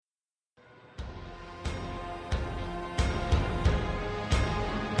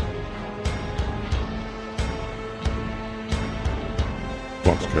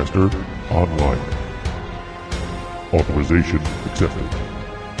Sportscaster Online. Authorization accepted.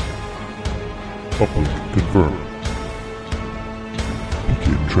 Uplink confirmed.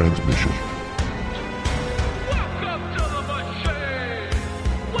 Begin transmission. Welcome to the machine!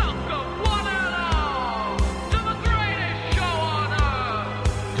 Welcome one and all to the greatest show on earth!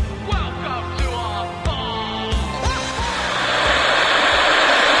 Welcome to our fall!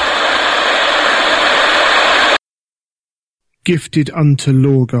 Gifted unto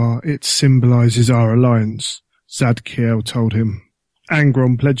Lorgar, it symbolizes our alliance, Zadkiel told him.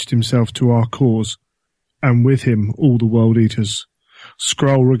 Angron pledged himself to our cause, and with him all the World Eaters.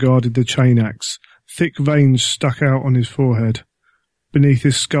 Skrull regarded the chain axe. Thick veins stuck out on his forehead. Beneath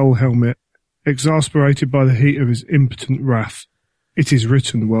his skull helmet, exasperated by the heat of his impotent wrath, it is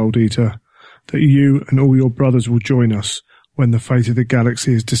written, World Eater, that you and all your brothers will join us when the fate of the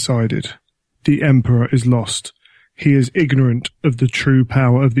galaxy is decided. The Emperor is lost. He is ignorant of the true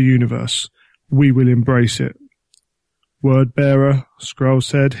power of the universe. We will embrace it. Word-bearer, Skrull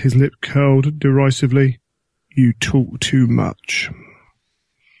said, his lip curled derisively. You talk too much.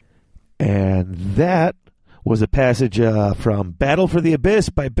 And that was a passage from Battle for the Abyss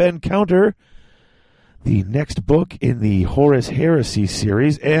by Ben Counter, the next book in the Horus Heresy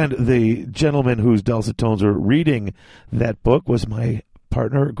series, and the gentleman whose dulcet tones are reading that book was my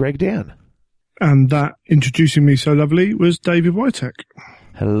partner, Greg Dan. And that, introducing me so lovely, was David Witek.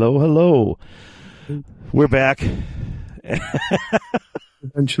 Hello, hello. We're back.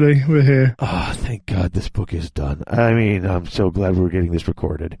 Eventually, we're here. Oh, thank God this book is done. I mean, I'm so glad we're getting this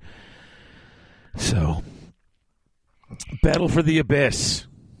recorded. So, Battle for the Abyss.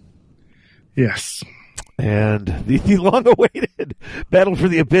 Yes. And the long-awaited Battle for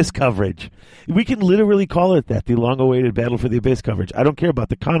the Abyss coverage. We can literally call it that, the long-awaited Battle for the Abyss coverage. I don't care about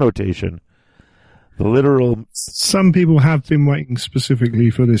the connotation. The literal... Some people have been waiting specifically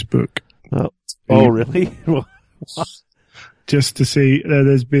for this book. Oh really? Just to see,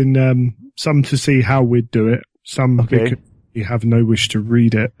 there's been some to see how we'd do it. Some because we have no wish to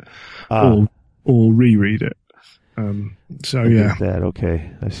read it or reread it. So yeah. That,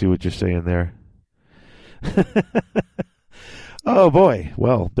 okay. I see what you're saying there. Oh boy.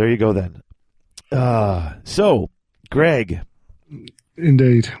 Well, there you go then. So, Greg.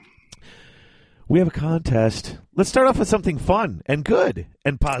 Indeed. We have a contest. Let's start off with something fun and good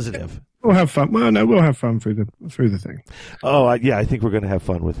and positive. We'll have fun. Well, no, we'll have fun through the thing. Oh, yeah, I think we're going to have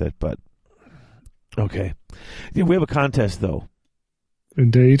fun with it, but okay. Yeah, we have a contest, though.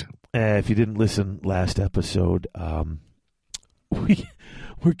 Indeed. If you didn't listen last episode,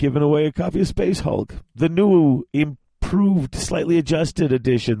 we're giving away a copy of Space Hulk, the new, improved, slightly adjusted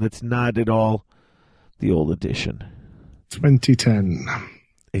edition that's not at all the old edition. 2010.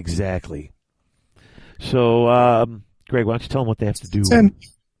 Exactly. So, Greg, why don't you tell them what they have to do? 10.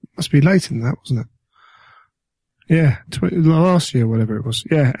 Must be later than that, wasn't it? Yeah, last year, whatever it was.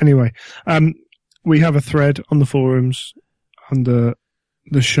 Yeah, anyway. We have a thread on the forums under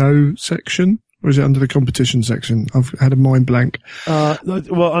the show section, or is it under the competition section? I've had a mind blank.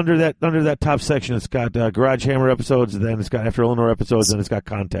 Well, under that top section, it's got Garage Hammer episodes, then it's got After Eleanor episodes, then it's got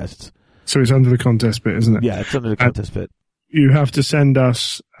contests. So it's under the contest bit, isn't it? Yeah, it's under the contest bit. You have to send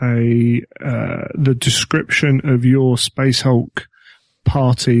us the description of your Space Hulk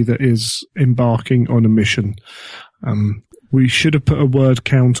party that is embarking on a mission. We should have put a word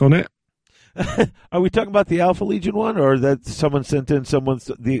count on it. Are we talking about the Alpha Legion one, or that someone sent in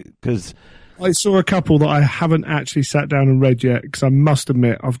because I saw a couple that I haven't actually sat down and read yet, because I must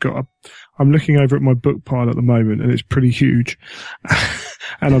admit I'm looking over at my book pile at the moment and it's pretty huge.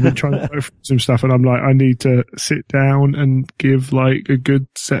 And I've been trying to go through some stuff and I'm like, I need to sit down and give like a good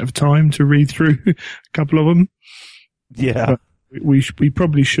set of time to read through a couple of them. Yeah. But we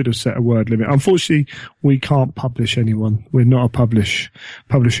probably should have set a word limit. Unfortunately, we can't publish anyone. We're not a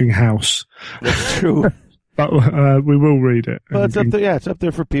publishing house. That's true. But we will read it. Well, it's up there. Yeah, it's up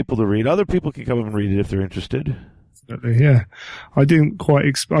there for people to read. Other people can come and read it if they're interested. Yeah, I didn't quite.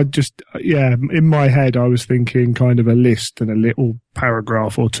 In my head, I was thinking kind of a list and a little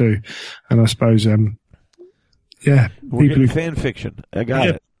paragraph or two, and I suppose, we're people fan fiction. I got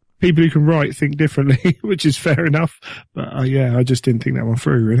it. People who can write think differently, which is fair enough. But I just didn't think that one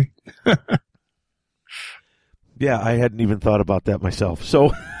through really. Yeah, I hadn't even thought about that myself.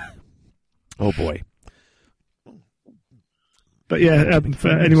 So, oh boy. But yeah, for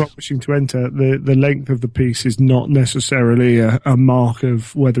anyone wishing to enter, the length of the piece is not necessarily a mark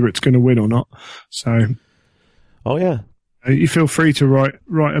of whether it's going to win or not. So, oh yeah, you feel free to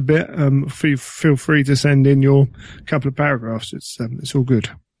write a bit. Feel free to send in your couple of paragraphs. It's all good.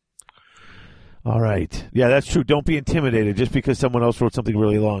 All right. Yeah, that's true. Don't be intimidated. Just because someone else wrote something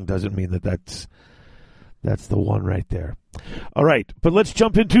really long doesn't mean that's the one right there. All right, but let's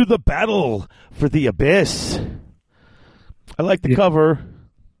jump into the battle for the Abyss. I like the cover.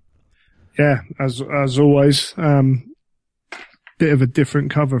 Yeah, as always. Bit of a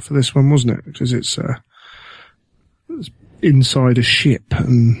different cover for this one, wasn't it? Because it's inside a ship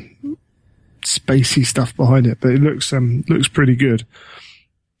and spacey stuff behind it, but it looks pretty good.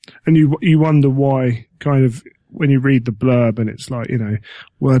 And you wonder why, kind of, when you read the blurb and it's like,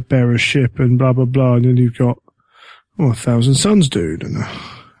 word bearer ship and blah blah blah, and then you've got 1,000 Suns dude and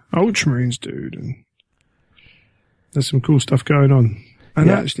Ultramarines dude, and there's some cool stuff going on. And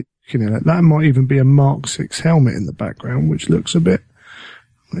actually, that might even be a Mark 6 helmet in the background, which looks a bit.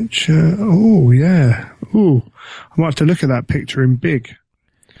 I might have to look at that picture in big.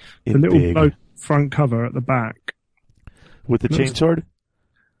 The little bloke front cover at the back with the chainsword.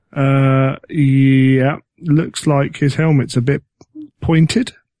 Yeah, looks like his helmet's a bit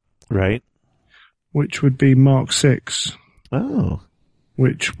pointed, right? Which would be Mark 6. Oh,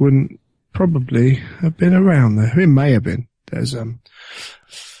 which wouldn't probably have been around there. It may have been. There's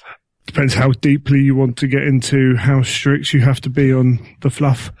depends how deeply you want to get into how strict you have to be on the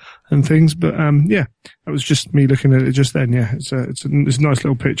fluff and things. But yeah, that was just me looking at it just then. Yeah, it's a nice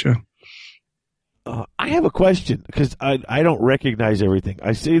little picture. I have a question because I don't recognize everything.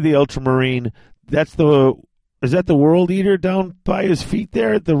 I see the Ultramarine. Is that the World Eater down by his feet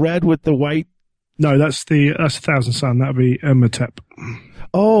there? The red with the white. No, that's 1,000 Sun. That'd be Imhotep.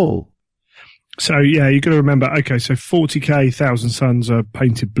 Oh. So, yeah, you got to remember, okay, so 40k 1,000 Suns are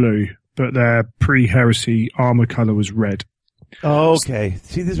painted blue, but their pre-heresy armor color was red. Oh, okay.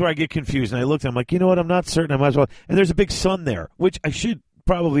 See, this is where I get confused. And I looked, I'm like, you know what? I'm not certain. I might as well. And there's a big sun there, which I should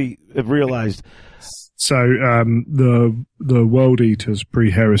probably have realized. So, the World Eater's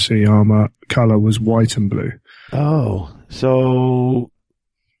pre-heresy armor color was white and blue. Oh, so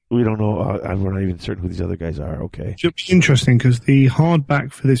we don't know. We're not even certain who these other guys are. Okay. It's interesting because the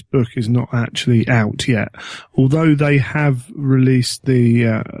hardback for this book is not actually out yet, although they have released the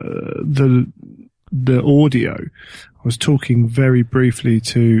audio. I was talking very briefly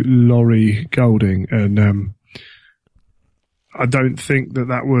to Laurie Golding, and I don't think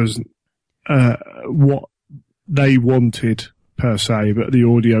that was what they wanted per se, but the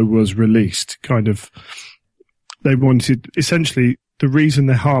audio was released. Kind of, they wanted essentially. The reason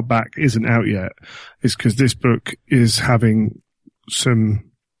the hardback isn't out yet is because this book is having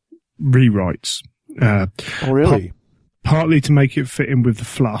some rewrites. Oh, really? Partly to make it fit in with the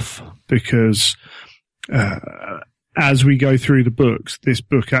fluff, because as we go through the books, this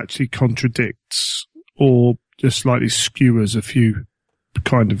book actually contradicts or just slightly skewers a few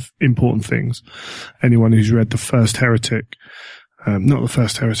kind of important things. Anyone who's read The First Heretic, not The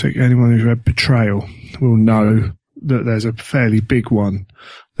First Heretic, anyone who's read Betrayal will know that there's a fairly big one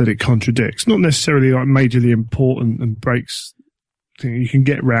that it contradicts. Not necessarily like majorly important and breaks, you can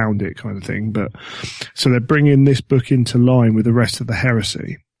get round it kind of thing, but so they're bringing this book into line with the rest of the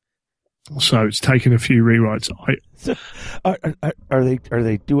heresy. So it's taken a few rewrites. Are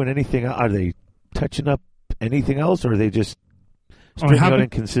they doing anything? Are they touching up anything else, or are they just stringing out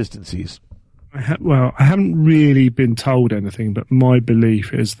inconsistencies? I haven't really been told anything, but my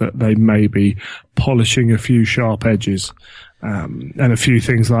belief is that they may be polishing a few sharp edges, and a few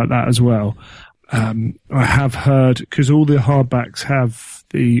things like that as well. I have heard, because all the hardbacks have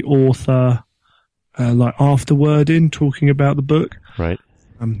the author, like afterword in talking about the book. Right.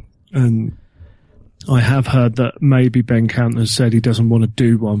 And I have heard that maybe Ben Counter said he doesn't want to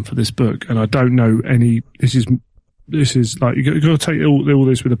do one for this book, and I don't know any, this is like, you've got to take all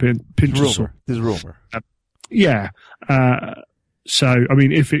this with a pinch of salt. This is rumor. Yeah. So, I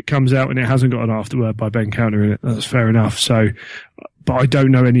mean, if it comes out and it hasn't got an afterword by Ben Counter in it, that's fair enough. So, but I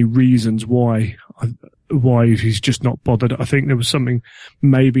don't know any reasons why he's just not bothered. I think there was something,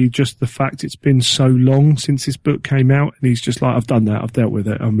 maybe just the fact it's been so long since this book came out, and he's just like, I've done that, I've dealt with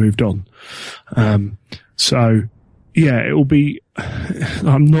it, I've moved on. So, yeah, it'll be.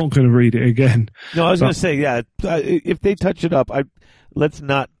 I'm not going to read it again. No, I was going to say, yeah. If they touch it up, let's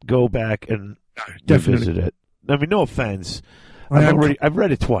not go back and revisit it. I mean, no offense. I've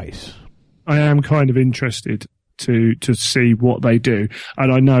read it twice. I am kind of interested to see what they do,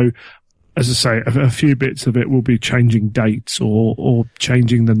 and I know, as I say, a few bits of it will be changing dates or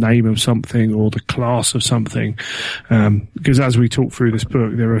changing the name of something or the class of something. Because as we talk through this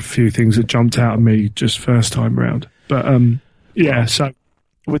book, there are a few things that jumped out at me just first time round. But yeah, so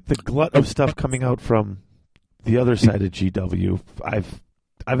with the glut of stuff coming out from the other side of GW, I've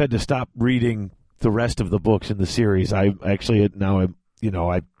had to stop reading the rest of the books in the series. I actually now I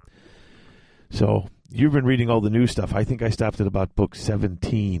So you've been reading all the new stuff. I think I stopped at about book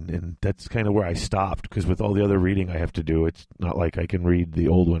 17, and that's kind of where I stopped, because with all the other reading I have to do, it's not like I can read the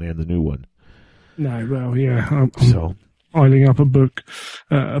old one and the new one. No, well, yeah. I'm So piling up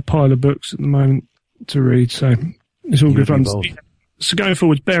a pile of books at the moment to read, so it's all You good and fun. me both. So going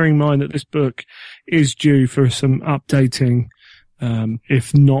forward, bearing in mind that this book is due for some updating,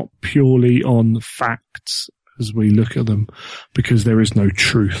 if not purely on facts as we look at them, because there is no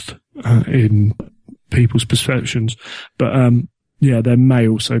truth in people's perceptions. But yeah, there may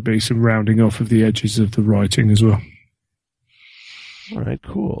also be some rounding off of the edges of the writing as well. all right,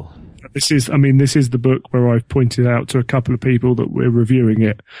 cool. This is the book where I've pointed out to a couple of people that we're reviewing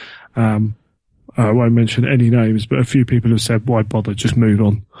it. I won't mention any names, but a few people have said, "Why bother? Just move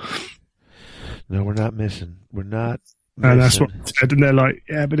on." No, we're not missing. We're not. And that's missing. what I said, and they're like,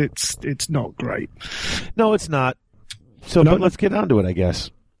 "Yeah, but it's not great." No, it's not. So, No. but let's get on to it, I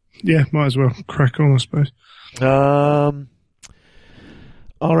guess. Yeah, might as well crack on, I suppose.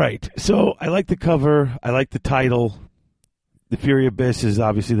 All right. So I like the cover. I like the title. The Fury Abyss is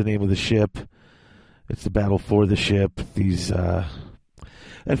obviously the name of the ship. It's the battle for the ship. These.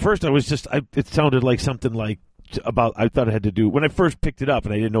 At first, it sounded like something like about. I thought it had to do when I first picked it up,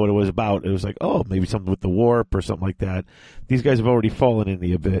 and I didn't know what it was about. It was like, oh, maybe something with the warp or something like that. These guys have already fallen in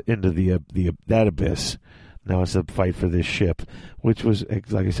that abyss. Now it's a fight for this ship, which was,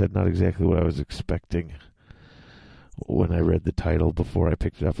 like I said, not exactly what I was expecting when I read the title before I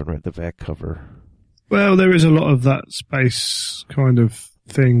picked it up and read the back cover. Well, there is a lot of that space kind of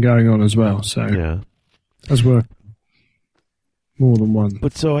thing going on as well, so Yeah. as well, more than one.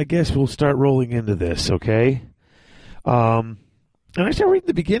 But so I guess we'll start rolling into this, okay? And I started reading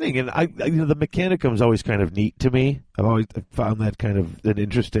the beginning, and the Mechanicum's always kind of neat to me. I've always found that kind of an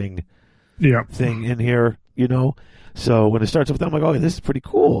interesting Yeah, thing in here, So when it starts off, I'm like, oh, this is pretty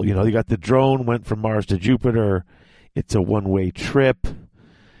cool. You got the drone went from Mars to Jupiter. It's a one-way trip.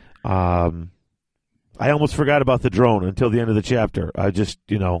 I almost forgot about the drone until the end of the chapter. I just,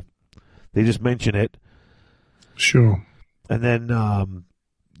 they just mention it. sure. And then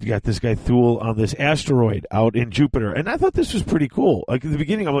you got this guy Thule on this asteroid out in Jupiter. And I thought this was pretty cool. Like in the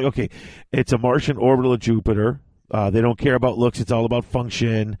beginning, I'm like, okay, it's a Martian orbital of Jupiter. They don't care about looks. It's all about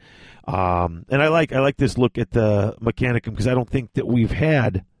function. And I like this look at the Mechanicum because I don't think that we've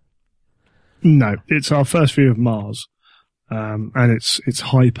had. No, it's our first view of Mars, and it's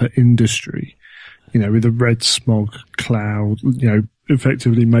hyper industry, with a red smog cloud,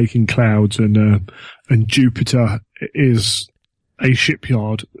 effectively making clouds, and Jupiter is a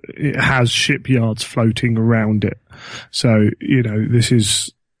shipyard. It has shipyards floating around it. So,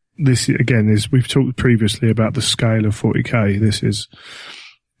 this again, we've talked previously about the scale of 40K. This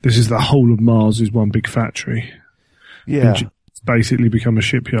is the whole of Mars is one big factory. Yeah. It's basically become a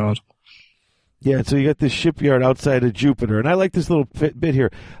shipyard. Yeah, so you got this shipyard outside of Jupiter. And I like this little bit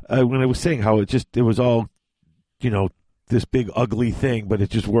here when I was saying how it was all, this big ugly thing, but it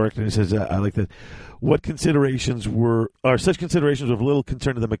just worked. And it says, I like that. What considerations are such considerations of little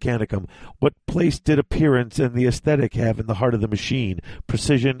concern to the Mechanicum? What place did appearance and the aesthetic have in the heart of the machine?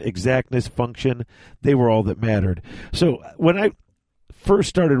 Precision, exactness, function, they were all that mattered. So when I first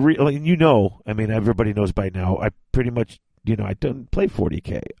started everybody knows by now, I pretty much, I don't play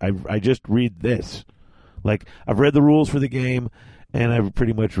 40K. I just read this. Like, I've read the rules for the game, and I've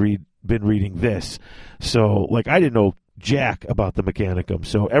pretty much been reading this. So, like, I didn't know jack about the Mechanicum.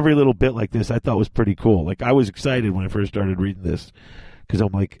 So every little bit like this I thought was pretty cool. Like, I was excited when I first started reading this because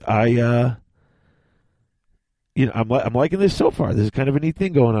I'm like, I'm liking this so far. This is kind of a neat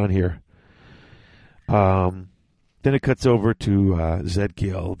thing going on here. Then it cuts over to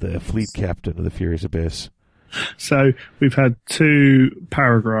Zedkiel, the fleet captain of the Furious Abyss. So we've had 2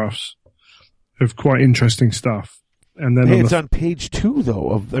 paragraphs of quite interesting stuff. And then It's on page 2,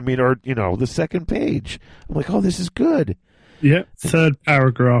 though, the second page. I'm like, oh, this is good. Yeah, third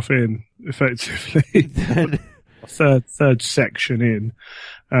paragraph in, effectively. third section in,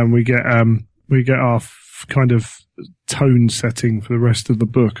 and we get our kind of tone setting for the rest of the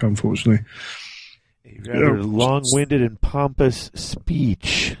book, unfortunately. A rather long-winded and pompous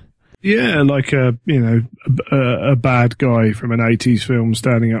speech. Yeah, like a bad guy from an 80s film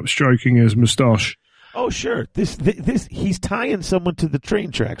standing up stroking his moustache. Oh, sure. This he's tying someone to the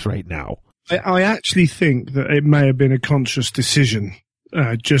train tracks right now. I actually think that it may have been a conscious decision.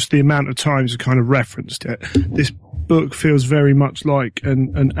 Just the amount of times I kind of referenced it. This book feels very much like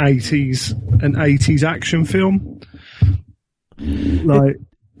an 80s action film. Like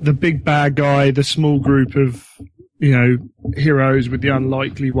the big bad guy, the small group of heroes with the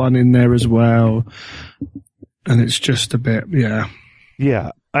unlikely one in there as well. And it's just a bit, yeah.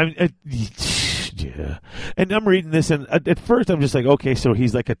 Yeah. Yeah. And I'm reading this, and at first I'm just like, okay, so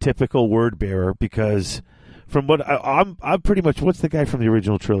he's like a typical word bearer, because from what I'm pretty much, what's the guy from the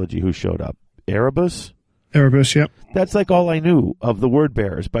original trilogy who showed up? Erebus? Erebus, yep. That's like all I knew of the word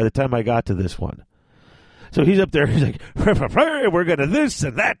bearers by the time I got to this one. So he's up there, he's like, we're going to this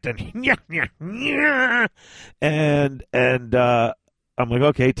and that, and I'm like,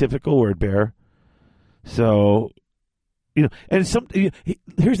 okay, typical word bearer. So, you know, and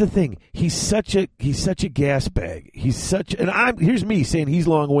here's the thing: he's such a gas bag. Here's me saying he's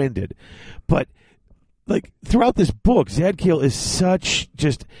long-winded, but like throughout this book, Zadkiel is such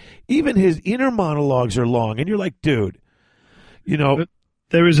even his inner monologues are long, and you're like, dude, you know, but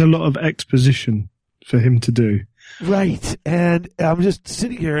there is a lot of exposition for him to do, right? And I'm just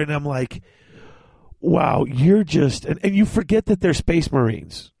sitting here, and I'm like, wow, you're just, and you forget that they're Space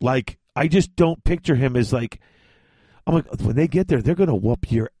Marines. Like, I just don't picture him as like. I'm like, when they get there, they're going to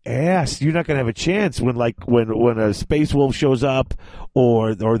whoop your ass. You're not going to have a chance when a Space Wolf shows up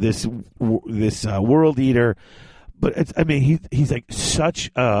or this World Eater. But he's like such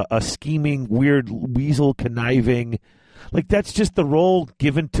a scheming, weird weasel, conniving. Like, that's just the role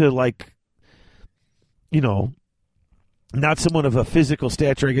given to, like, you know, not someone of a physical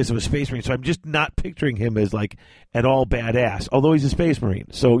stature, I guess, of a Space Marine. So I'm just not picturing him as like at all badass, although he's a Space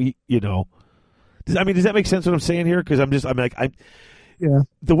Marine. So you know. Does that make sense what I'm saying here? Because yeah.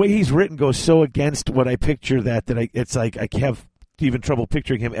 The way he's written goes so against what I picture it's like I have even trouble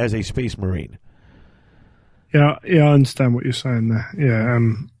picturing him as a Space Marine. Yeah, I understand what you're saying there. Yeah,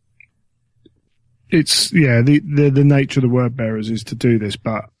 it's the nature of the word bearers is to do this,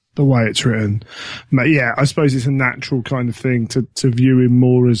 but the way it's written, yeah, I suppose it's a natural kind of thing to view him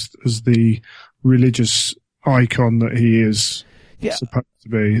more as the religious icon that he is. Yeah. Supposed to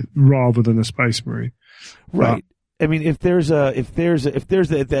be, rather than a Space Marine, right? But, I mean, if there's that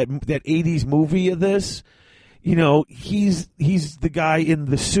 80s movie of this, you know, he's the guy in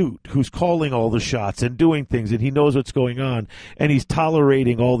the suit who's calling all the shots and doing things, and he knows what's going on, and he's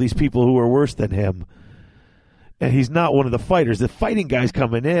tolerating all these people who are worse than him. And he's not one of the fighters. The fighting guy's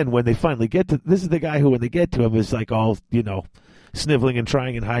coming in when they finally get to. This is the guy who, when they get to him, is like all, you know, sniveling and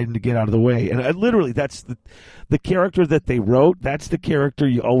trying and hiding to get out of the way. And literally, that's the character that they wrote. That's the character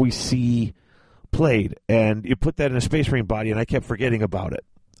you always see played. And you put that in a Space Marine body, and I kept forgetting about it.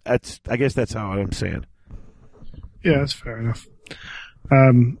 I guess that's how I'm saying. Yeah, that's fair enough.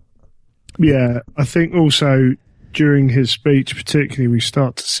 Yeah, I think also during his speech, particularly, we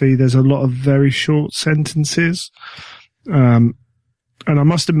start to see there's a lot of very short sentences. And I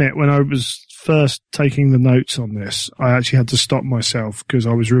must admit, when I was first taking the notes on this, I actually had to stop myself because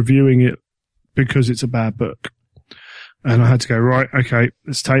I was reviewing it because it's a bad book. And I had to go, right, okay,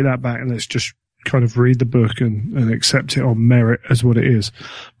 let's take that back and let's just kind of read the book and accept it on merit as what it is.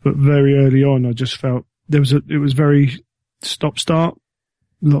 But very early on, I just felt it was very stop-start,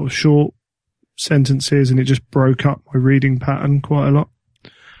 a lot of short sentences, and it just broke up my reading pattern quite a lot.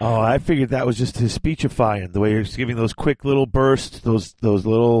 Oh, I figured that was just his speechifying, the way you're giving those quick little bursts, those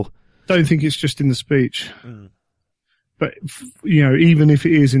little... Don't think it's just in the speech. But, you know, even if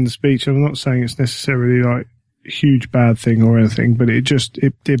it is in the speech, I'm not saying it's necessarily like a huge bad thing or anything, but it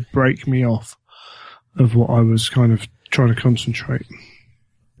did break me off of what I was kind of trying to concentrate.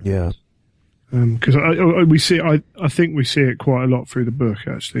 Yeah. Because I think we see it quite a lot through the book,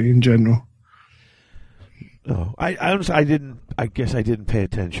 actually, in general. Oh, I guess I didn't pay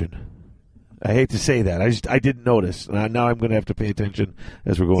attention. I hate to say that. I didn't notice. Now I'm going to have to pay attention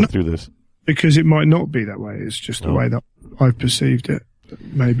as we're going through this. Because it might not be that way. It's just the way that I've perceived it.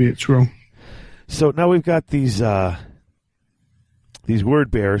 Maybe it's wrong. So now we've got these word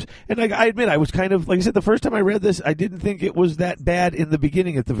bearers. And I admit, I was kind of, like I said, the first time I read this, I didn't think it was that bad in the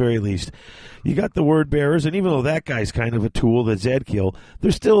beginning at the very least. You got the word bearers, and even though that guy's kind of a tool, the Zadkiel,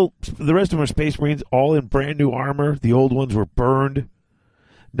 they're still, the rest of them are Space Marines, all in brand new armor. The old ones were burned.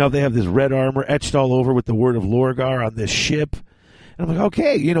 Now they have this red armor etched all over with the word of Lorgar on this ship. And I'm like,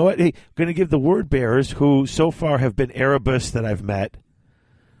 okay, you know what? Hey, I'm going to give the word bearers, who so far have been Erebus that I've met,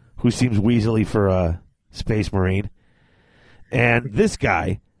 who seems weaselly for a Space Marine, and this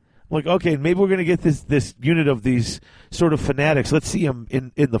guy. I'm like, okay, maybe we're going to get this unit of these sort of fanatics. Let's see them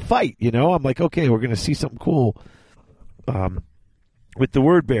in the fight, you know? I'm like, okay, we're going to see something cool with the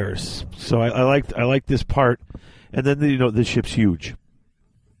word bearers. So I liked this part. And then, you know, the ship's huge.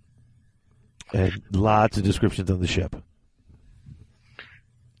 And lots of descriptions on the ship.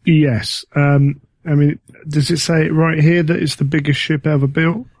 Yes. I mean, does it say it right here that it's the biggest ship ever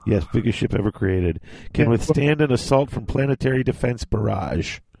built? Yes, biggest ship ever created. Can withstand an assault from planetary defense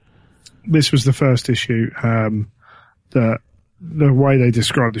barrage. This was the first issue that the way they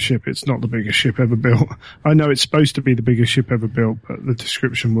describe the ship, it's not the biggest ship ever built. I know it's supposed to be the biggest ship ever built, but the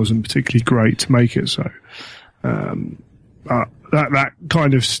description wasn't particularly great to make it so. But that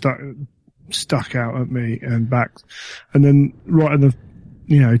kind of stuck out at me and back. And then right in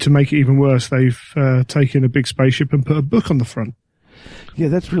the, to make it even worse, they've taken a big spaceship and put a book on the front. Yeah,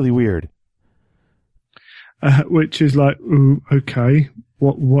 that's really weird. Which is like, ooh, okay,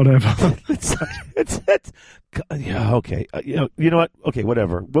 whatever. Yeah, okay. You know what? Okay,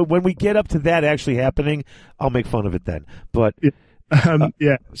 whatever. But when we get up to that actually happening, I'll make fun of it then. But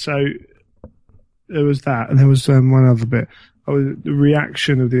yeah, so there was that, and there was one other bit. The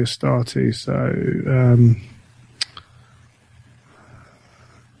reaction of the Astartes. So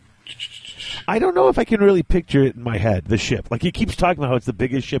I don't know if I can really picture it in my head, the ship. Like, he keeps talking about how it's the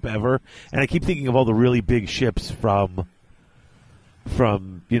biggest ship ever, and I keep thinking of all the really big ships from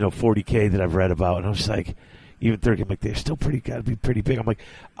 40K that I've read about, and I'm just like, even thinking, like, they're still gotta be pretty big. I'm like,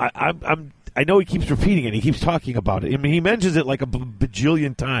 I know he keeps repeating it, he keeps talking about it. I mean, he mentions it like a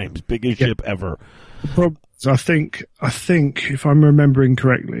bajillion times, biggest ship ever. The problem is, I think if I'm remembering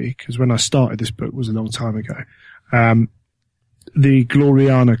correctly, because when I started this book was a long time ago, the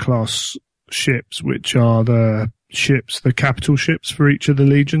Gloriana class ships, which are the capital ships for each of the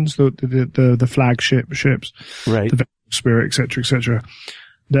legions, the flagship ships, right? The Spirit, etc.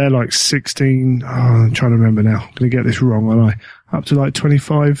 They're like 16. I'm trying to remember now. I'm going to get this wrong, aren't I? Up to like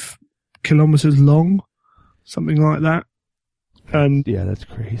 25 kilometers long, something like that. And yeah, that's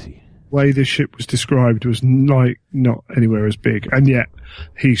crazy. The way this ship was described was like not anywhere as big, and yet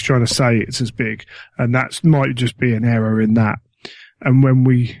he's trying to say it's as big, and that might just be an error in that. And when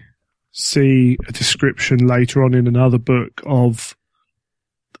we see a description later on in another book of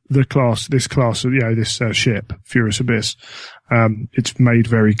this ship, Furious Abyss, it's made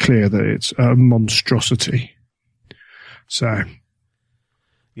very clear that it's a monstrosity. So,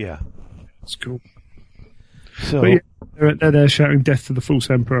 yeah, that's cool. So, but yeah, they're shouting death to the false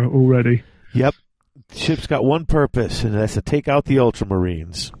emperor already. Yep, the ship's got one purpose, and that's to take out the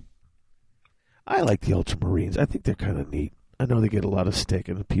Ultramarines. I like the Ultramarines. I think they're kind of neat. I know they get a lot of stick,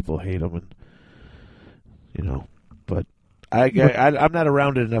 and people hate them, and but I'm not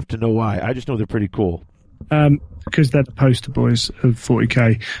around it enough to know why. I just know they're pretty cool. Because they're the poster boys of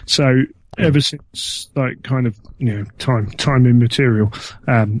 40K. So ever since, like, kind of, time immaterial,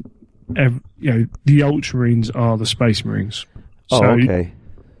 the Ultramarines are the Space Marines. Oh, okay.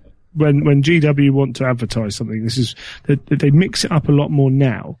 When GW want to advertise something, they mix it up a lot more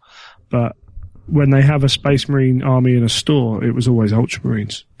now, but when they have a Space Marine army in a store, it was always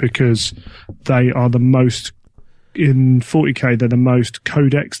Ultramarines, because they are the most, in 40K, they're the most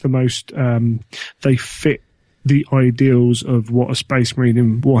codex, the most, they fit the ideals of what a Space Marine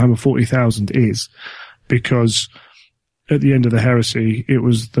in Warhammer 40,000 is, because at the end of the Heresy, it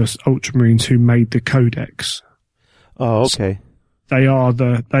was the Ultramarines who made the codex. Oh, okay. So they are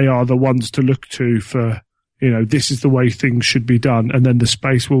the ones to look to for, this is the way things should be done, and then the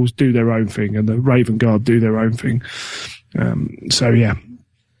Space Wolves do their own thing, and the Raven Guard do their own thing. So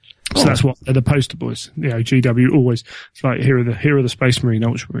that's what they're the poster boys. GW always, it's like, here are the Space Marine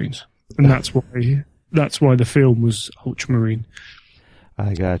Ultramarines, and that's why the film was Ultramarine.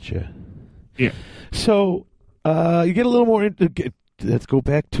 I gotcha. Yeah. So you get a little more. Let's go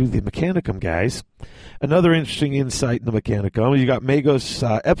back to the Mechanicum guys. Another interesting insight in the Mechanicum. You got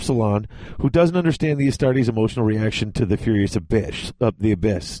Magos Epsilon, who doesn't understand the Astartes' emotional reaction to the Furious Abyss. The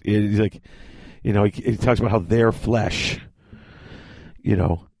Abyss. He's like, he talks about how they're flesh.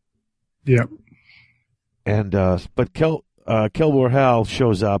 Yeah. And but Kelbor Hal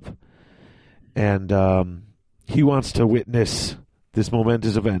shows up, and he wants to witness this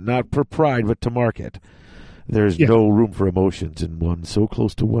momentous event, not for pride, but to mark it. There's no room for emotions in one so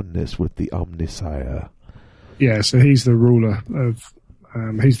close to oneness with the Omnissiah. Yeah, so he's the ruler of,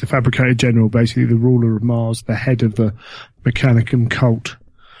 he's the fabricated general, basically the ruler of Mars, the head of the Mechanicum cult.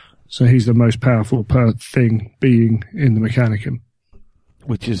 So he's the most powerful being in the Mechanicum.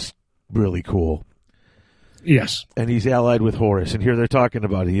 Which is really cool. Yes. And he's allied with Horus, and here they're talking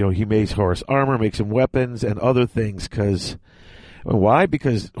about it. He makes Horus armor, makes him weapons and other things. Why?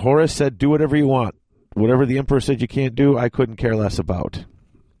 Because Horus said, do whatever you want. Whatever the Emperor said you can't do, I couldn't care less about.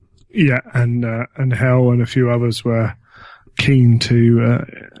 Yeah, and Hel and a few others were keen to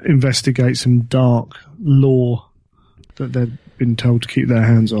investigate some dark lore that they'd been told to keep their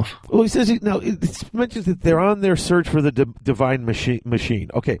hands off. Well, he says it mentions that they're on their search for the divine machine.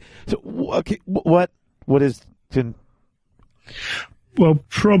 Okay, so what is? Well,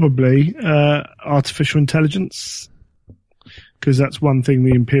 probably artificial intelligence, because that's one thing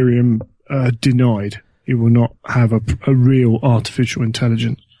the Imperium denied. You will not have a real artificial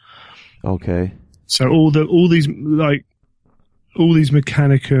intelligence. Okay. So all these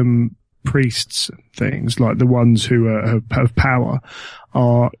Mechanicum priests and things, like the ones who have power,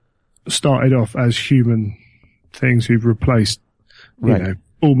 are started off as human things who've replaced,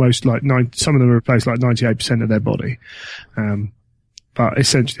 almost like some of them replaced like 98% of their body. But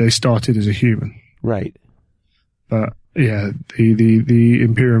essentially they started as a human. Right. But yeah, the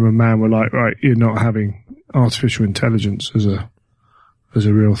Imperium and Man were like, right, you're not having artificial intelligence as a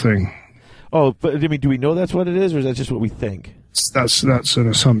real thing. Oh, but I mean, do we know that's what it is, or is that just what we think? That's an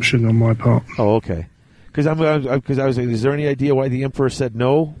assumption on my part. Oh, okay. Because I was like, is there any idea why the Emperor said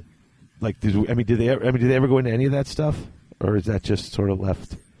no? Like, did they ever go into any of that stuff, or is that just sort of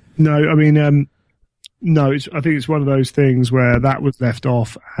left? No, I mean, no. I think it's one of those things where that was left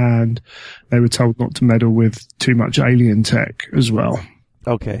off, and they were told not to meddle with too much alien tech as well.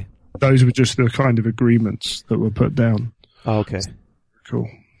 Okay. Those were just the kind of agreements that were put down. Oh, okay. Cool.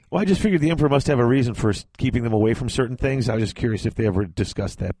 Well, I just figured the Emperor must have a reason for keeping them away from certain things. I was just curious if they ever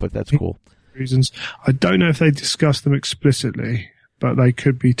discussed that, but that's cool. Reasons. I don't know if they discussed them explicitly, but they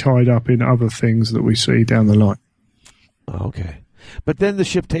could be tied up in other things that we see down the line. Okay. But then the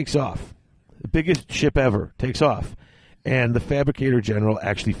ship takes off. The biggest ship ever takes off. And the Fabricator General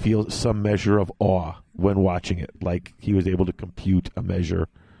actually feels some measure of awe when watching it. Like he was able to compute a measure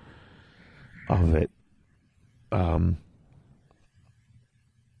of it.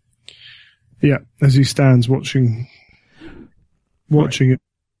 Yeah, as he stands watching it.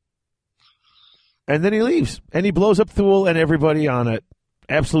 And then he leaves. And he blows up Thule and everybody on it.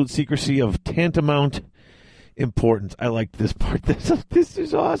 Absolute secrecy of tantamount importance. I like this part. This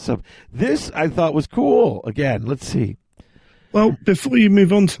is awesome. This I thought was cool. Again, let's see. Well, before you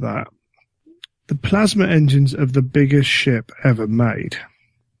move on to that, the plasma engines of the biggest ship ever made.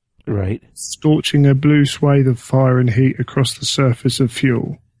 Right. Scorching a blue swathe of fire and heat across the surface of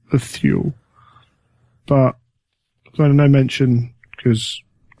fuel. But kind of no mention because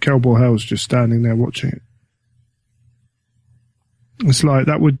Cowboy Hell's just standing there watching it. It's like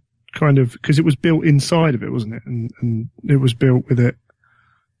that would kind of, because it was built inside of it, wasn't it? And it was built with it.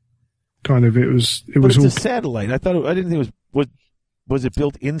 Kind of, it was it's all a satellite. I didn't think it was it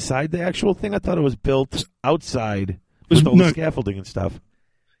built inside the actual thing? I thought it was built outside with all the scaffolding and stuff.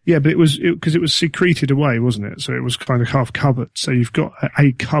 Yeah, but it was because it was secreted away, wasn't it? So it was kind of half covered. So you've got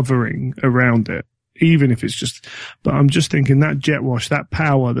a covering around it, even if it's just. But I'm just thinking that jet wash, that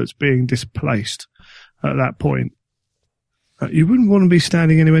power that's being displaced at that point, you wouldn't want to be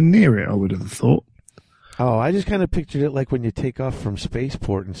standing anywhere near it. I would have thought. Oh, I just kind of pictured it like when you take off from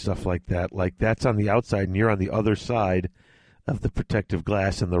spaceport and stuff like that. Like that's on the outside and you're on the other side of the protective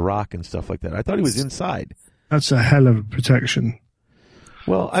glass and the rock and stuff like that. I thought he was inside. That's a hell of a protection.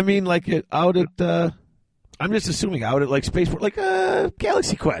 Well, I mean, like out at, I'm just assuming out at like spaceport, like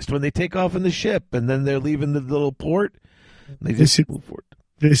Galaxy Quest, when they take off in the ship and then they're leaving the little port. They just move forward.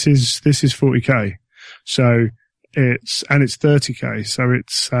 This is 40K, so it's 30K, so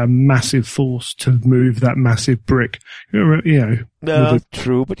it's a massive force to move that massive brick.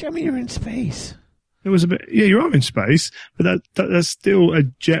 True, but I mean, you're in space. It was a bit, yeah, you are in space, but that's still a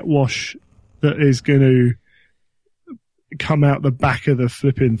jet wash that is going to come out the back of the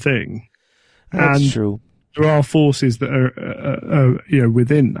flipping thing. That's true. There are forces that are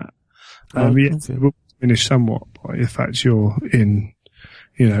within that. Yes, it will diminish somewhat by the fact you're in,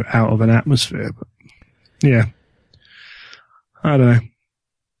 out of an atmosphere. But yeah, I don't know.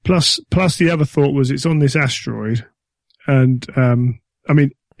 Plus the other thought was it's on this asteroid, and I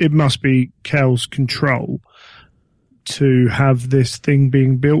mean it must be Kel's control to have this thing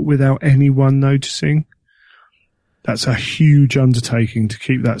being built without anyone noticing. That's a huge undertaking to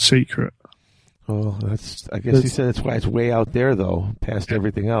keep that secret. Oh, I guess he said that's why it's way out there, though, past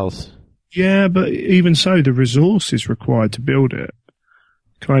everything else. Yeah, but even so, the resources required to build it,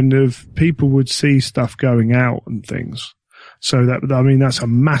 kind of, people would see stuff going out and things. So that's a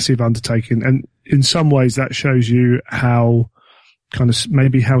massive undertaking. And in some ways that shows you how kind of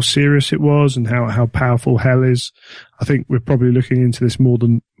maybe how serious it was and how powerful hell is. I think we're probably looking into this more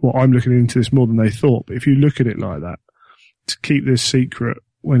than, I'm looking into this more than they thought. But if you look at it like that, to keep this secret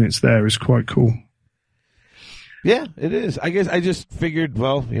when it's there is quite cool. Yeah, it is. I guess I just figured,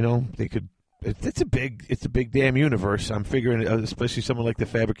 they could, it's a big damn universe. I'm figuring, especially someone like the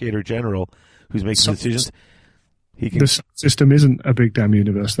Fabricator General who's making decisions. The system isn't a big damn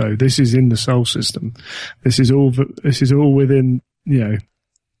universe, though. This is in the Sol system. This is all within, the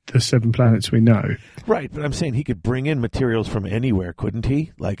 7 planets we know. Right, but I'm saying he could bring in materials from anywhere, couldn't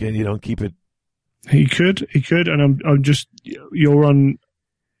he? Like, keep it. He could, and I'm just, you're on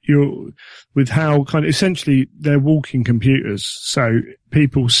with how kind of essentially they're walking computers. So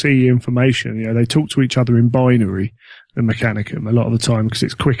people see information, you know, they talk to each other in binary and Mechanicum a lot of the time because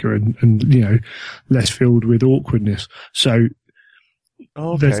it's quicker and, you know, less filled with awkwardness. So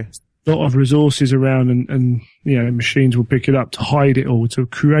there's a lot of resources around and, you know, machines will pick it up to hide it all, to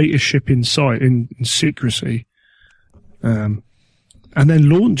create a ship in sight in secrecy. And then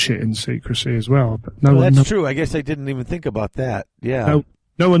launch it in secrecy as well. But that's true. I guess I didn't even think about that. Yeah.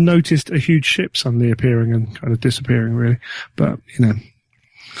 No one noticed a huge ship suddenly appearing and kind of disappearing, really. But, you know.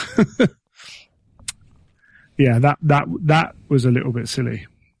 Yeah, that was a little bit silly.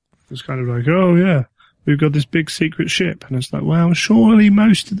 It was kind of like, oh, yeah, we've got this big secret ship. And it's like, well, surely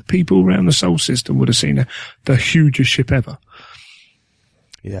most of the people around the Sol system would have seen the hugest ship ever.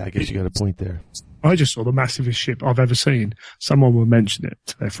 Yeah, I guess you got a point there. I just saw the massivest ship I've ever seen. Someone will mention it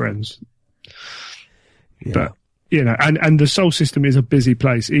to their friends. Yeah. But, you know, and the Sol system is a busy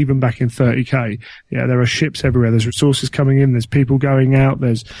place, even back in 30K. Yeah, there are ships everywhere. There's resources coming in. There's people going out.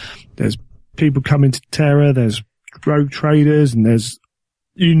 There's people coming to Terra. There's rogue traders, and there's,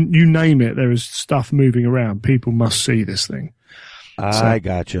 you name it. There is stuff moving around. People must see this thing. I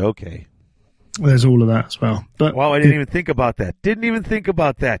got you. Okay. There's all of that as well. But wow, I didn't even think about that.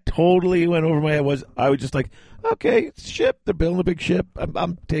 Totally went over my head. I was just like, okay, it's a ship. They're building a big ship.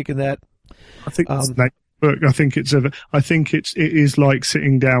 I'm taking that. I think look, I think it is like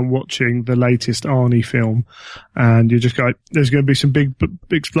sitting down watching the latest Arnie film, and you're just going, there's going to be some big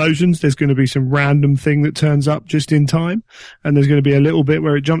explosions. There's going to be some random thing that turns up just in time, and there's going to be a little bit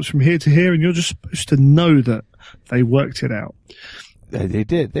where it jumps from here to here, and you're just supposed to know that they worked it out. They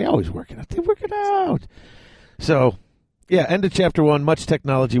did. They always work it out. They work it out. So, yeah, end of chapter 1. Much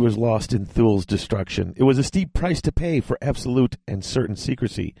technology was lost in Thul's destruction. It was a steep price to pay for absolute and certain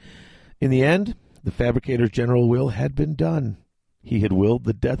secrecy. In the end, the Fabricator's general will had been done. He had willed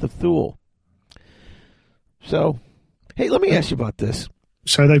the death of Thul. So, hey, let me ask you about this.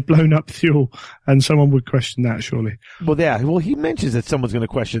 So they've blown up Thul, and someone would question that, surely. Well, yeah. Well, he mentions that someone's going to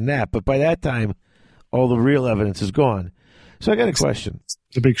question that, but by that time, all the real evidence is gone. So I got a question.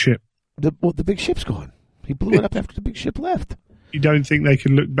 The big ship. The big ship's gone. He blew it up after the big ship left. You don't think they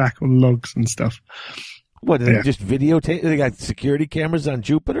can look back on logs and stuff? What, they just videotape? They got security cameras on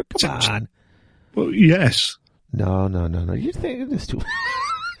Jupiter? Come on. Well, yes. No. You're thinking this too.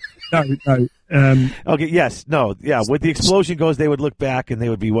 No. Okay, yes, no, yeah. Where the explosion goes, they would look back and they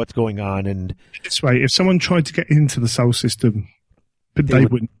would be what's going on. And this way, if someone tried to get into the Sol system, but they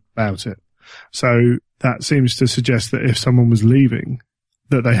wouldn't know about it. So that seems to suggest that if someone was leaving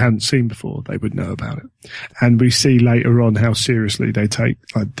that they hadn't seen before, they would know about it. And we see later on how seriously they take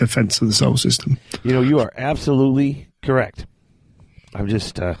defense of the Sol system. You know, you are absolutely correct. I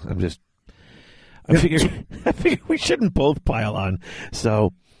figure we shouldn't both pile on.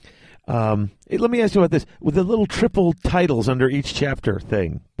 So, let me ask you about this. With the little triple titles under each chapter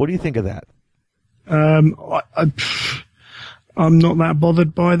thing, what do you think of that? I'm not that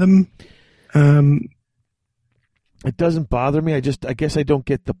bothered by them. It doesn't bother me. I guess I don't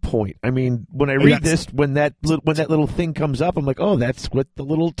get the point. I mean, when I read this, when that little thing comes up, I'm like, oh, that's what the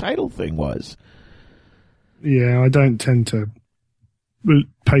little title thing was. Yeah, I don't tend to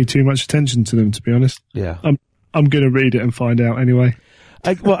pay too much attention to them, to be honest. Yeah. I'm going to read it and find out anyway.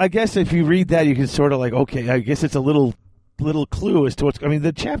 I guess if you read that, you can sort of like, okay, I guess it's a little clue as to what's. I mean,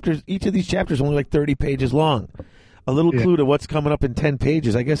 the chapters, each of these chapters is only like 30 pages long. A little clue to what's coming up in 10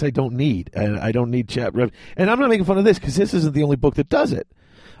 pages. I guess I don't need. I don't need chapter. And I'm not making fun of this because this isn't the only book that does it.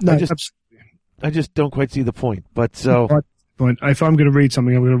 No, absolutely. I just don't quite see the point. But so, if I'm going to read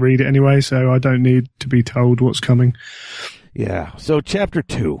something, I'm going to read it anyway. So I don't need to be told what's coming. Yeah. So chapter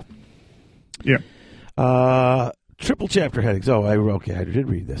 2. Yeah. Triple chapter headings. Oh, I did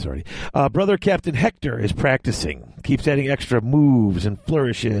read this already. Brother Captain Hector is practicing. Keeps adding extra moves and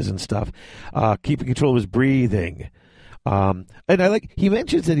flourishes and stuff. Keeping control of his breathing. And he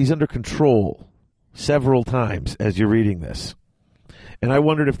mentions that he's under control several times as you're reading this. And I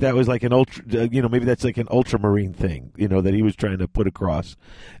wondered if that was like an maybe that's like an ultramarine thing, that he was trying to put across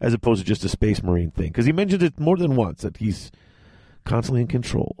as opposed to just a space marine thing. Because he mentioned it more than once that he's constantly in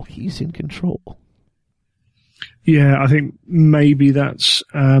control. He's in control. Yeah, I think maybe that's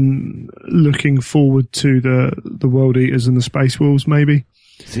looking forward to the World Eaters and the Space Wolves, maybe.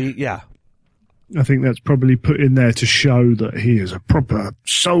 See, yeah. I think that's probably put in there to show that he is a proper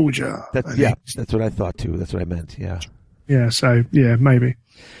soldier. That's what I thought too. That's what I meant, yeah. Yeah, so, yeah, maybe.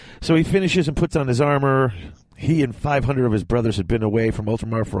 So he finishes and puts on his armor. He and 500 of his brothers had been away from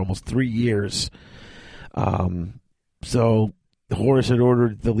Ultramar for almost 3 years. So Horus had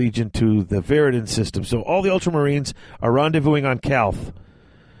ordered the Legion to the Viridin system. So all the Ultramarines are rendezvousing on Calth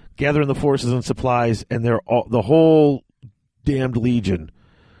gathering the forces and supplies, and the whole damned Legion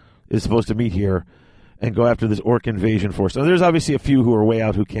is supposed to meet here and go after this orc invasion force. Now, there's obviously a few who are way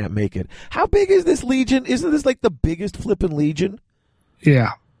out who can't make it. How big is this Legion? Isn't this like the biggest flippin' Legion?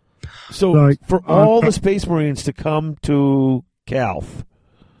 Yeah. So for all the Space Marines to come to Calth.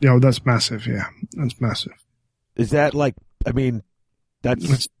 Yeah, that's massive. Yeah, that's massive. Is that like, I mean,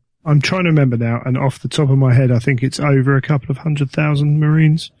 that's... I'm trying to remember now, and off the top of my head, I think it's over a couple of 100,000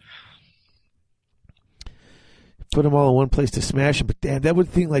 Marines. Put them all in one place to smash them, but damn, that would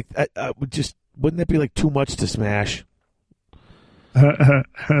think like, wouldn't that be like too much to smash?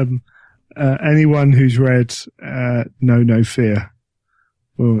 Anyone who's read No Fear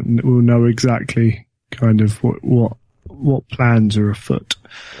will know exactly kind of what plans are afoot.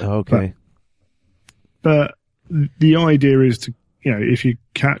 Okay. But the idea is to, if you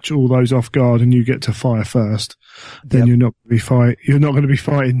catch all those off guard and you get to fire first, then you're not going to be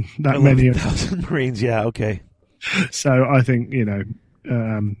fighting that many 11,000 Marines. Yeah, okay. So I think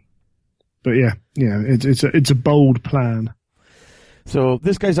but it's a bold plan. So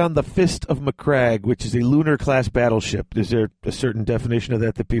this guy's on the Fist of Macragge, which is a lunar class battleship. Is there a certain definition of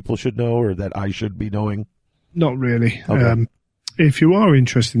that people should know, or that I should be knowing? Not really. Okay. If you are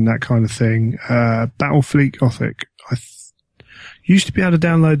interested in that kind of thing, Battlefleet Gothic, you used to be able to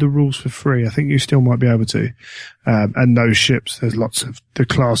download the rules for free. I think you still might be able to. And those ships, there's lots of the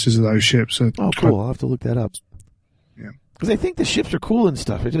classes of those ships. Cool. I'll have to look that up. Yeah. Because I think the ships are cool and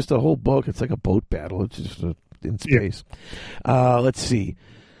stuff. It's just a whole book. It's like a boat battle. It's just in space. Yeah. Let's see.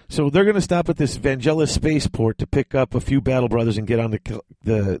 So they're going to stop at this Vangelis spaceport to pick up a few battle brothers and get on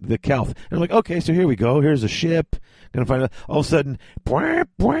the Calth. And I'm like, okay, so here we go. Here's a ship. Going to find out. All of a sudden,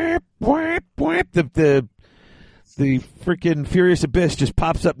 the freaking Furious Abyss just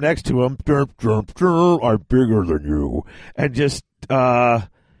pops up next to him. I'm bigger than you. And just,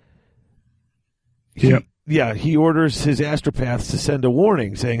 he orders his astropaths to send a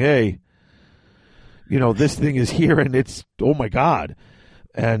warning saying, hey, this thing is here and it's, oh my God.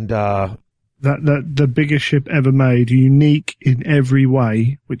 And, that the biggest ship ever made, unique in every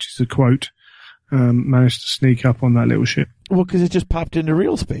way, which is a quote, managed to sneak up on that little ship. Well, because it just popped into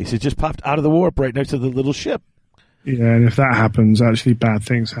real space. It just popped out of the warp right next to the little ship. Yeah, and if that happens, actually bad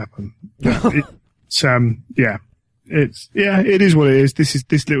things happen. It is what it is.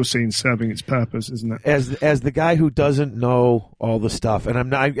 This little scene's serving its purpose, isn't it? As the guy who doesn't know all the stuff,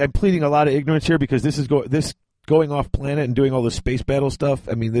 and I'm pleading a lot of ignorance here because this going off planet and doing all the space battle stuff.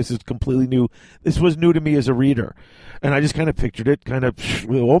 I mean, this is completely new. This was new to me as a reader, and I just kind of pictured it,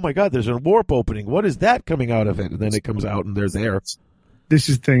 oh my God, there's a warp opening. What is that coming out of it? And then it comes out, and they're there. This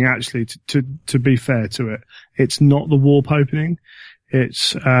is the thing, actually, to be fair to it. It's not the warp opening.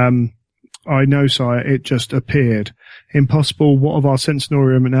 It's, I know, sire, it just appeared. Impossible. What of our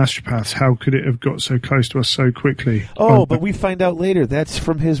Sensorium and Astropaths? How could it have got so close to us so quickly? Oh, but we find out later that's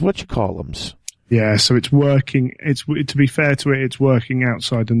from his whatchamacallums. Yeah, so it's working. To be fair to it, it's working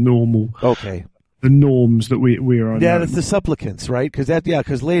outside the normal. Okay. The norms that we are on. Yeah, that's the supplicants, right?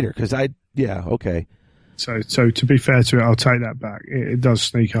 Okay. So to be fair to it, I'll take that back. It does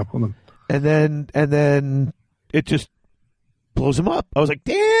sneak up on them. And then it just blows him up. I was like,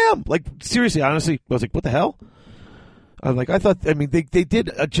 damn! Like, seriously, honestly, I was like, what the hell? They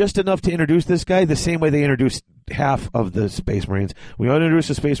did just enough to introduce this guy the same way they introduced half of the Space Marines. We introduce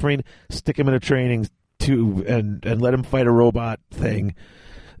a Space Marine, stick him in a training tube, and let him fight a robot thing,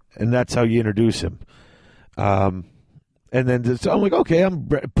 and that's how you introduce him. And then so I'm like, okay,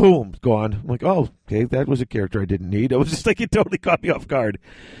 boom, gone. I'm like, oh, okay, that was a character I didn't need. I was just like, it totally caught me off guard.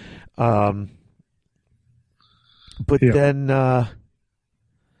 Then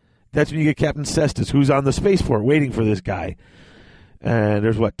that's when you get Captain Cestus, who's on the spaceport waiting for this guy. And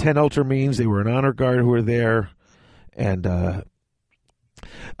there's 10 Ultramarines. They were an honor guard who were there. And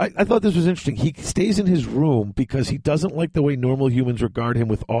I thought this was interesting. He stays in his room because he doesn't like the way normal humans regard him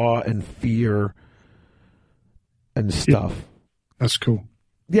with awe and fear and stuff. Yeah, that's cool.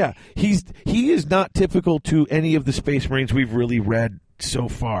 Yeah, he is not typical to any of the Space Marines we've really read so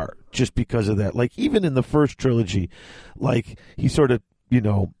far, just because of that. Like, even in the first trilogy, like, he sort of,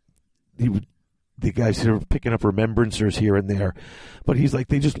 the guys sort of picking up remembrancers here and there, but he's like,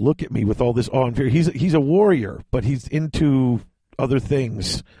 they just look at me with all this awe and fear. He's a warrior, but he's into other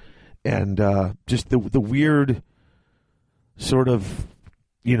things, and just the weird sort of,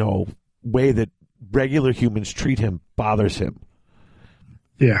 way that regular humans treat him bothers him.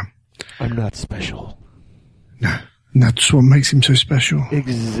 Yeah. I'm not special. And that's what makes him so special.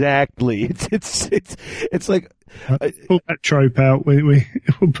 Exactly. It's like Pull that trope out. We'll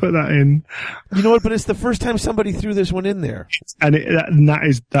put that in. you know what? But it's the first time somebody threw this one in there. And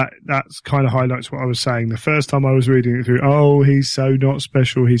that's kind of highlights what I was saying. The first time I was reading it through, oh, he's so not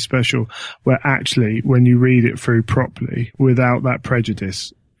special, he's special. Where actually, when you read it through properly, without that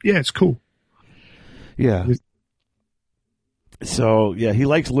prejudice, yeah, it's cool. Yeah. So, yeah, he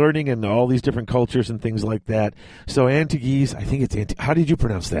likes learning and all these different cultures and things like that. So, Antigys, I think it's how did you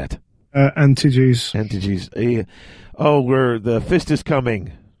pronounce that? Antigys. Antigys. Where the fist is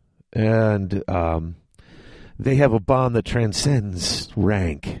coming. And they have a bond that transcends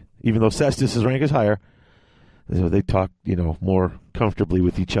rank. Even though Cestus' rank is higher. So they talk, more comfortably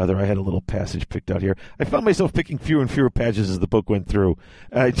with each other. I had a little passage picked out here. I found myself picking fewer and fewer pages as the book went through.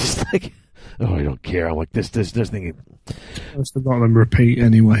 Just like, oh, I don't care. I'm like, this thinking. Most of them repeat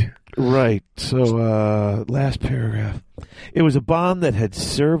anyway. Right. So, last paragraph. It was a bond that had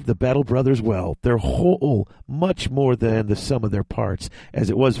served the Battle Brothers well, their whole, much more than the sum of their parts, as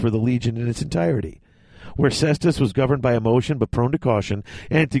it was for the Legion in its entirety. Where Cestus was governed by emotion but prone to caution,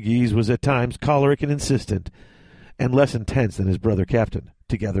 Antigys was at times choleric and insistent, and less intense than his brother captain.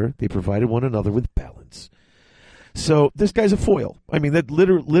 Together, they provided one another with balance. So, this guy's a foil. I mean, that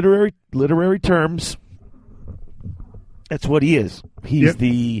literary terms... That's what he is. He is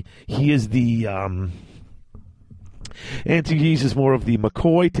the Antigys is more of the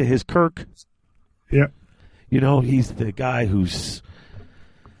McCoy to his Kirk. Yep. He's the guy he's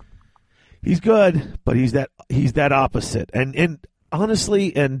good, but he's that opposite. And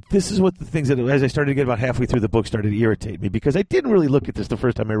honestly, and this is what the things that as I started to get about halfway through the book started to irritate me, because I didn't really look at this the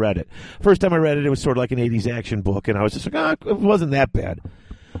first time I read it. First time I read it, it was sort of like an 80s action book, and I was just like, it wasn't that bad.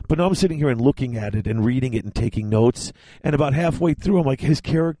 But now I'm sitting here and looking at it and reading it and taking notes, and about halfway through, I'm like, his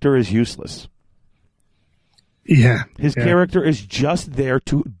character is useless. Yeah. His character is just there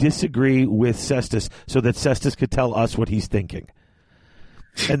to disagree with Cestus so that Cestus could tell us what he's thinking.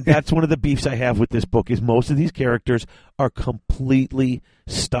 And that's one of the beefs I have with this book, is most of these characters are completely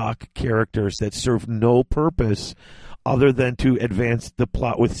stock characters that serve no purpose other than to advance the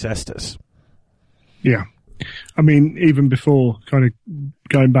plot with Cestus. Yeah. I mean, even before kind of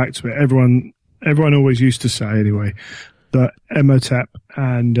going back to it, everyone always used to say anyway that Emotep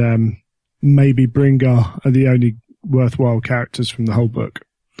and maybe Bringar are the only worthwhile characters from the whole book.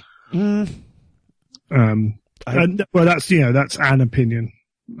 That's an opinion,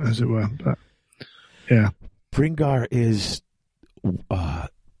 as it were. But yeah, Bringar is,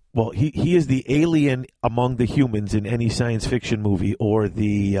 he is the alien among the humans in any science fiction movie, or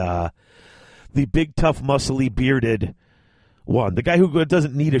the big, tough, muscly, bearded one. The guy who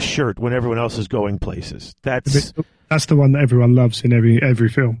doesn't need a shirt when everyone else is going places. That's the one that everyone loves in every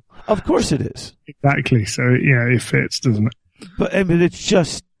film. Of course it is. Exactly. So, it fits, doesn't it? But, I mean, it's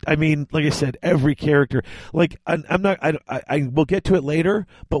just, like I said, every character. Like, I will get to it later,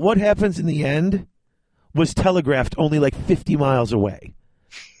 but what happens in the end was telegraphed only like 50 miles away.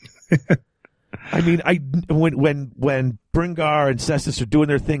 I mean, when Bringar and Cestus are doing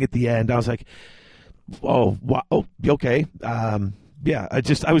their thing at the end, I was like, "Oh, wow, okay, when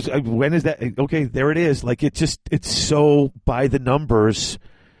is that? Okay, there it is. Like, it's so by the numbers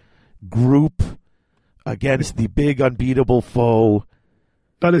group against the big unbeatable foe.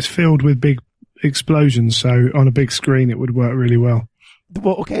 But it's filled with big explosions, so on a big screen it would work really well.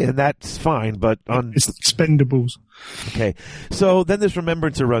 Well, okay, and that's fine, but it's Expendables. Okay, so then this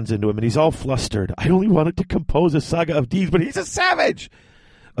Remembrancer runs into him, and he's all flustered. I only wanted to compose a saga of deeds, but he's a savage.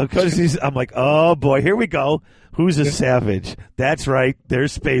 Because I'm like, oh boy, here we go. Who's a savage? That's right.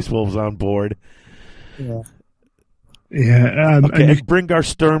 There's Space Wolves on board. Yeah. Okay, and Bringar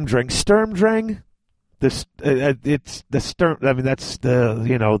Sturmdrang. Sturmdrang. It's the Sturm. I mean, that's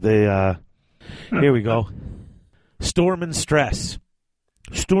the Here we go. Storm and Stress.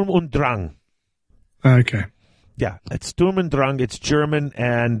 Sturm und Drang. Okay. Yeah, it's Sturm und Drang. It's German,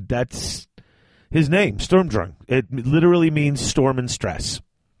 and that's his name, Sturmdrang. It literally means storm and stress.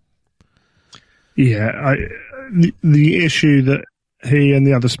 Yeah, the issue that he and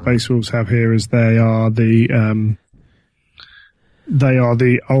the other Space Wolves have here is they are the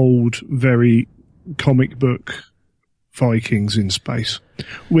old, very comic book Vikings in space,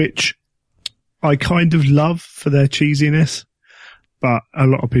 which I kind of love for their cheesiness. But a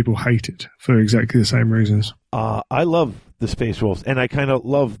lot of people hate it for exactly the same reasons. I love the Space Wolves, and I kind of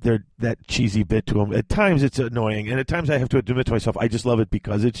love that cheesy bit to them. At times it's annoying, and at times I have to admit to myself, I just love it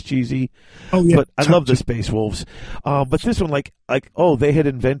because it's cheesy. Oh yeah, but I love the Space Wolves. But this one, they had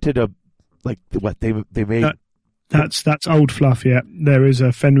invented they made That's old fluff, yeah. There is a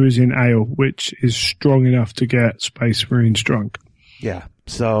Fenrisian ale, which is strong enough to get Space Marines drunk. Yeah.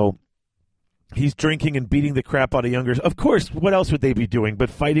 So he's drinking and beating the crap out of youngers. Of course, what else would they be doing but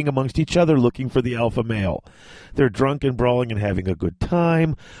fighting amongst each other looking for the alpha male? They're drunk and brawling and having a good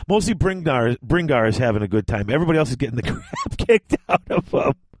time. Mostly Bringar is having a good time. Everybody else is getting the crap kicked out of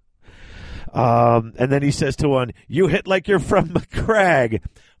them. And then he says to one, "You hit like you're from McCrag."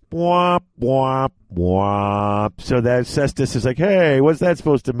 Womp, womp, womp. So that Cestus is like, "Hey, what's that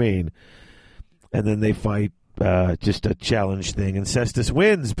supposed to mean?" And then they fight, just a challenge thing. And Cestus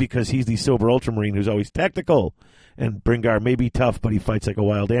wins because he's the sober Ultramarine who's always tactical. And Bringar may be tough, but he fights like a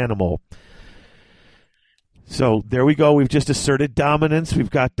wild animal. So there we go. We've just asserted dominance. We've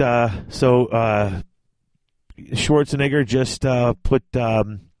got, Schwarzenegger just put,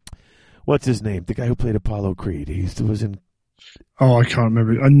 what's his name? The guy who played Apollo Creed. He was in... Oh, I can't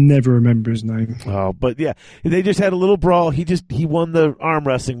remember. I never remember his name. Oh, but yeah, they just had a little brawl. He won the arm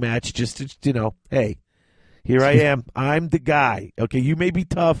wrestling match. Just to, hey, here I am. I'm the guy. Okay, you may be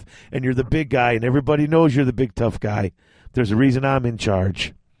tough, and you're the big guy, and everybody knows you're the big tough guy. There's a reason I'm in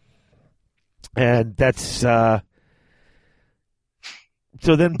charge, and that's. So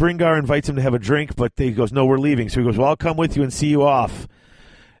then Bringar invites him to have a drink, but he goes, "No, we're leaving." So he goes, "Well, I'll come with you and see you off."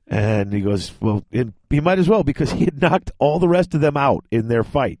 And he goes, well, he might as well because he had knocked all the rest of them out in their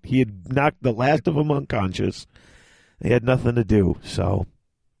fight. He had knocked the last of them unconscious. They had nothing to do, so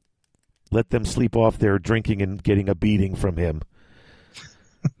let them sleep off their drinking and getting a beating from him.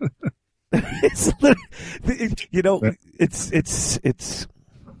 It's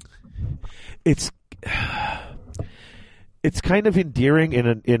kind of endearing in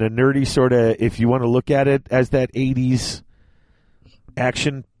a nerdy sort of, if you want to look at it as that 80s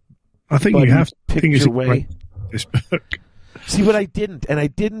action. I think you have to think it's way. This book. See, but I didn't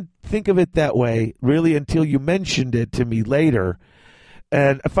think of it that way really until you mentioned it to me later.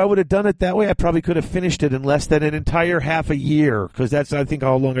 And if I would have done it that way, I probably could have finished it in less than an entire half a year, because that's, I think,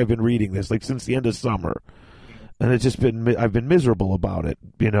 how long I've been reading this, like since the end of summer. And it's just I've been miserable about it.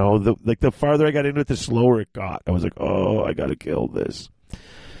 The farther I got into it, the slower it got. I was like, oh, I got to kill this.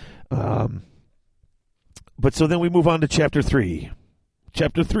 But so then we move on to Chapter 3.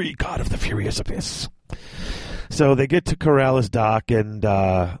 Chapter 3, God of the Furious Abyss. So they get to Corrales Dock, and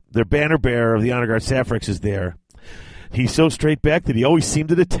their banner bearer of the Honor Guard, Saffrex, is there. He's so straight back that he always seemed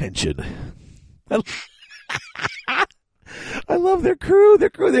at attention. I love their crew.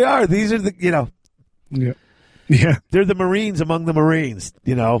 They are. These are the, Yeah. Yeah. They're the Marines among the Marines,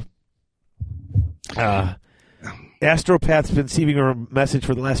 Astropath's been receiving a message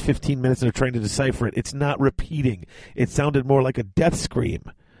for the last 15 minutes and they're trying to decipher it. It's not repeating. It sounded more like a death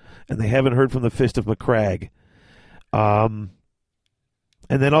scream. And they haven't heard from the Fist of McCrag. And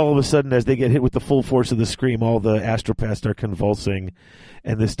then all of a sudden, as they get hit with the full force of the scream, all the Astropaths start convulsing.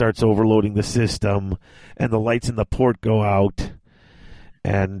 And this starts overloading the system. And the lights in the port go out.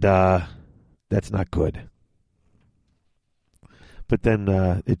 And that's not good. But then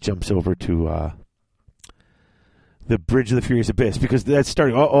it jumps over to... the Bridge of the Furious Abyss, because that's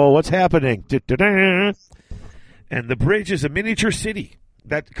starting. What's happening? And the bridge is a miniature city.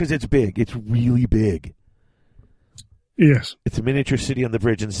 Because it's big. It's really big. Yes. It's a miniature city on the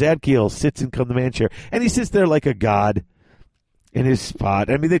bridge, and Zadkiel sits in command chair, and he sits there like a god in his spot.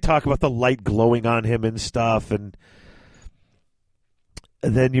 I mean, they talk about the light glowing on him and stuff, and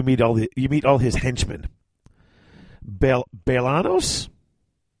then you meet all his henchmen. Belanos?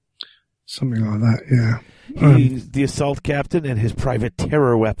 Something like that, yeah. He's the assault captain and his private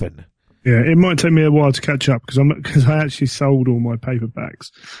terror weapon. Yeah, it might take me a while to catch up because I actually sold all my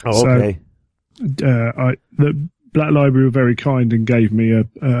paperbacks. Oh, okay. The Black Library were very kind and gave me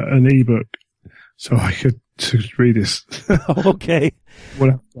an ebook, so I could read this. Okay.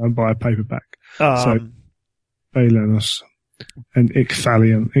 We'll have to go and buy a paperback. So, Belanos and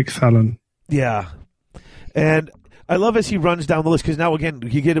Ixalan. Yeah, and I love as he runs down the list, because now again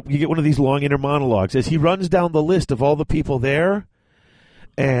you get one of these long inner monologues as he runs down the list of all the people there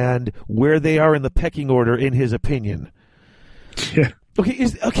and where they are in the pecking order in his opinion. Yeah.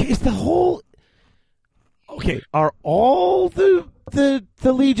 Are all the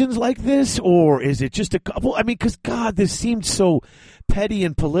legions like this, or is it just a couple? I mean, because God, this seemed so petty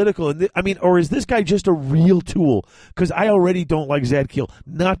and political, and or is this guy just a real tool? Because I already don't like Zadkiel,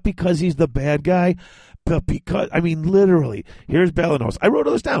 not because he's the bad guy. But because, literally, here's Belanos. I wrote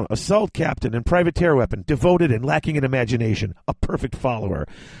all this down. Assault captain and private terror weapon, devoted and lacking in imagination, a perfect follower.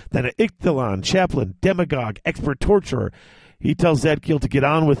 Then an Ixalan, chaplain, demagogue, expert torturer. He tells Zadkiel to get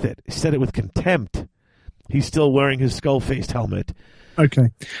on with it. He said it with contempt. He's still wearing his skull-faced helmet.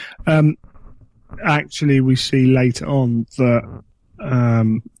 Okay. actually we see later on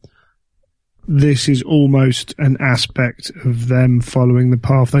that this is almost an aspect of them following the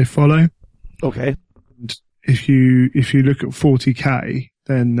path they follow. Okay. If you look at 40k,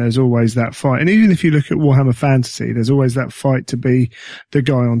 then there's always that fight. And even if you look at Warhammer Fantasy, there's always that fight to be the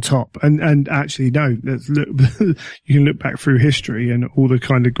guy on top. And actually, no, let's look, you can look back through history and all the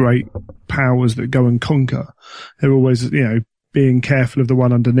kind of great powers that go and conquer. They're always, being careful of the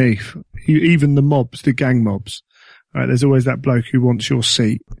one underneath. Even the mobs, the gang mobs. Right? There's always that bloke who wants your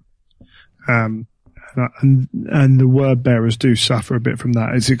seat. And the word bearers do suffer a bit from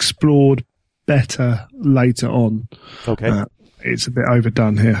that. It's explored better later on. Okay. It's a bit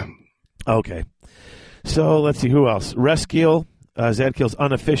overdone here. Okay. So let's see who else. Reskiel, Zadkiel's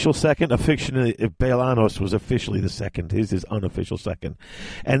unofficial second. Officially, Belanos was officially the second. His is unofficial second.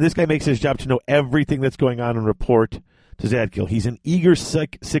 And this guy makes his job to know everything that's going on and report to Zadkiel. He's an eager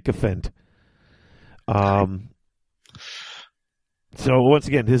sycophant. So once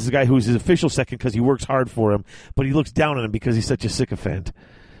again, this is a guy who's his official second because he works hard for him, but he looks down on him because he's such a sycophant.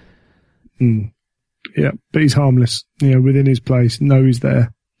 Yeah, but he's harmless. Within his place, know he's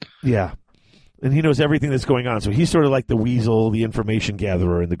there. Yeah. And he knows everything that's going on. So he's sort of like the weasel, the information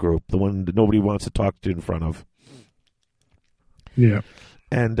gatherer in the group, the one that nobody wants to talk to in front of. Yeah.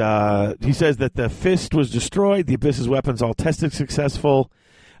 And he says that the fist was destroyed, the Abyss's weapons all tested successful.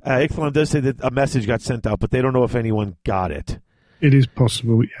 Ixalan does say that a message got sent out, but they don't know if anyone got it. It is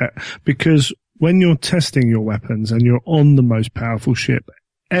possible, yeah. Because when you're testing your weapons and you're on the most powerful ship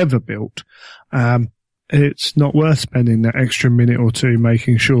ever built, it's not worth spending that extra minute or two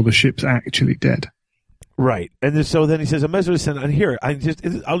making sure the ship's actually dead. Right. And so then he says, a message was sent on here. I'll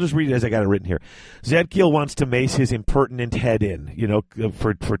just read it as I got it written here. Zadkiel wants to mace his impertinent head in,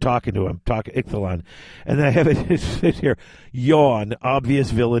 for talking to him, Ixalan. And then I have it here. Yawn.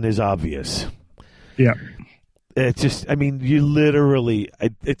 Obvious villain is obvious. Yeah. It's just, you literally,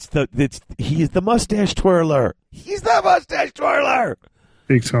 he's the mustache twirler. He's the mustache twirler.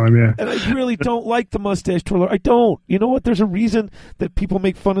 Big time, yeah. And I really don't like the mustache twirler. I don't. You know what? There's a reason that people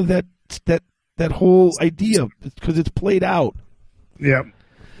make fun of that whole idea. It's because it's played out. Yeah.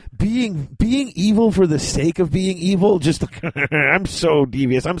 Being evil for the sake of being evil, just I'm so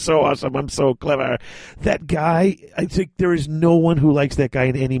devious, I'm so awesome, I'm so clever. That guy, I think there is no one who likes that guy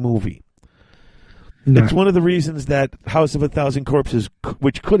in any movie. No. It's one of the reasons that House of a Thousand Corpses,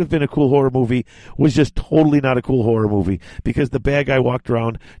 which could have been a cool horror movie, was just totally not a cool horror movie because the bad guy walked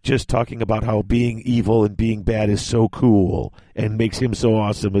around just talking about how being evil and being bad is so cool and makes him so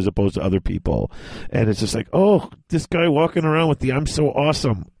awesome as opposed to other people. And it's just like, oh, this guy walking around with the I'm so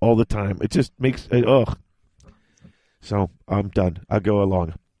awesome all the time. It just makes, So I'm done. I'll go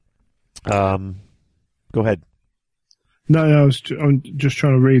along. Go ahead. No, I'm just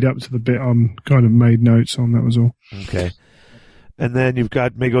trying to read up to the bit I'm kind of made notes on, that was all. Okay. And then you've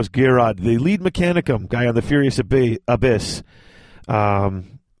got Magos Girod, the lead Mechanicum guy on the Furious Abyss.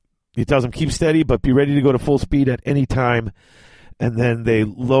 He tells him, keep steady, but be ready to go to full speed at any time. And then they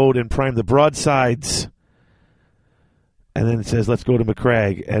load and prime the broadsides. And then it says, let's go to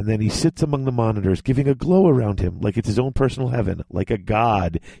McCrag. And then he sits among the monitors, giving a glow around him, like it's his own personal heaven, like a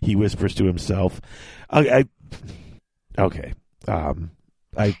god, he whispers to himself. Okay.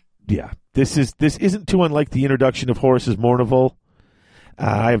 This isn't too unlike the introduction of Horus's Mournival.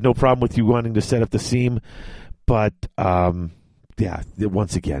 I have no problem with you wanting to set up the seam, but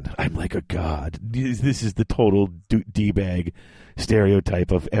once again, I'm like a god. This is the total D-bag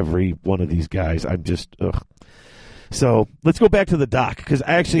stereotype of every one of these guys. I'm just, ugh. So let's go back to the dock, because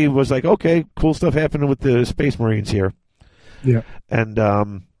I actually was like, okay, cool stuff happening with the Space Marines here. Yeah.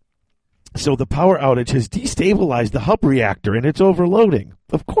 And, so the power outage has destabilized the hub reactor, and it's overloading.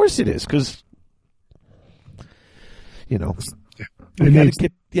 Of course it is, because, we got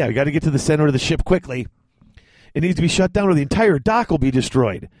to get to the center of the ship quickly. It needs to be shut down, or the entire dock will be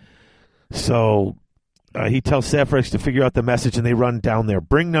destroyed. So he tells Saphrex to figure out the message, and they run down there.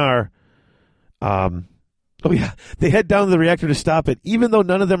 Bringnar, they head down to the reactor to stop it, even though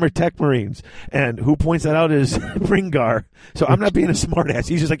none of them are tech marines. And who points that out is Bringar. So I'm not being a smartass.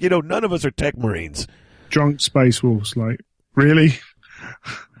 He's just like, none of us are tech marines. Drunk Space Wolves, like, really?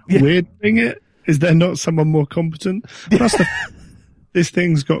 Yeah. We're doing it? Is there not someone more competent? Plus, this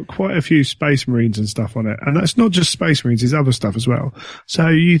thing's got quite a few Space Marines and stuff on it. And that's not just Space Marines, it's other stuff as well. So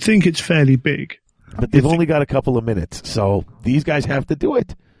you think it's fairly big. But they've only got a couple of minutes, so these guys have to do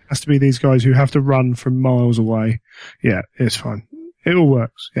it. Has to be these guys who have to run from miles away. Yeah, it's fine. It all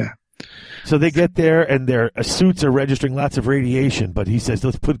works. Yeah. So they get there and their suits are registering lots of radiation, but he says,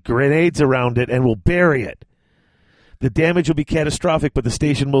 let's put grenades around it and we'll bury it. The damage will be catastrophic, but the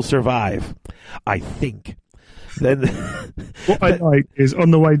station will survive. I think. Then What I like is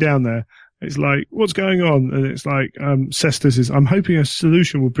on the way down there, it's like, what's going on? And it's like, Cestus is, I'm hoping a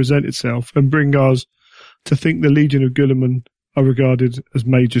solution will present itself and bring us to think the Legion of Guilliman are regarded as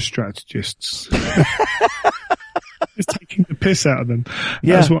major strategists. He's taking the piss out of them.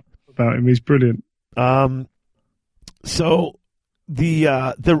 Yeah. That's what I love about him. He's brilliant. So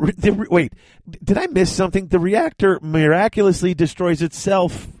the wait, did I miss something? The reactor miraculously destroys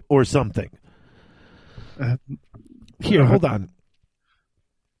itself or something. Here, hold on.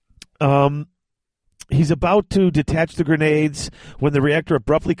 He's about to detach the grenades when the reactor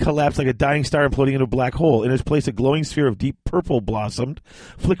abruptly collapsed like a dying star imploding into a black hole. In its place, a glowing sphere of deep purple blossomed,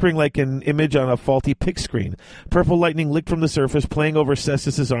 flickering like an image on a faulty pick screen. Purple lightning licked from the surface, playing over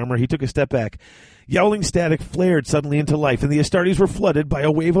Cestus's armor. He took a step back. Yowling static flared suddenly into life, and the Astartes were flooded by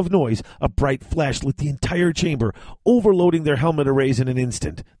a wave of noise. A bright flash lit the entire chamber, overloading their helmet arrays in an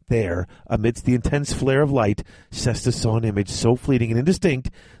instant. There, amidst the intense flare of light, Cestus saw an image so fleeting and indistinct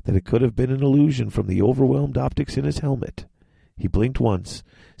that it could have been an illusion from the overwhelmed optics in his helmet. He blinked once,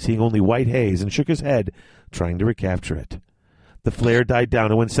 seeing only white haze, and shook his head, trying to recapture it. The flare died down,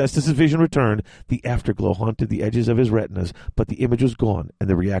 and when Cestus' vision returned, the afterglow haunted the edges of his retinas, but the image was gone, and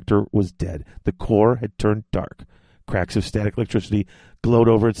the reactor was dead. The core had turned dark. Cracks of static electricity glowed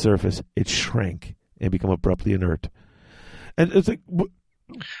over its surface. It shrank and became abruptly inert. And it's like...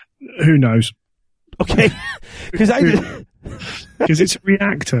 Who knows? Okay. Because it's a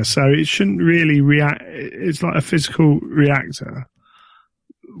reactor, so it shouldn't really react. It's like a physical reactor.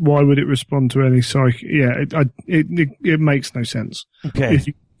 Why would it respond to any psychic? Yeah, it makes no sense. Okay. If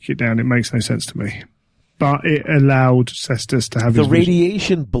you break it down, it makes no sense to me. But it allowed Cestus to have the his vision.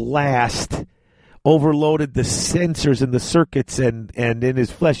 radiation blast overloaded the sensors and the circuits and in his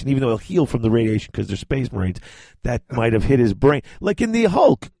flesh, and even though he'll heal from the radiation because they're space marines, that might have hit his brain. Like in the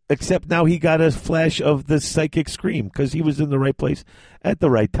Hulk, except now he got a flash of the psychic scream because he was in the right place at the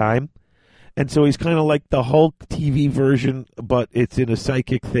right time. And so he's kind of like the Hulk TV version, but it's in a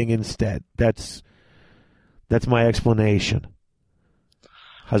psychic thing instead. That's my explanation.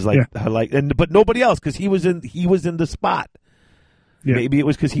 But nobody else, because he was in the spot. Yeah. Maybe it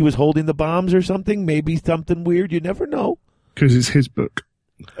was because he was holding the bombs or something. Maybe something weird. You never know. Because it's his book.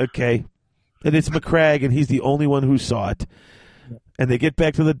 Okay, and it's McCragg, and he's the only one who saw it. And they get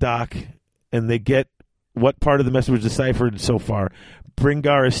back to the dock, and they get what part of the message was deciphered so far.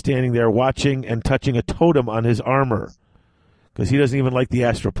 Bringar is standing there watching and touching a totem on his armor because he doesn't even like the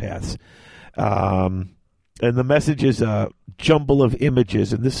astropaths. And the message is a jumble of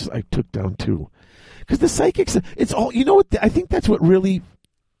images, and this I took down too. Because the psychics, it's all, you know what, I think that's what I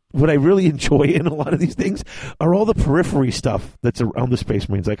really enjoy in a lot of these things are all the periphery stuff that's around the Space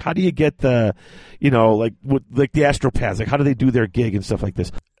Marines. Like, how do you get the, like the astropaths, like how do they do their gig and stuff like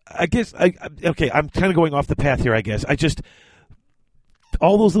this? I guess, I'm kind of going off the path here, I guess.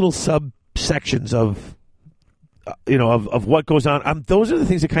 All those little subsections of what goes on. Those are the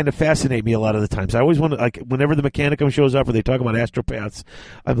things that kind of fascinate me a lot of the times. I always want to, like, whenever the Mechanicum shows up or they talk about astropaths,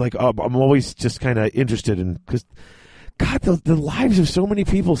 I'm like, I'm always just kind of interested in, because, God, the lives of so many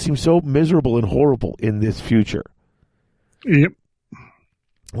people seem so miserable and horrible in this future. Yep.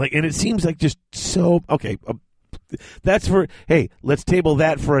 Like, and it seems like just so, okay, that's for, hey, let's table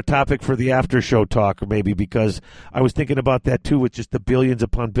that for a topic for the after show talk, maybe, because I was thinking about that too with just the billions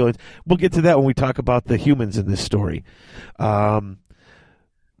upon billions. We'll get to that when we talk about the humans in this story.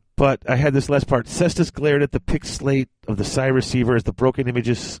 But I had this last part. Cestus glared at the pick slate of the psi receiver as the broken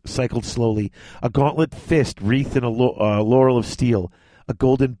images cycled slowly. A gauntlet fist wreathed in a laurel of steel, a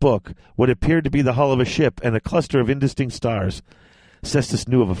golden book, what appeared to be the hull of a ship, and a cluster of indistinct stars. Cestus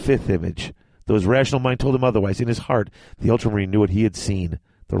knew of a fifth image. Though his rational mind told him otherwise, in his heart, the Ultramarine knew what he had seen.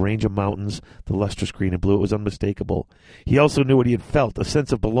 The range of mountains, the lustrous green and blue, it was unmistakable. He also knew what he had felt, a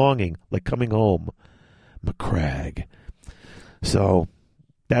sense of belonging, like coming home. McCragg. So,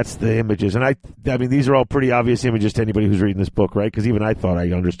 that's the images. And I mean, these are all pretty obvious images to anybody who's reading this book, right? Because even I thought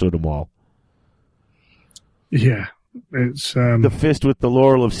I understood them all. Yeah. It's the fist with the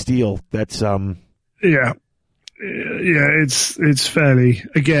laurel of steel. That's yeah. Yeah, it's fairly,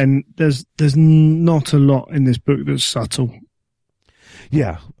 again, there's not a lot in this book that's subtle.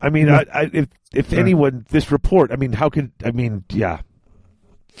 Yeah. I mean, if anyone, this report, I mean, yeah.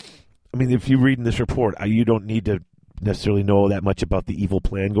 I mean, if you read in this report, you don't need to necessarily know that much about the evil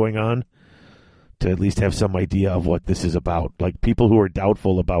plan going on to at least have some idea of what this is about. Like, people who are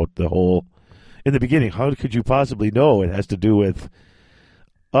doubtful about the whole, in the beginning, how could you possibly know it has to do with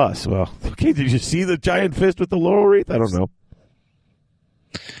us? Well, okay, did you see the giant fist with the laurel wreath? I don't know.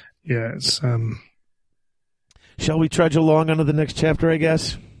 Yeah, it's Shall we trudge along onto the next chapter, I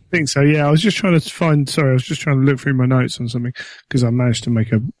guess? I think so, yeah. I was just trying to look through my notes on something because I managed to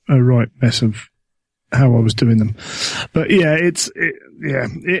make a right mess of how I was doing them. But yeah, it's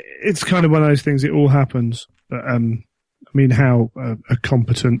kind of one of those things. It all happens. But, I mean, how a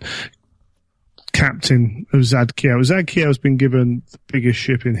competent captain of Zad Kiel's been given the biggest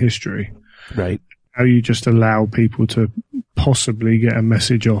ship in history. Right. How you just allow people to possibly get a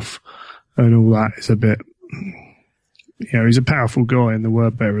message off and all that is a bit... he's a powerful guy in the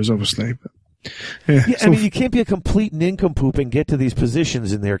word bearers, obviously. But, I mean, you can't be a complete nincompoop and get to these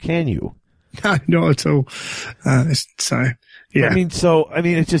positions in there, can you? No, not at all. So, yeah. I mean,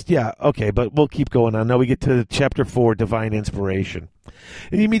 it's just, okay, but we'll keep going on. Now we get to Chapter 4, Divine Inspiration.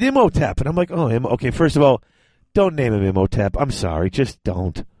 And you meet Imhotep, and I'm like, okay, first of all, don't name him Imhotep. I'm sorry, just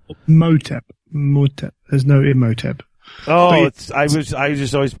don't. Motep. There's no Imhotep. Oh, I was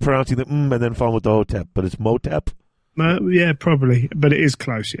just always pronouncing the and then following with the Hotep, but it's Motep? Yeah, probably, but it is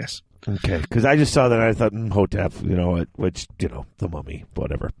close, yes. Okay, because I just saw that and I thought, Hotep, which, the mummy,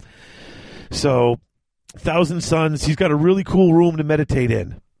 whatever. So, Thousand Suns, he's got a really cool room to meditate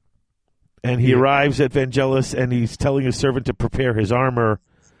in. And he arrives at Vangelis and he's telling his servant to prepare his armor.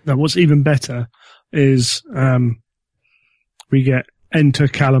 Now, what's even better is we get Enter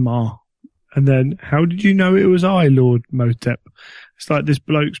Calamar. And then, how did you know it was I, Lord Motep? It's like this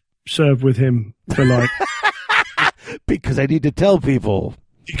bloke's served with him for like... Because I need to tell people.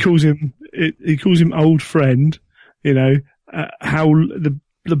 He calls him old friend, how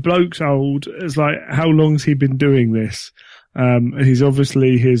the bloke's old. It's like, how long's he been doing this? And he's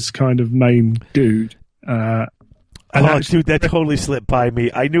obviously his kind of main dude. Dude, that totally slipped by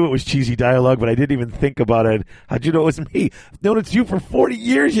me. I knew it was cheesy dialogue, but I didn't even think about it. How'd you know it was me? I've known it's you for 40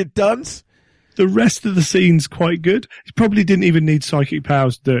 years, you dunce. The rest of the scene's quite good. He probably didn't even need psychic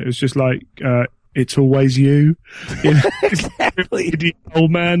powers to do it. It was just like, it's always you. Exactly.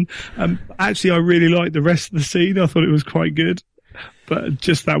 Old man. Actually, I really liked the rest of the scene. I thought it was quite good. But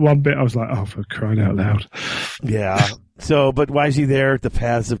just that one bit, I was like, oh, for crying out loud. Yeah. So, but why is he there? The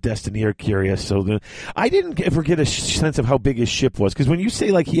paths of destiny are curious. So I didn't ever get a sense of how big his ship was. Because when you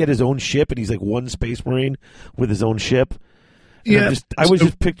say like he had his own ship and he's like one Space Marine with his own ship, I was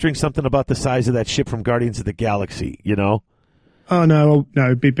just picturing something about the size of that ship from Guardians of the Galaxy, Oh, no,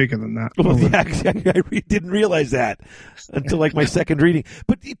 it'd be bigger than that. Well, I didn't realize that until like my second reading.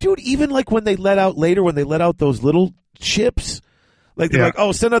 But dude, even like when they let out those little ships, like they're like,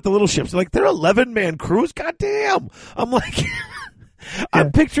 oh, send out the little ships. They're like, they're 11-man crews. God damn. I'm like,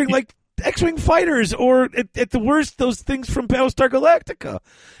 I'm picturing like X-Wing fighters or at the worst, those things from Battlestar Galactica.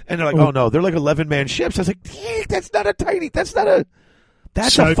 And they're like, oh no, they're like 11-man ships. I was like,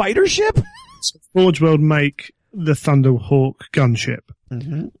 that's a fighter ship? So Forge World make the Thunderhawk gunship,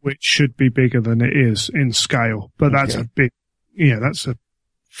 which should be bigger than it is in scale. But that's a big, that's a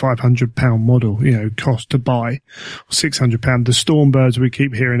 £500 model, cost to buy, £600. The Stormbirds we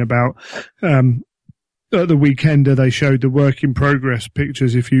keep hearing about, at the Weekender they showed the work in progress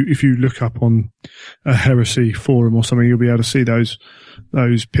pictures. If you look up on a Heresy forum or something, you'll be able to see those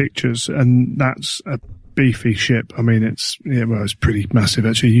pictures, and that's a beefy ship. I mean, it's pretty massive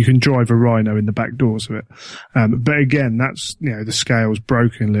actually. You can drive a Rhino in the back doors of it. But again, that's, the scale's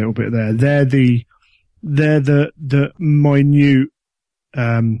broken a little bit there. They're the minute,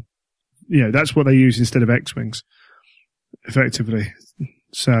 that's what they use instead of X-Wings, effectively.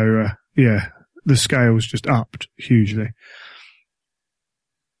 So, the scale's just upped hugely.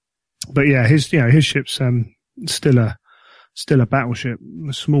 But yeah, his ship's, still a battleship,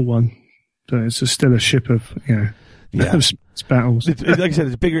 a small one. So it's still a ship of, battles. Like I said,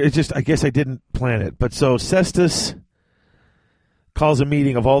 it's bigger. It's just, I guess I didn't plan it. But so Cestus calls a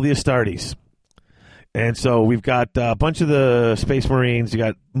meeting of all the Astartes. And so we've got a bunch of the Space Marines. You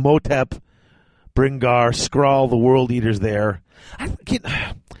got Motep, Bringar, Skrull, the World Eaters there.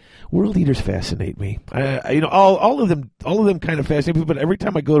 World Eaters fascinate me. All of them kind of fascinate me. But every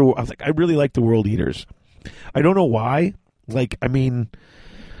time I go to, I was like, I really like the World Eaters. I don't know why. Like, I mean,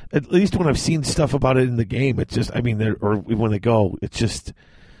 at least when I've seen stuff about it in the game, it's just, or when they go, it's just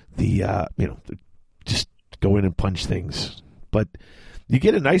just go in and punch things. But you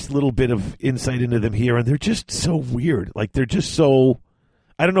get a nice little bit of insight into them here, and they're just so weird. Like, they're just so,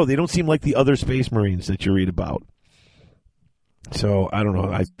 I don't know, they don't seem like the other Space Marines that you read about. So, I don't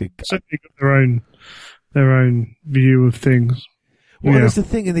know, I think... Certainly got their own view of things. Well, that's the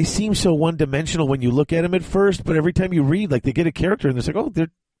thing, and they seem so one-dimensional when you look at them at first, but every time you read, like, they get a character, and it's like, oh,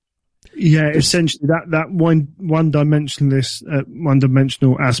 they're... Yeah, essentially, that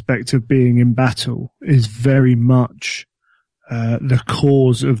one-dimensional aspect of being in battle is very much the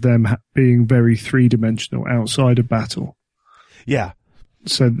cause of them being very three-dimensional outside of battle. Yeah.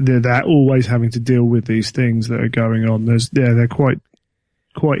 So they're always having to deal with these things that are going on. They're quite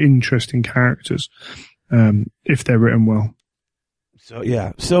interesting characters, if they're written well. So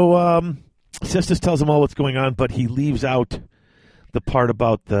yeah. So Cestus tells him all what's going on, but he leaves out the part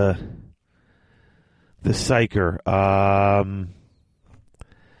about the psyker.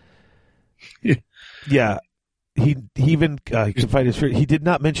 Yeah. He even he did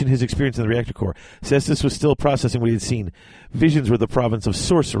not mention his experience in the reactor core. Cestus was still processing what he had seen. Visions were the province of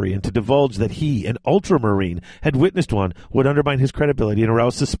sorcery, and to divulge that he, an ultramarine, had witnessed one would undermine his credibility and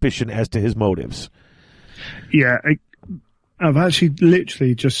arouse suspicion as to his motives. Yeah, I've actually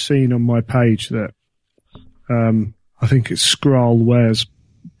literally just seen on my page that I think it's Skrull wears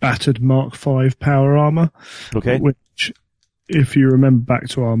battered Mark V power armor. Okay. Which, if you remember back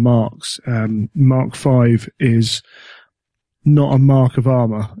to our marks, Mark V is not a mark of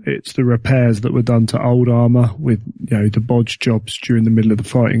armor. It's the repairs that were done to old armor with, the bodge jobs during the middle of the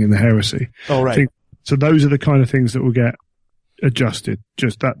fighting in the Heresy. Oh, right. So those are the kind of things that will get adjusted.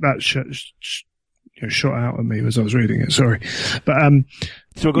 Just that shot out at me as I was reading it. Sorry. But,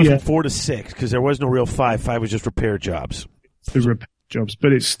 so it goes from 4 to 6 because there was no real 5. 5 was just repair jobs. The repair jobs,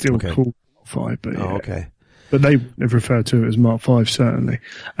 but it's still called 5. But Oh, okay. But they have referred to it as Mark V, certainly.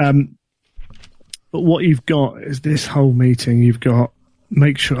 But what you've got is this whole meeting. You've got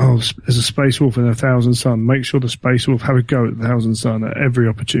make sure, there's a Space Wolf and a Thousand Sun. Make sure the Space Wolf have a go at the Thousand Sun at every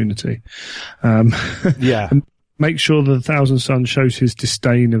opportunity. Yeah. And make sure the Thousand Sun shows his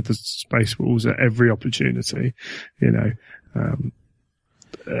disdain of the Space Wolves at every opportunity. It's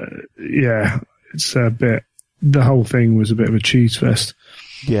a bit, the whole thing was a bit of a cheese fest.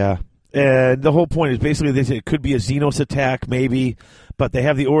 Yeah. And the whole point is basically they say it could be a Xenos attack, maybe, but they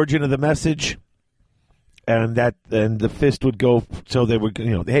have the origin of the message, and the fist would go. So they would,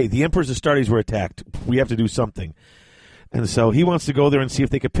 hey, the Emperor's Astartes were attacked. We have to do something, and so he wants to go there and see if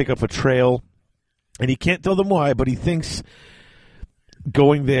they could pick up a trail, and he can't tell them why, but he thinks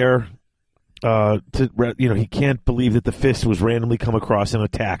going there he can't believe that the fist was randomly come across and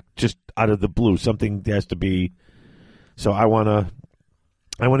attacked just out of the blue. Something has to be. So I want to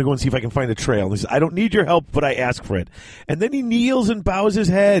go and see if I can find a trail. And he says, I don't need your help, but I ask for it. And then he kneels and bows his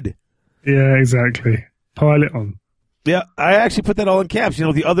head. Yeah, exactly. Pile it on. Yeah, I actually put that all in caps.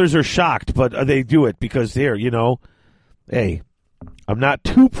 The others are shocked, but they do it because hey, I'm not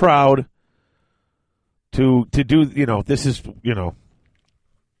too proud to do, this is,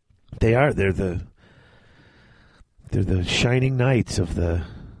 they're the shining knights of the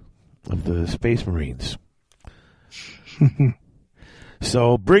Space Marines.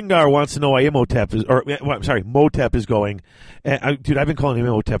 So Bringar wants to know why Motep is going. Dude, I've been calling him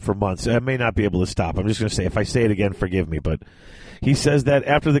Motep for months. I may not be able to stop. I'm just going to say, if I say it again, forgive me. But he says that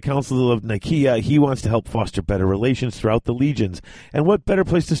after the Council of Nicaea, he wants to help foster better relations throughout the legions. And what better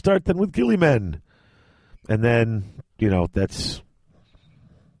place to start than with Gilliman? And then, that's...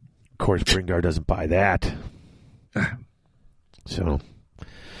 Of course, Bringar doesn't buy that. So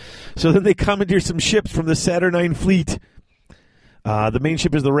then they commandeer some ships from the Saturnine fleet. The main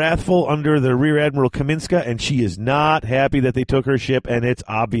ship is the Wrathful under the Rear Admiral Kaminska, and she is not happy that they took her ship, and it's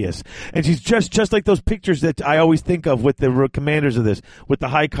obvious. And she's just like those pictures that I always think of with the commanders of this, with the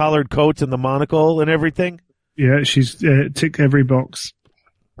high-collared coats and the monocle and everything. Yeah, she's ticked every box.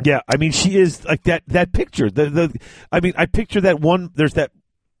 Yeah, I mean, she is like that picture. I picture that one, there's that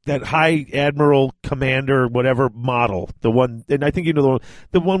high admiral commander whatever model, the one, and I think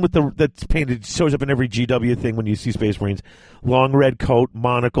the one with that's painted, shows up in every GW thing when you see Space Marines. Long red coat,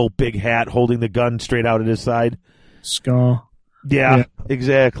 monocle, big hat, holding the gun straight out at his side. Scar. Yeah.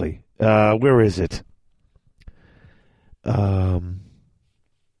 Exactly. Where is it?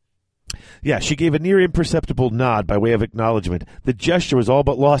 Yeah, she gave a near imperceptible nod by way of acknowledgement. The gesture was all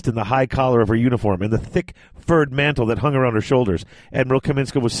but lost in the high collar of her uniform and the thick furred mantle that hung around her shoulders. Admiral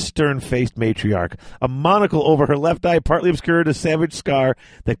Kaminska was stern-faced matriarch. A monocle over her left eye partly obscured a savage scar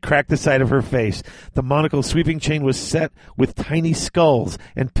that cracked the side of her face. The monocle's sweeping chain was set with tiny skulls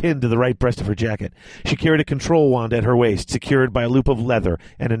and pinned to the right breast of her jacket. She carried a control wand at her waist, secured by a loop of leather,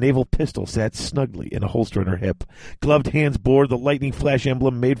 and a naval pistol sat snugly in a holster on her hip. Gloved hands bore the lightning flash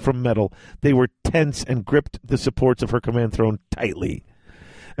emblem made from metal. They were tense and gripped the supports of her command throne tightly.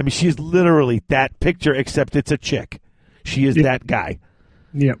 I mean, she is literally that picture, except it's a chick. She is that guy.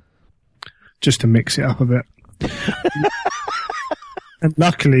 Yep. Just to mix it up a bit. And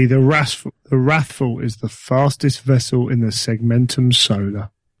luckily, the Wrathful is the fastest vessel in the Segmentum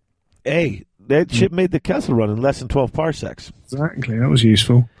Solar. Hey, that ship made the Kessel run in less than 12 parsecs. Exactly. That was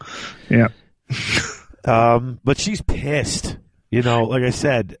useful. Yeah. But she's pissed. You know, like I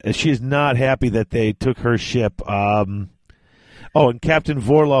said, she is not happy that they took her ship. And Captain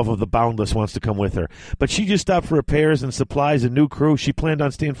Vorlov of the Boundless wants to come with her. But she just stopped for repairs and supplies, a new crew. She planned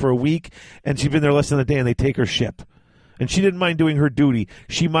on staying for a week, and she's been there less than a day, and they take her ship. And she didn't mind doing her duty.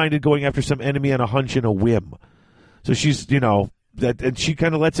 She minded going after some enemy on a hunch and a whim. So she's, and she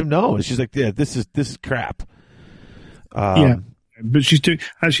kind of lets him know. And she's like, yeah, this is crap. Yeah, but she's doing,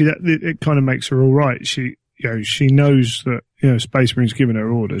 actually, it kind of makes her all right. She knows that, Space Marine's given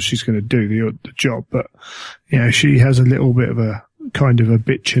her orders. She's going to do the job, but, she has a little bit of a kind of a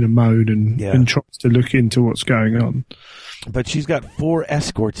bitch in a mode and tries to look into what's going on. But she's got 4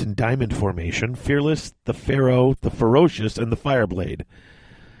 escorts in diamond formation: Fearless, the Pharaoh, the Ferocious, and the Fireblade.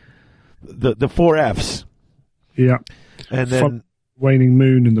 The 4 Fs. Yeah. And then Waning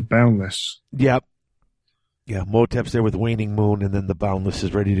Moon and the Boundless. Yep. Yeah, Motep's there with Waning Moon, and then the Boundless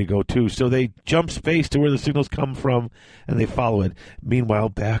is ready to go too. So they jump space to where the signals come from, and they follow it. Meanwhile,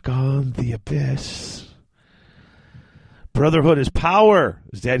 back on the Abyss, Brotherhood is power.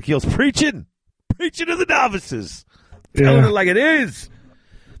 Zadkiel's preaching to the novices, telling it like it is,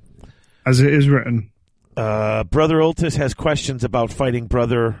 as it is written. Brother Ultis has questions about fighting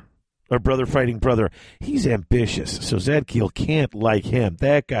brother. Or brother fighting brother. He's ambitious, so Zadkiel can't like him.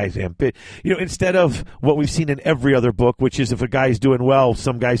 That guy's ambitious. Instead of what we've seen in every other book, which is if a guy's doing well,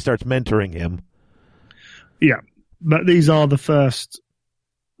 some guy starts mentoring him. Yeah, but these are the first.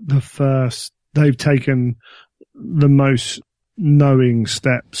 They've taken the most knowing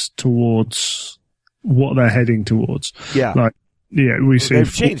steps towards what they're heading towards. Yeah, we see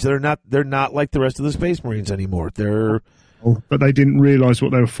they've changed. They're not like the rest of the Space Marines anymore. But they didn't realise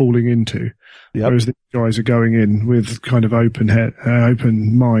what they were falling into. Yep. Whereas these guys are going in with kind of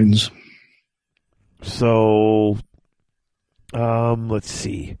open minds. So, let's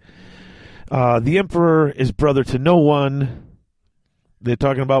see. The Emperor is brother to no one. They're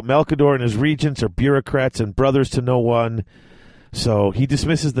talking about Malkador and his regents are bureaucrats and brothers to no one. So he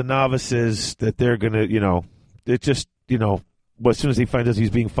dismisses the novices that they're going to, it just, as soon as he finds out he's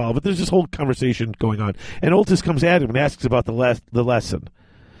being followed. But there's this whole conversation going on. And Ultis comes at him and asks about the lesson.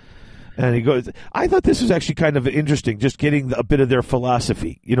 And he goes, I thought this was actually kind of interesting, just getting a bit of their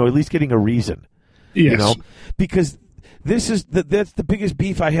philosophy, at least getting a reason. Yes. Because that's the biggest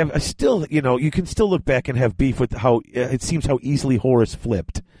beef I have. I still, you can still look back and have beef with how it seems how easily Horus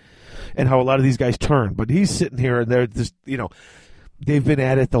flipped and how a lot of these guys turned. But he's sitting here and they're just, they've been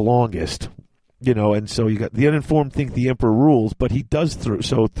at it the longest. And so you got the uninformed think the Emperor rules, but he does through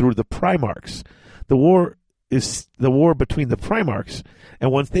the Primarchs. The war is the war between the Primarchs,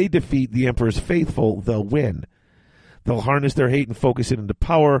 and once they defeat the Emperor's faithful, they'll win. They'll harness their hate and focus it into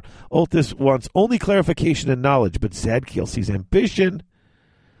power. Ultis wants only clarification and knowledge, but Zadkiel sees ambition,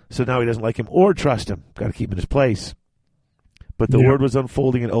 so now he doesn't like him or trust him. Got to keep him in his place. But the word was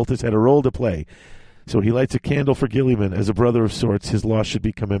unfolding, and Ultis had a role to play. So he lights a candle for Gilliman. As a brother of sorts, his loss should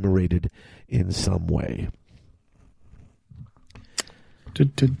be commemorated in some way.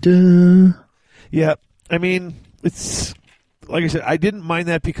 Yeah, I mean, it's like I said, I didn't mind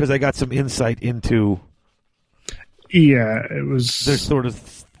that because I got some insight into. Yeah, it was. There's sort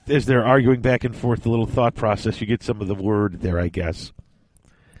of, as they're arguing back and forth, the little thought process, you get some of the word there, I guess.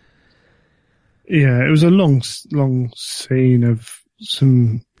 Yeah, it was a long scene of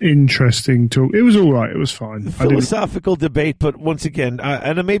some interesting talk. It was all right. It was fine. Philosophical debate, but once again,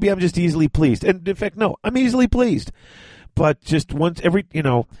 and maybe I'm just easily pleased. And in fact, no, I'm easily pleased. But just once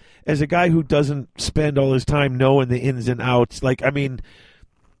as a guy who doesn't spend all his time knowing the ins and outs, I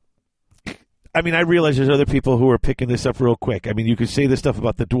realize there's other people who are picking this up real quick. I mean, you could say this stuff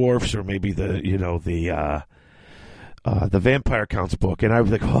about the dwarfs or maybe the Vampire Counts book, and I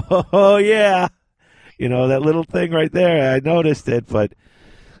was like, oh yeah. That little thing right there, I noticed it, but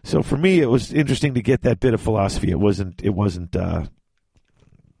so for me it was interesting to get that bit of philosophy. It wasn't bad.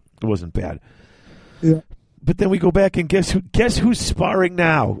 Yeah. But then we go back and guess who's sparring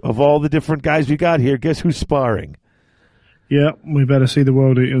now? Of all the different guys we got here, guess who's sparring? Yeah, we better see the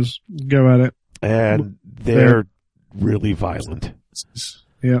World Eaters go at it. And they're really violent.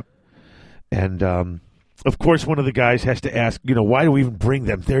 Yeah. And of course one of the guys has to ask, why do we even bring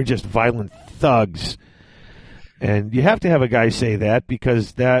them? They're just violent thugs. And you have to have a guy say that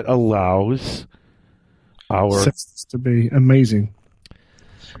because that allows our Cestus to be amazing.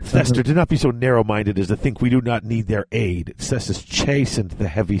 Thester, do not be so narrow-minded as to think we do not need their aid. Cestus chastened the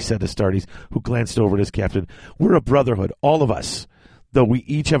heavy set Astartes, who glanced over at his captain. We're a brotherhood, all of us. Though we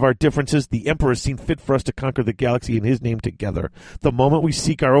each have our differences, the Emperor has seen fit for us to conquer the galaxy in his name together. The moment we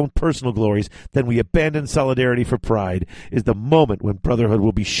seek our own personal glories, then we abandon solidarity for pride, is the moment when brotherhood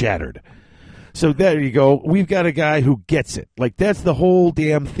will be shattered. So there you go. We've got a guy who gets it. Like, that's the whole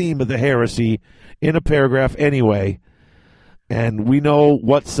damn theme of the heresy in a paragraph anyway. And we know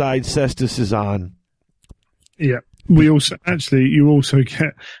what side Cestus is on. Yeah. You also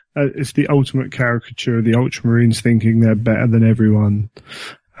get, it's the ultimate caricature of the Ultramarines thinking they're better than everyone,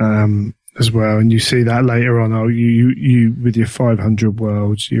 as well. And you see that later on. Oh, you with your 500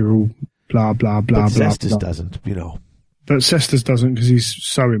 worlds, you're all blah, blah, blah, but blah. Cestus blah. doesn't, you know. But Cestus doesn't because he's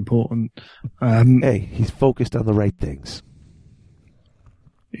so important. Hey, he's focused on the right things.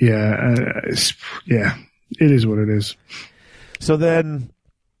 Yeah, it is what it is. So then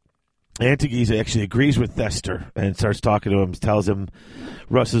Antiges actually agrees with Thester and starts talking to him, tells him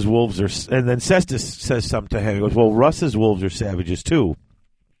Russ's wolves are... And then Cestus says something to him. He goes, well, Russ's wolves are savages too.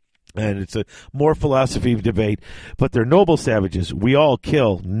 And it's a more philosophy debate, but they're noble savages. We all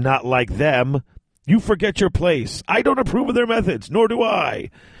kill, not like them. You forget your place. I don't approve of their methods, nor do I.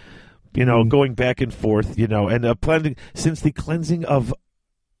 You know, going back and forth, you know, and since the cleansing of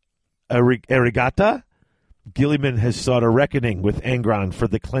Erigata, Gilliman has sought a reckoning with Angron for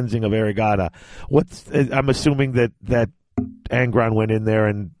the cleansing of Erigata. I'm assuming that Angron went in there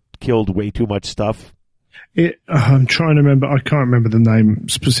and killed way too much stuff. I'm trying to remember. I can't remember the name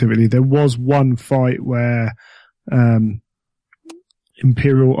specifically. There was one fight where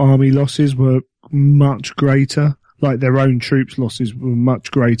Imperial Army losses were much greater. Like their own troops' losses were much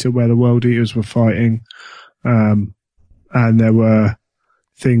greater where the World Eaters were fighting. And there were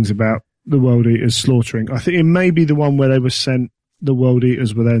things about the World Eaters slaughtering. I think it may be the one where they were sent, the World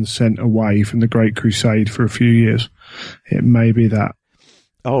Eaters were then sent away from the Great Crusade for a few years. It may be that.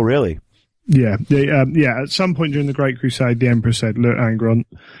 Oh, really? Yeah. At some point during the Great Crusade, the Emperor said, look, Angron,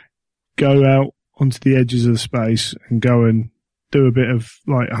 go out onto the edges of the space and go and do a bit of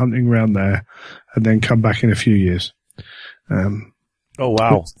like hunting around there and then come back in a few years. Oh,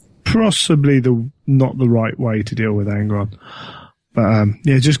 wow. Possibly not the right way to deal with Angron. But,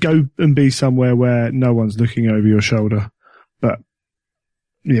 just go and be somewhere where no one's looking over your shoulder. But,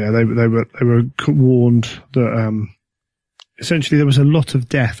 yeah, they were warned that, essentially there was a lot of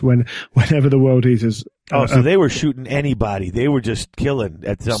death whenever the World Eaters... so they were shooting anybody. They were just killing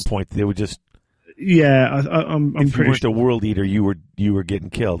at some point. They were just... Yeah, I'm if pretty you weren't sure. a World Eater, you were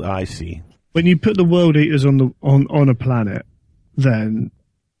getting killed. I see. When you put the World Eaters on a planet, then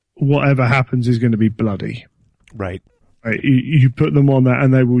whatever happens is going to be bloody. Right. Right, you put them on that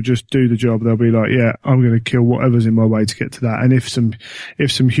and they will just do the job. They'll be like, yeah, I'm going to kill whatever's in my way to get to that. And if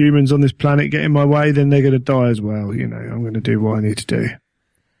some humans on this planet get in my way, then they're going to die as well. You know, I'm going to do what I need to do.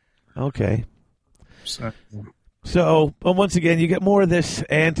 Okay. So once again, you get more of this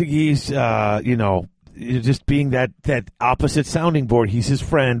Antiges, just being that opposite sounding board. He's his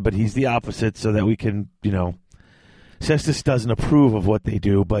friend, but he's the opposite so that we can, Cestus doesn't approve of what they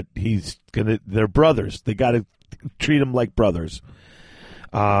do, but they're brothers. They got to treat them like brothers.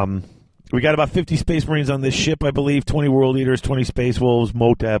 We got about 50 Space Marines on this ship, I believe, 20 World Eaters, 20 Space Wolves,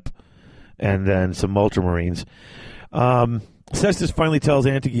 Motep, and then some Ultramarines. Cestus finally tells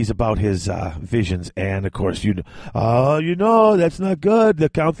Antiges about his visions, and of course, that's not good. The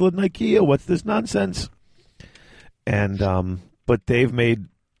Council of Nicaea, what's this nonsense? And but they've made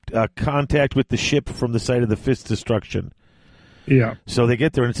contact with the ship from the site of the Fifth Destruction. yeah, So they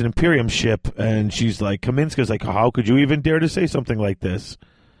get there, and it's an Imperium ship, and she's like, Kaminska's like, how could you even dare to say something like this?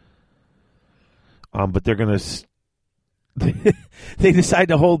 But they're going to... They decide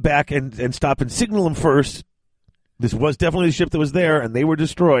to hold back and stop and signal them first. This was definitely the ship that was there, and they were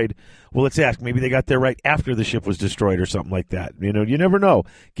destroyed. Well, let's ask. Maybe they got there right after the ship was destroyed or something like that. You never know.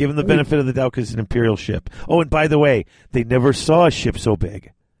 Given the benefit of the doubt, because it's an Imperial ship. Oh, and by the way, they never saw a ship so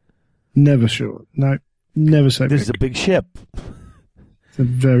big. never sure. No, never so big. This is a big ship. It's a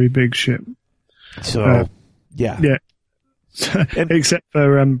very big ship. So, yeah. Yeah. Except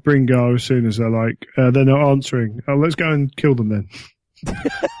for Bringar, as soon as they're not answering. Oh, let's go and kill them then.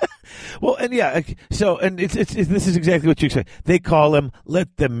 Well, and yeah, so, and it's this is exactly what you said. They call him,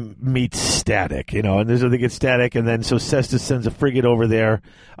 let them meet Static, and this is they get Static, and then so Cestus sends a frigate over there.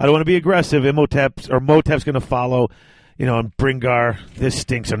 I don't want to be aggressive. Motep's going to follow, and Bringar, this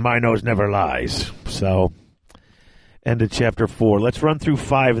stinks and my nose never lies. So, end of chapter 4. Let's run through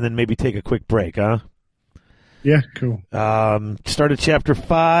 5 and then maybe take a quick break, huh? Yeah, cool. Start at chapter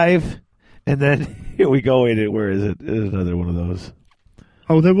 5, and then here we go. Where is it? There's another one of those.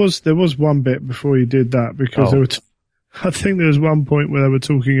 Oh, there was one bit before you did that because I think there was one point where they were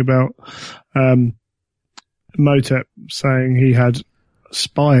talking about Motep saying he had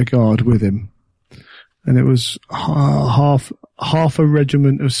Spire Guard with him, and it was half a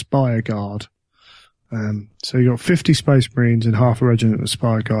regiment of Spire Guard. So you got 50 Space Marines and half a regiment of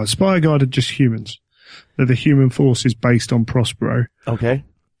Spire Guard. Spire Guard are just humans. They're the human forces based on Prospero. Okay.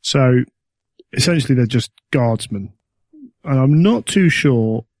 So essentially they're just guardsmen. And I'm not too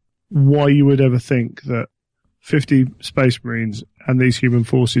sure why you would ever think that 50 Space Marines and these human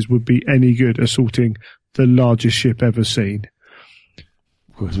forces would be any good assaulting the largest ship ever seen.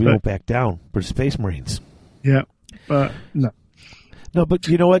 Because we don't back down. We're Space Marines. Yeah, but no. No, but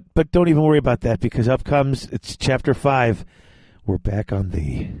you know what? But don't even worry about that, because up comes, it's chapter 5. We're back in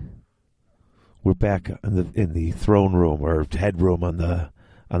the throne room or head room on the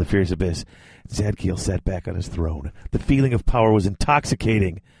Furious Abyss. Zadkiel sat back on his throne. The feeling of power was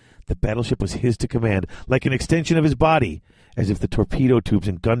intoxicating. The battleship was his to command, like an extension of his body, as if the torpedo tubes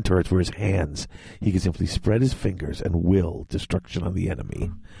and gun turrets were his hands. He could simply spread his fingers and will destruction on the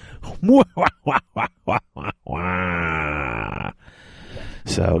enemy.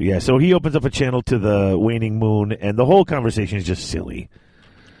 So he opens up a channel to the waning moon, and the whole conversation is just silly.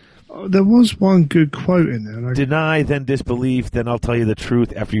 There was one good quote in there. Deny, then disbelief, then I'll tell you the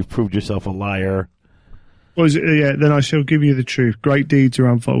truth after you've proved yourself a liar. Then I shall give you the truth. Great deeds are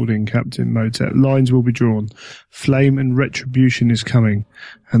unfolding, Captain Motep. Lines will be drawn. Flame and retribution is coming,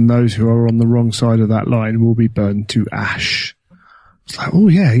 and those who are on the wrong side of that line will be burned to ash. It's like, oh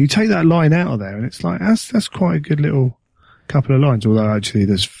yeah, you take that line out of there, and it's like, that's quite a good little couple of lines, although actually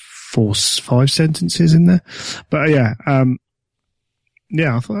there's 5 sentences in there. But yeah, I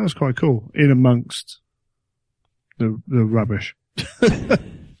thought that was quite cool, in amongst the rubbish.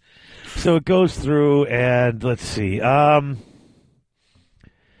 So it goes through, and let's see.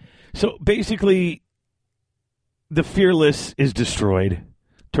 So basically, the Fearless is destroyed.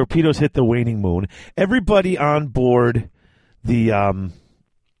 Torpedoes hit the waning moon. Everybody on board the on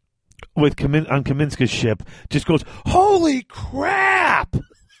Kaminsky's ship just goes, "Holy crap!"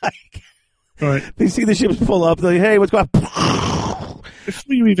 Right. They see the ships pull up. They're like, "Hey, what's going on?"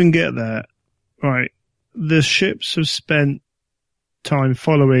 Before you even get there, right, the ships have spent time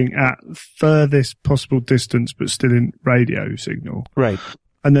following at furthest possible distance, but still in radio signal. Right.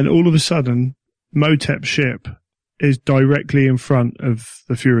 And then all of a sudden, Motep's ship is directly in front of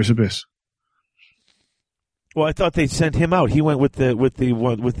the Furious Abyss. Well, I thought they sent him out. He went with the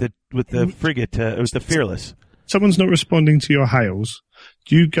frigate. It was the Fearless. Someone's not responding to your hails.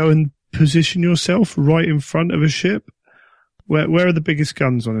 Do you go and position yourself right in front of a ship? Where are the biggest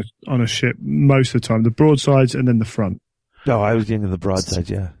guns on a ship most of the time? The broadsides and then the front. No, I was getting the broadside,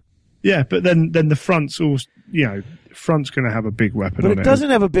 yeah. Yeah, but then the front's all, front's going to have a big weapon on it. But it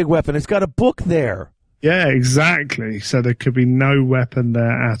doesn't have a big weapon. It's got a book there. Yeah, exactly. So there could be no weapon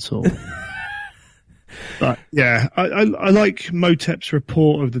there at all. But yeah, I like Motep's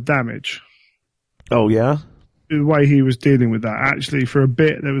report of the damage. Oh, yeah? The way he was dealing with that. Actually, for a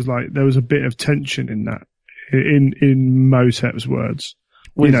bit, there was a bit of tension in that, in Motep's words.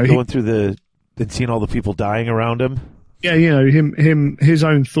 When he's going through and seeing all the people dying around him. Yeah, his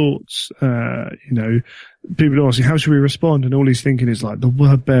own thoughts, people are asking, how should we respond? And all he's thinking is like, the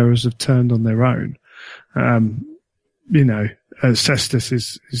word bearers have turned on their own. Cestus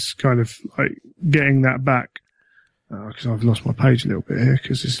is kind of like getting that back. Because I've lost my page a little bit here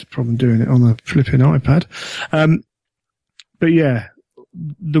because it's the problem doing it on the flipping iPad. But yeah,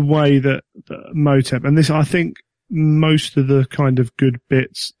 the way that Motep, and this, I think most of the kind of good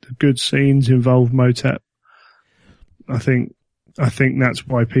bits, the good scenes involve Motep. I think that's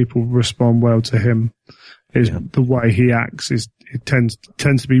why people respond well to him. The way he acts it tends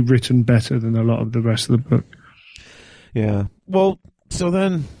to be written better than a lot of the rest of the book. Yeah. Well, so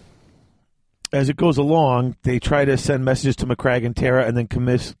then, as it goes along, they try to send messages to Macragge and Terra, and then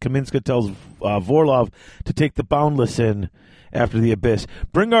Kaminsky tells Vorlov to take the Boundless in after the Abyss.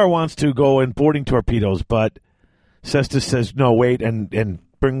 Bringar wants to go in boarding torpedoes, but Cestus says, no, wait, and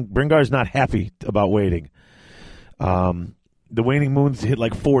Bringar's not happy about waiting. The waning moon's hit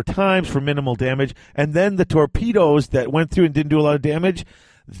like 4 times for minimal damage, and then the torpedoes that went through and didn't do a lot of damage,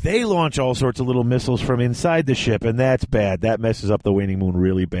 they launch all sorts of little missiles from inside the ship, and that's bad. That messes up the waning moon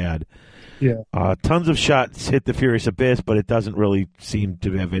really bad. Yeah. Tons of shots hit the Furious Abyss, but it doesn't really seem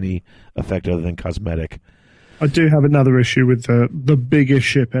to have any effect other than cosmetic. I do have another issue with the biggest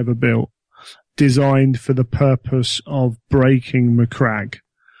ship ever built, designed for the purpose of breaking Macragge,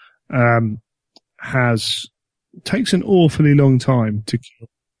 takes an awfully long time to kill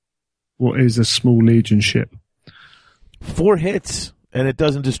what is a small Legion ship. 4 hits, and it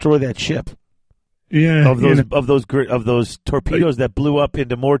doesn't destroy that ship. Yeah, of those torpedoes that blew up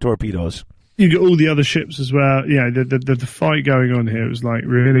into more torpedoes. You get all the other ships as well. Yeah, the fight going on here was like,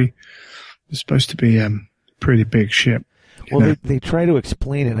 really, it's supposed to be a pretty big ship. you Well, know. they try to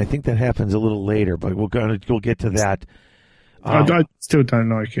explain it, and I think that happens a little later, but we'll get to that. I still don't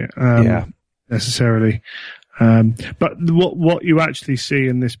like it Yeah. necessarily. But what you actually see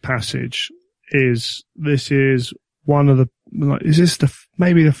in this passage is this is one of the is this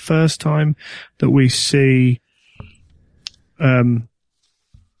maybe the first time that we see a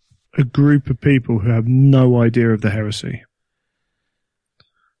group of people who have no idea of the heresy.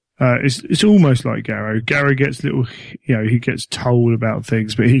 It's almost like Garrow. Garrow gets he gets told about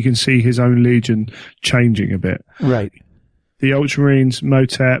things, but he can see his own legion changing a bit. Right. The Ultramarines,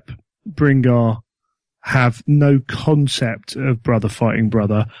 Motep, Bringar have no concept of brother fighting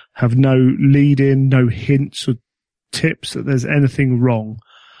brother, have no lead-in, no hints or tips that there's anything wrong,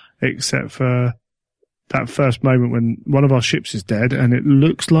 except for that first moment when one of our ships is dead and it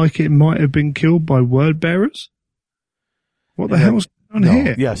looks like it might have been killed by word bearers. What the hell's going on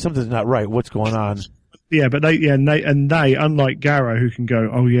here? Yeah, something's not right. What's going on? Yeah, but they, unlike Garrow, who can go,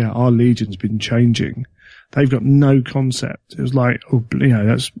 oh yeah, our legion's been changing. They've got no concept. It was like,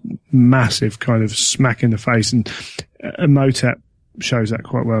 that's massive kind of smack in the face. And Motep shows that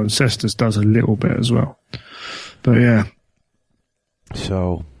quite well, and Cestus does a little bit as well. But yeah.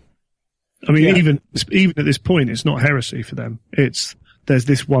 So, I mean, even at this point, it's not heresy for them. There's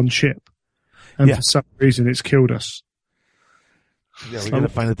this one ship, and for some reason, it's killed us. Yeah, we're going to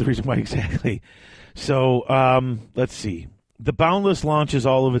find out the reason why exactly. So, let's see. The Boundless launches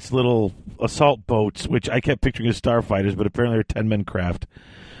all of its little assault boats, which I kept picturing as starfighters, but apparently they're 10-man craft.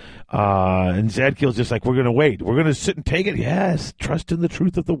 And Zadkiel's just like, we're going to wait. We're going to sit and take it. Yes, trust in the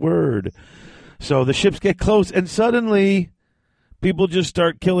truth of the word. So the ships get close, and suddenly people just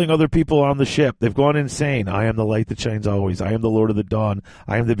start killing other people on the ship. They've gone insane. I am the light that shines always. I am the Lord of the dawn.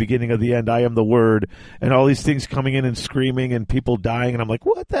 I am the beginning of the end. I am the word. And all these things coming in and screaming and people dying. And I'm like,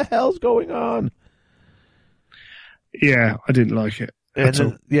 what the hell's going on? Yeah, I didn't like it.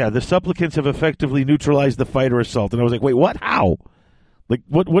 And the supplicants have effectively neutralized the fighter assault. And I was like, wait, what? How? Like,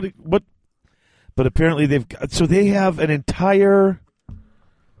 what? But apparently they have an entire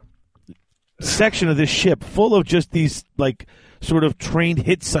section of this ship full of just these, like, sort of trained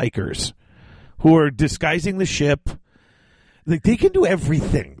hitsikers who are disguising the ship. Like, they can do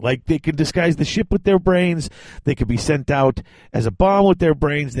everything. Like, they can disguise the ship with their brains. They could be sent out as a bomb with their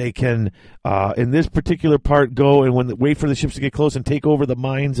brains. They can, in this particular part, go and wait for the ships to get close and take over the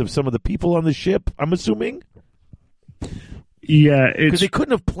minds of some of the people on the ship, I'm assuming. Yeah, because they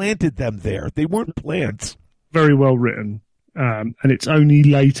couldn't have planted them there. They weren't plants. Very well written. And it's only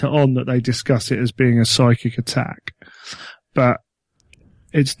later on that they discuss it as being a psychic attack. But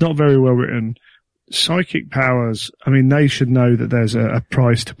it's not very well written. Psychic powers, I mean, they should know that there's a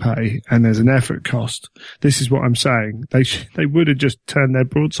price to pay and there's an effort cost. This is what I'm saying. They would have just turned their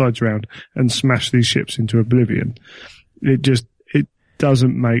broadsides around and smashed these ships into oblivion. It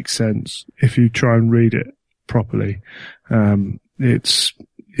doesn't make sense if you try and read it properly. It's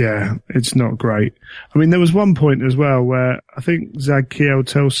not great. I mean, there was one point as well where I think Zadkiel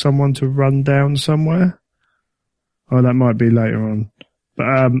tells someone to run down somewhere. Oh, that might be later on.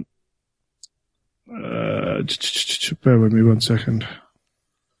 But, bear with me 1 second.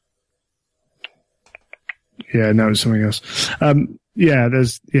 Yeah, no, it's something else. Why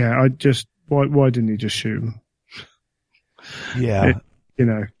didn't he just shoot him? Yeah.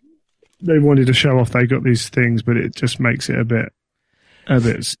 They wanted to show off they got these things, but it just makes it a bit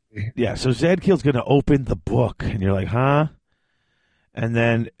silly. Yeah, so Zadkiel's going to open the book, and you're like, huh? And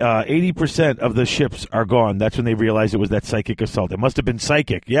then 80% of the ships are gone. That's when they realized it was that psychic assault. It must have been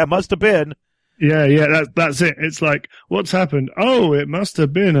psychic. Yeah, it must have been. Yeah, that's it. It's like, what's happened? Oh, it must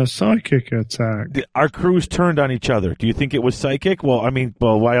have been a psychic attack. Our crews turned on each other. Do you think it was psychic? Well,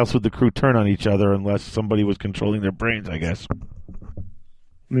 why else would the crew turn on each other unless somebody was controlling their brains, I guess?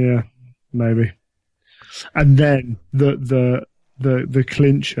 Yeah, maybe. And then the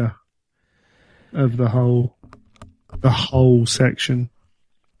clincher of the whole section.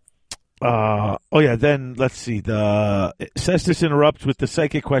 Then let's see. The Cestus interrupts with the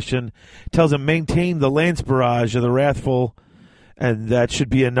psychic question, tells him maintain the lance barrage of the Wrathful, and that should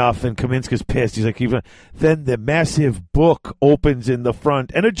be enough. And Kaminsky's pissed. He's like, then the massive book opens in the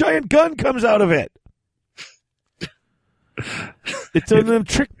front, and a giant gun comes out of it. It's one of them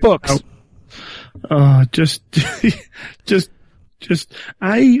trick books. Just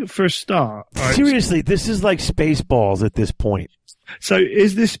for a start. Right? Seriously, this is like Spaceballs at this point. So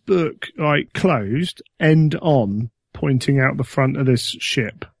is this book like closed, end on, pointing out the front of this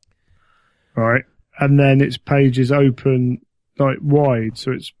ship, right? And then its pages open like wide,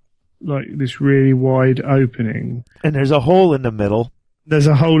 so it's like this really wide opening. And there's a hole in the middle. There's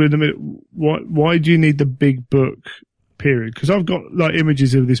a hole in the middle. Why do you need the big book period, because I've got like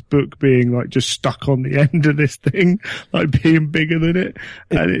images of this book being like just stuck on the end of this thing, like being bigger than it,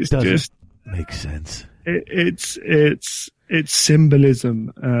 and it's just makes sense. It's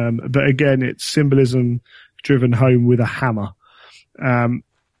symbolism, but again, it's symbolism driven home with a hammer.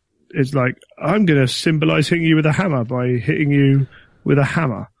 It's like, I'm going to symbolize hitting you with a hammer by hitting you with a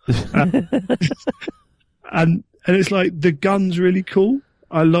hammer. And it's like, the gun's really cool.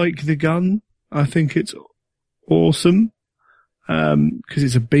 I like the gun. I think it's awesome. Cause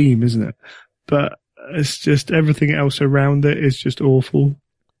it's a beam, isn't it? But it's just everything else around it is just awful.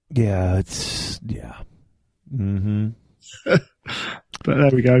 Yeah, Mm-hmm. But there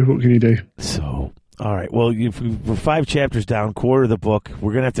we go. What can you do? So, all right. Well, we're 5 chapters down, quarter of the book.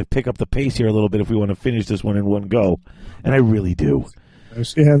 We're going to have to pick up the pace here a little bit if we want to finish this one in one go. And I really do.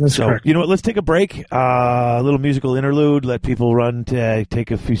 Yeah, that's so, correct. You know what? Let's take a break. A little musical interlude. Let people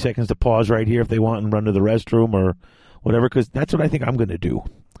take a few seconds to pause right here if they want and run to the restroom or whatever, because that's what I think I'm going to do.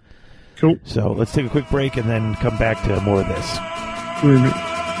 Cool. So let's take a quick break and then come back to more of this.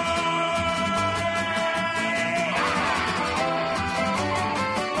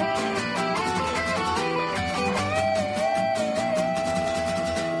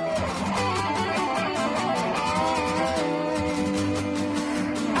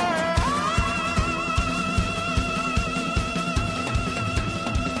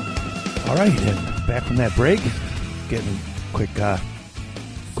 All right, and back from that break, getting a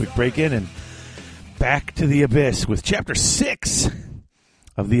quick break in, and back to the Abyss with Chapter 6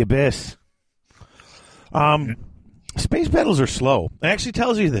 of the Abyss. Space battles are slow. It actually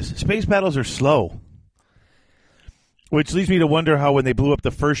tells you this. Space battles are slow. Which leads me to wonder how when they blew up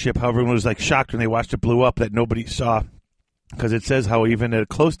the first ship, how everyone was like shocked when they watched it blow up that nobody saw. Because it says how even at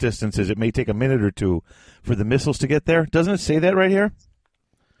close distances, it may take a minute or two for the missiles to get there. Doesn't it say that right here?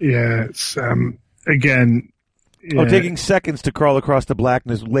 Yeah, it's, again... Yeah. Oh, taking seconds to crawl across the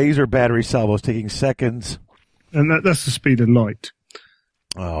blackness. Laser battery salvos taking seconds. And that's the speed of light.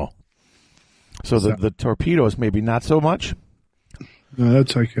 Oh. So the torpedoes maybe not so much? No, that'd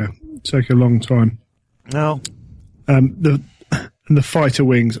take a long time. No. The fighter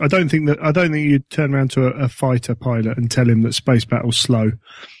wings. I don't think you'd turn around to a fighter pilot and tell him that space battle's slow.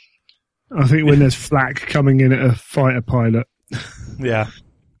 I think when there's flak coming in at a fighter pilot, yeah,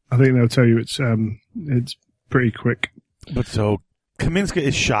 I think they'll tell you it's pretty quick. But so Kaminska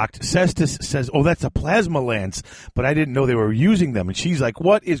is shocked. Cestus says, "Oh, that's a plasma lance," but I didn't know they were using them. And she's like,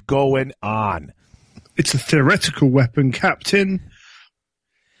 "What is going on?" It's a theoretical weapon, Captain.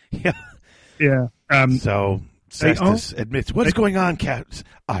 Yeah, yeah. So Cestus admits, "What's going on, Cap?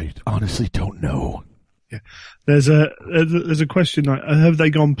 I honestly don't know." Yeah, there's a question like, have they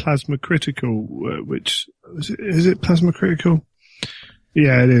gone plasma critical? Which is it plasma critical?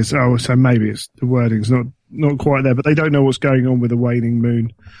 Yeah, it is. Oh, so maybe it's the wording's not quite there, but they don't know what's going on with the waning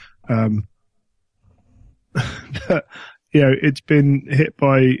moon. But, you know, it's been hit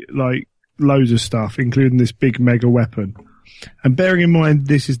by like loads of stuff, including this big mega weapon. And bearing in mind,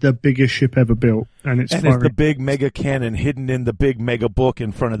 this is the biggest ship ever built, and it's the big mega cannon hidden in the big mega book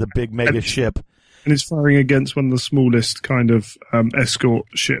in front of the big mega ship. And it's firing against one of the smallest kind of escort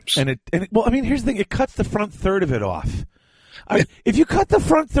ships. And well, I mean, here's the thing: it cuts the front third of it off. If you cut the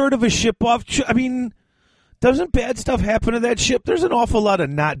front third of a ship off, I mean, doesn't bad stuff happen to that ship? There's an awful lot of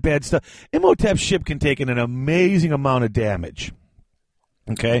not bad stuff. Imhotep's ship can take in an amazing amount of damage.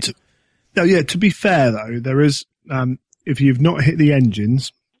 Okay. To be fair though, there is if you've not hit the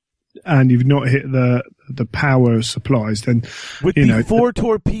engines and you've not hit the power supplies, then with 4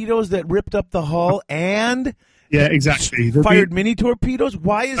 torpedoes that ripped up the hull and exactly fired mini torpedoes.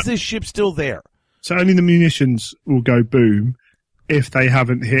 Why is this ship still there? So only the munitions will go boom if they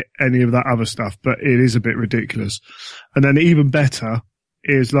haven't hit any of that other stuff, but it is a bit ridiculous. And then even better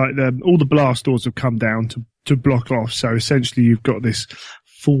is like all the blast doors have come down to block off. So essentially you've got this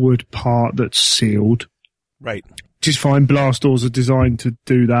forward part that's sealed. Right. Which is fine. Blast doors are designed to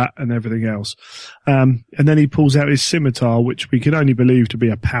do that and everything else. And then he pulls out his scimitar, which we can only believe to be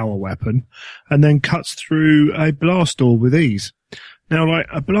a power weapon, and then cuts through a blast door with ease. Now, like,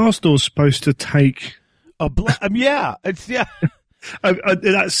 a blast door's supposed to take...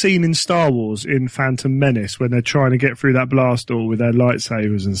 that scene in Star Wars in Phantom Menace when they're trying to get through that blast door with their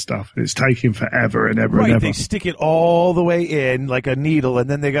lightsabers and stuff. It's taking forever and ever and ever. They stick it all the way in like a needle, and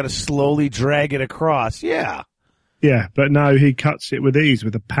then they got to slowly drag it across. Yeah. Yeah, but no, he cuts it with ease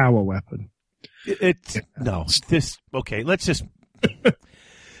with a power weapon. Okay, let's just...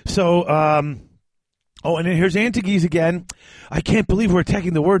 So, oh, and then here's Antigys again. I can't believe we're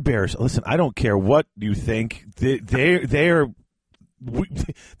attacking the word bearers. Listen, I don't care what you think. They're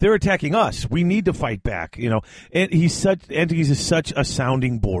they're attacking us. We need to fight back, you know. And Antiques is such a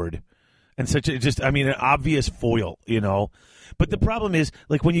sounding board and such an obvious foil, you know. But the problem is,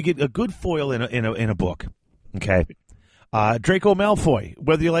 like, when you get a good foil in a book, okay. Draco Malfoy,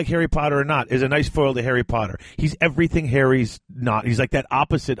 whether you like Harry Potter or not, is a nice foil to Harry Potter. He's everything Harry's not. He's like that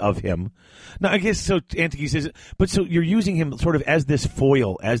opposite of him. Now, I guess so. Antiques is, but so you're using him sort of as this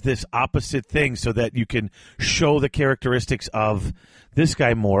foil, as this opposite thing, so that you can show the characteristics of this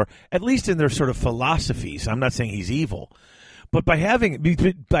guy more, at least in their sort of philosophies. I'm not saying he's evil, but by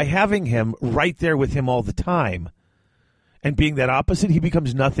having him right there with him all the time, and being that opposite, he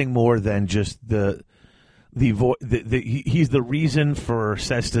becomes nothing more than just he's the reason for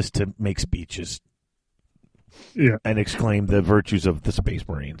Cestus to make speeches, and exclaim the virtues of the Space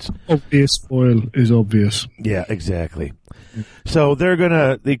Marines. Obvious foil is obvious. Yeah, exactly. So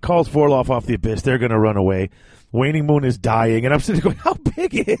they called Vorloff off the Abyss. They're gonna run away. Waning Moon is dying, and I'm sitting there going, "How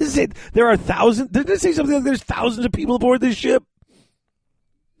big is it? There are thousands." Didn't it say something like there's thousands of people aboard this ship?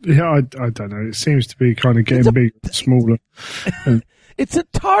 Yeah, I don't know. It seems to be kind of getting bigger and smaller. It's a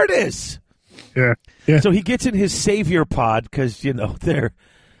TARDIS. Yeah. So he gets in his savior pod because, you know, they're...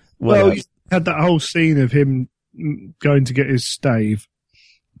 Well, you had that whole scene of him going to get his stave.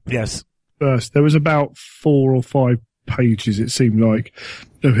 Yes. First, there was about 4 or 5 pages, it seemed like,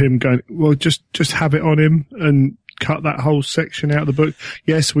 of him going, well, just have it on him and cut that whole section out of the book.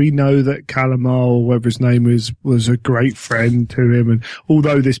 Yes, we know that Calamar, or whatever his name is, was a great friend to him. And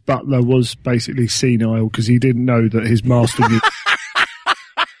although this butler was basically senile because he didn't know that his master knew...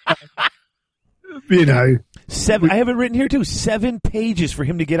 You know, I have it written here too. 7 pages for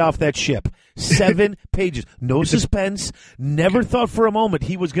him to get off that ship. 7 pages. No suspense. Never thought for a moment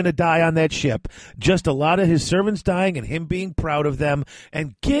he was going to die on that ship. Just a lot of his servants dying and him being proud of them.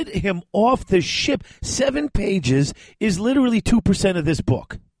 And get him off the ship. 7 pages is literally 2% of this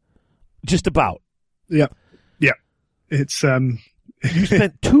book. Just about. Yeah. It's You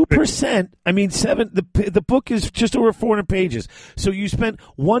spent 2%. I mean, the book is just over 400 pages. So you spent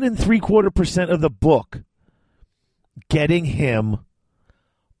 1 3/4% of the book getting him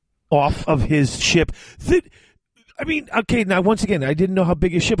off of his ship. Okay, now once again, I didn't know how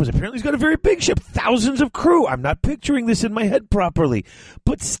big his ship was. Apparently he's got a very big ship, thousands of crew. I'm not picturing this in my head properly.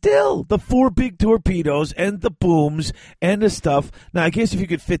 But still, the 4 big torpedoes and the booms and the stuff. Now, I guess if you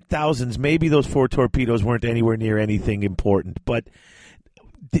could fit thousands, maybe those 4 torpedoes weren't anywhere near anything important. But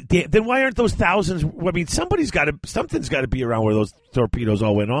then why aren't those thousands? I mean, something's got to be around where those torpedoes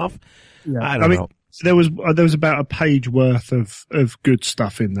all went off. Yeah. I don't know. There was about a page worth of good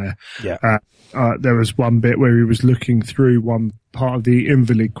stuff in there. Yeah. There was one bit where he was looking through one part of the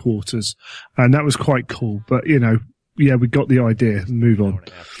invalid quarters, and that was quite cool. But, you know, yeah, we got the idea. Move on.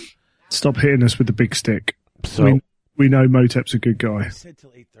 Stop hitting us with the big stick. So we know Motep's a good guy. I said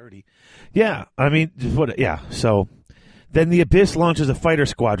till 8:30. Yeah, I mean, so then the Abyss launches a fighter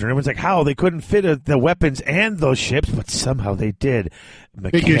squadron. Everyone's like, how? They couldn't fit the weapons and those ships, but somehow they did.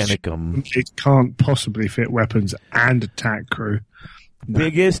 Mechanicum. It can't possibly fit weapons and attack crew. No.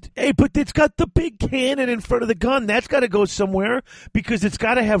 Biggest. Hey, but it's got the big cannon in front of the gun. That's got to go somewhere because it's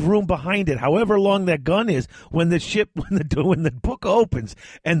got to have room behind it. However long that gun is, when the book opens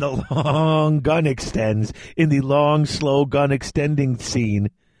and the long gun extends in the long, slow gun extending scene,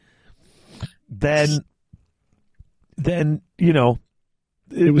 then you know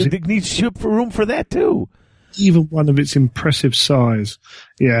it needs room for that too. Even one of its impressive size.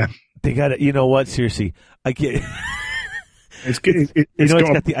 Yeah, they got it. You know what? Seriously, I get. It's good. It's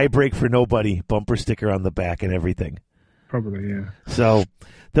got the "I break for nobody" bumper sticker on the back and everything. Probably, yeah. So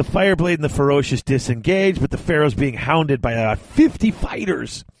the Fireblade and the Ferocious disengage, but the Pharaoh's being hounded by about 50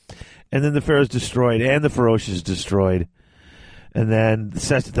 fighters. And then the Pharaoh's destroyed and the Ferocious destroyed. And then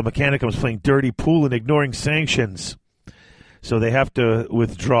the Mechanicum's playing dirty pool and ignoring sanctions. So they have to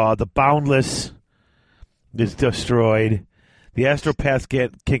withdraw. The Boundless is destroyed. The Astropaths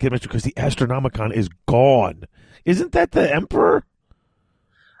can't get much because the Astronomicon is gone. Isn't that the Emperor?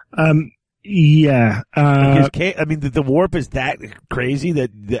 Yeah. I mean, the warp is that crazy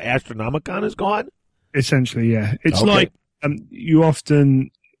that the Astronomicon is gone? Essentially, yeah. It's like you often,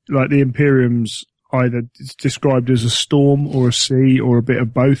 like the Imperium's either it's described as a storm or a sea or a bit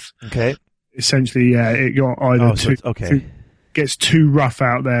of both. Okay. Essentially, yeah, it got either gets too rough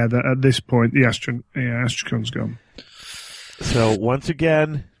out there that at this point the Astrocon's gone. So once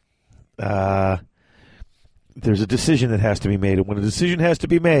again, there's a decision that has to be made. And when a decision has to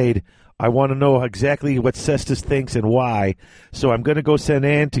be made, I want to know exactly what Cestus thinks and why. So I'm going to go send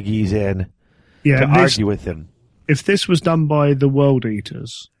Antiges in to argue with him. If this was done by the World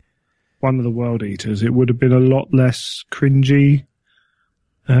Eaters, one of the World Eaters, it would have been a lot less cringy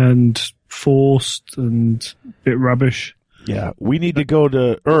and forced and a bit rubbish. Yeah, we need to go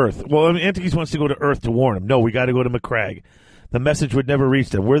to Earth. Well, I mean, Antiques wants to go to Earth to warn him. No, we got to go to McCrag. The message would never reach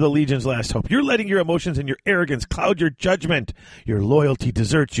them. We're the Legion's last hope. You're letting your emotions and your arrogance cloud your judgment. Your loyalty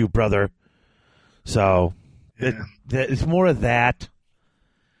deserts you, brother. So, it's more of that.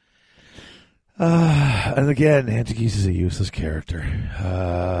 And again, Antiques is a useless character.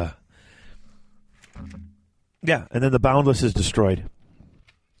 Yeah, and then the Boundless is destroyed.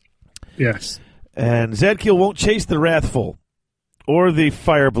 Yes. And Zadkiel won't chase the Wrathful or the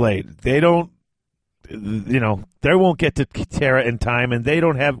Fireblade. They don't, they won't get to Terra in time, and we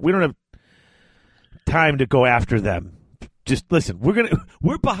don't have time to go after them. Just listen,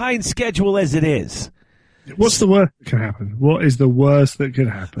 we're behind schedule as it is. What's the worst that can happen? What is the worst that could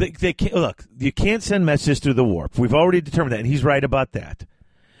happen? They can't, look, you can't send messages through the warp. We've already determined that, and he's right about that.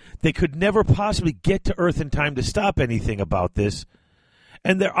 They could never possibly get to Earth in time to stop anything about this.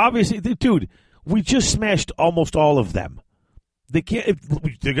 And they're obviously, dude, we just smashed almost all of them. They can't. If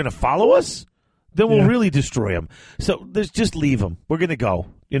they're going to follow us, then we'll really destroy them. So just leave them. We're going to go.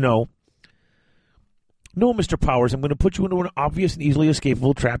 No, Mr. Powers, I'm going to put you into an obvious and easily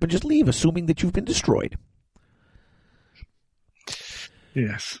escapable trap and just leave, assuming that you've been destroyed.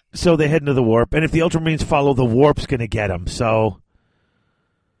 Yes. So they head into the warp, and if the Ultramarines follow, the warp's going to get them. So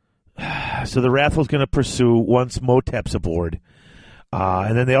the Wrathful's going to pursue once Motep's aboard.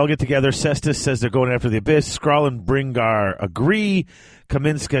 And then they all get together. Cestus says they're going after the Abyss. Skrull and Bringar agree.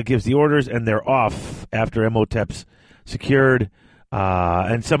 Kaminska gives the orders, and they're off after Motep's secured.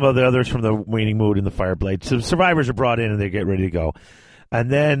 And some of the others from the Waning Mood and the Fireblade. So survivors are brought in, and they get ready to go. And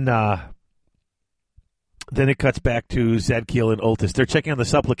then it cuts back to Zadkiel and Ultis. They're checking on the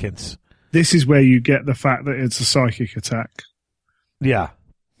supplicants. This is where you get the fact that it's a psychic attack. Yeah.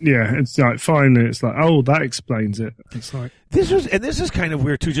 Yeah, it's like finally it's like, oh, that explains it. It's like this is kind of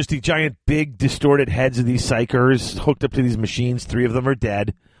weird too, just the giant big distorted heads of these psychers hooked up to these machines. 3 of them are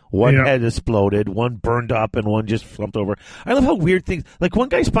dead. One head exploded, one burned up, and one just slumped over. I love how weird things, like one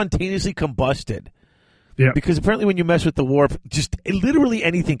guy spontaneously combusted. Yeah. Because apparently when you mess with the warp, just literally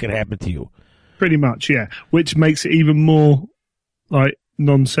anything can happen to you. Pretty much, yeah. Which makes it even more like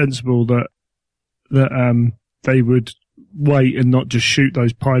nonsensible that they would wait and not just shoot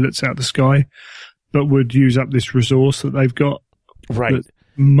those pilots out of the sky, but would use up this resource that they've got. Right. That's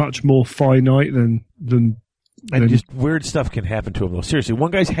much more finite than and just weird stuff can happen to him, though. Seriously,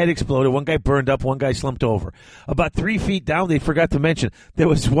 one guy's head exploded, one guy burned up, one guy slumped over. About 3 feet down, they forgot to mention, there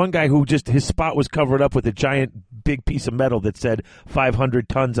was one guy who just, his spot was covered up with a giant big piece of metal that said 500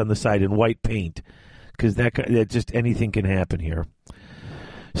 tons on the side in white paint. Because that just anything can happen here.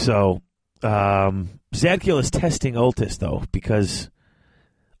 So, Zadkiel is testing Ultis, though, because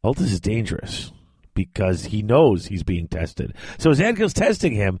Ultis is dangerous. Because he knows he's being tested. So Zadkiel's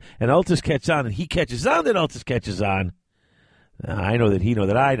testing him, and Ultis catches on, and he catches on, then Ultis catches on. I know that he knows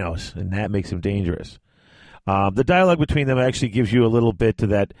that I know, and that makes him dangerous. The dialogue between them actually gives you a little bit to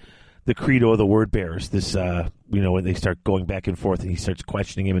that, the credo of the word bearers. This, when they start going back and forth, and he starts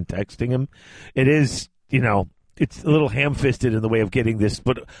questioning him and texting him. It is, it's a little ham-fisted in the way of getting this,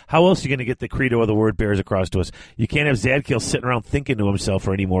 but how else are you going to get the credo of the word bearers across to us? You can't have Zadkiel sitting around thinking to himself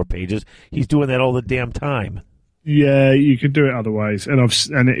for any more pages. He's doing that all the damn time. Yeah, you could do it other ways,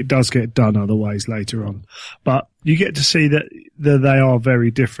 and it does get done other ways later on. But you get to see that they are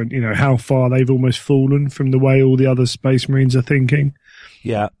very different. How far they've almost fallen from the way all the other Space Marines are thinking.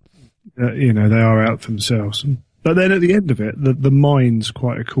 Yeah, they are out for themselves. But then at the end of it, the mind's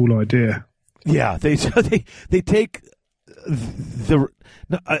quite a cool idea. Yeah, they take the.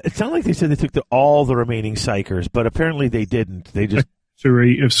 No, it sounded like they said they took all the remaining psychers, but apparently they didn't. They just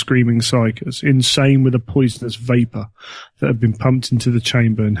of screaming psychers, insane with a poisonous vapor that had been pumped into the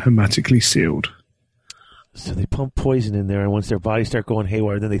chamber and hermetically sealed. So they pump poison in there, and once their bodies start going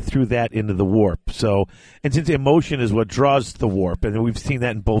haywire, then they threw that into the warp. So, and since emotion is what draws the warp, and we've seen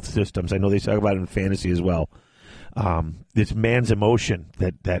that in both systems. I know they talk about it in fantasy as well. It's man's emotion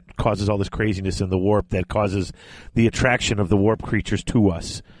that causes all this craziness in the warp, that causes the attraction of the warp creatures to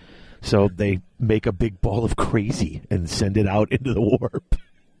us. So they make a big ball of crazy and send it out into the warp.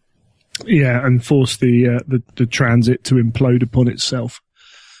 Yeah, and force the transit to implode upon itself.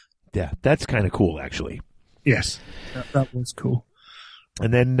 Yeah, that's kind of cool, actually. Yes, that was cool.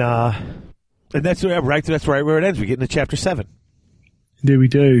 And then, and that's right where it ends. We get into Chapter 7. There we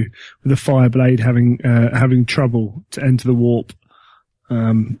do, with the Fireblade having trouble to enter the warp,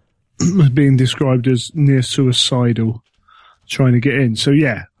 being described as near suicidal, trying to get in. So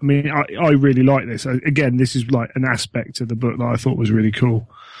yeah, I mean, I really like this. Again, this is like an aspect of the book that I thought was really cool.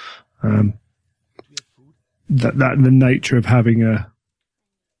 That the nature of having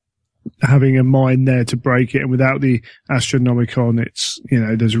having a mine there to break it, and without the Astronomicon, it's,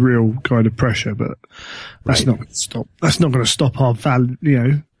 there's real kind of pressure, but that's not going to stop. That's not going to stop our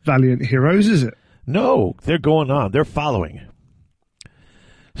valiant heroes, is it? No, they're going on. They're following.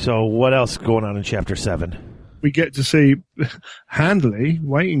 So what else going on in Chapter 7? We get to see Handley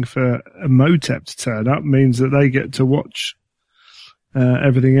waiting for Imhotep to turn up means that they get to watch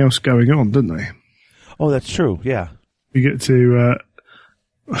everything else going on, don't they? Oh, that's true. Yeah. We get to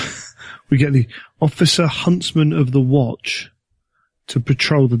we get the officer huntsman of the watch to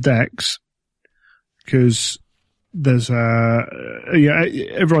patrol the decks because there's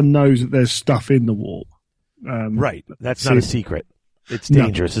everyone knows that there's stuff in the warp. Right. That's not a secret. It's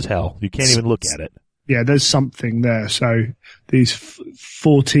dangerous as hell. You can't even look at it. Yeah, there's something there. So these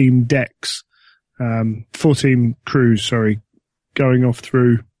 14 decks, 14 crews, going off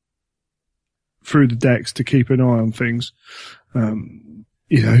through the decks to keep an eye on things.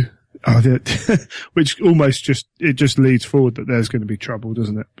 Which almost just leads forward that there's going to be trouble,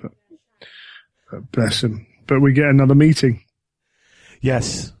 doesn't it? But bless them. But we get another meeting.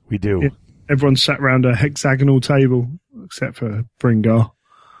 Yes, we do. Everyone sat around a hexagonal table except for Bringar.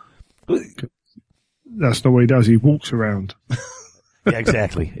 That's not what he does. He walks around. Yeah,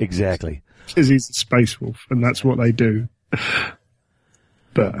 exactly. Because he's a space wolf, and that's what they do.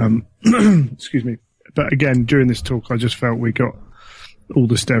 But excuse me. But again, during this talk, I just felt we got all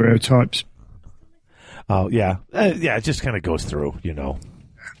the stereotypes. Oh yeah, it just kind of goes through,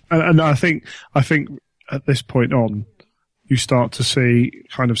 And I think at this point on, you start to see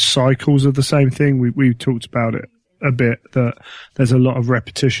kind of cycles of the same thing. We talked about it a bit, that there's a lot of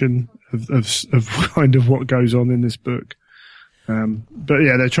repetition of kind of what goes on in this book. But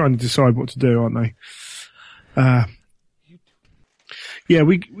yeah, they're trying to decide what to do, aren't they? Yeah,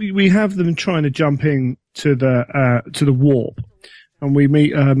 we have them trying to jump in to the warp, and we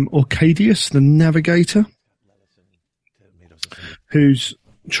meet Orcadius, the navigator, who's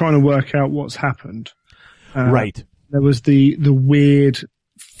trying to work out what's happened. Right. There was the weird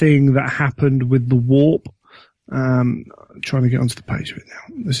thing that happened with the warp. I'm trying to get onto the page of it now.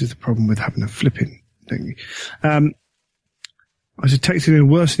 This is the problem with having a flipping thing. I was detecting a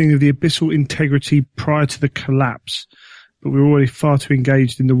worsening of the abyssal integrity prior to the collapse, but we were already far too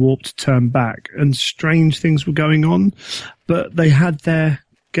engaged in the warp to turn back, and strange things were going on, but they had their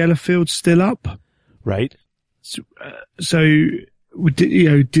Gellerfield still up. Right. So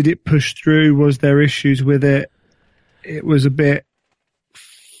did it push through? Was there issues with it? It was a bit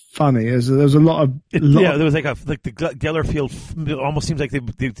funny. There was a lot of... there was like the Gellerfield, it almost seems like they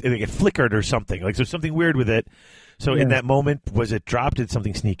get flickered or something. Like there's something weird with it. So in that moment, was it dropped? Did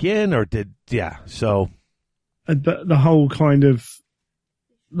something sneak in, or so... But the whole kind of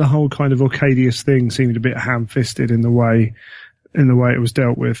Orcadius thing seemed a bit ham-fisted in the way it was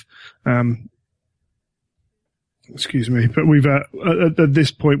dealt with. Excuse me, but we've at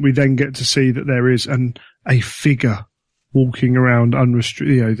this point we then get to see that there is a figure walking around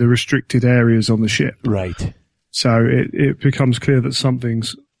the restricted areas on the ship. Right. So it becomes clear that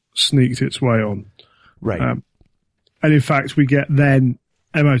something's sneaked its way on. Right. And in fact, we get then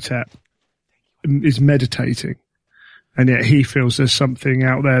Imhotep is meditating, and yet he feels there's something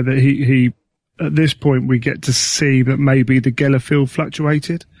out there that he at this point we get to see that maybe the Gellerfield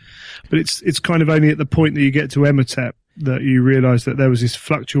fluctuated, but it's kind of only at the point that you get to Imhotep that you realise that there was this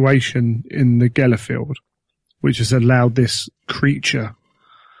fluctuation in the Gellerfield, which has allowed this creature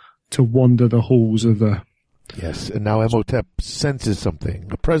to wander the halls of the... Yes, and now Imhotep senses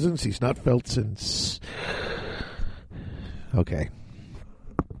something, a presence he's not felt since... Okay.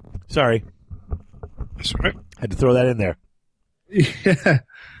 Sorry. That's right. Had to throw that in there. Yeah.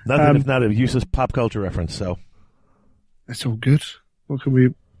 Nothing if not a useless pop culture reference, so. That's all good. What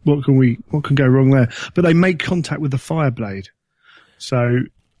can go wrong there? But they make contact with the Fireblade. So...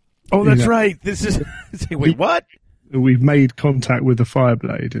 Oh, that's right. This is... Wait, what? We've made contact with the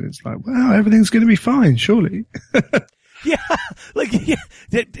Fireblade, and it's like, wow, everything's going to be fine, surely. Yeah.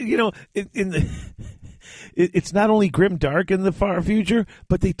 It's not only grim dark in the far future,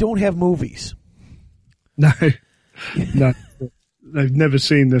 but they don't have movies. No. They've never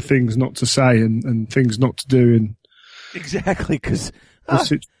seen the things not to say and things not to do in exactly because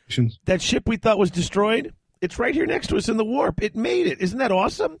situations. That ship we thought was destroyed, it's right here next to us in the warp. It made it. Isn't that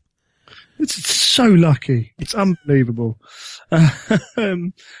awesome? It's so lucky. It's unbelievable.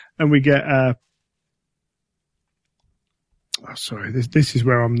 And we get. Sorry, this is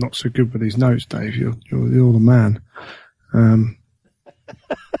where I'm not so good with these notes, Dave. You're the man.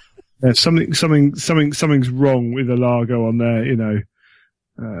 Yeah, something's wrong with the Largo on there.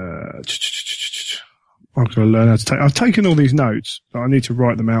 I've got to learn how to take. I've taken all these notes, but I need to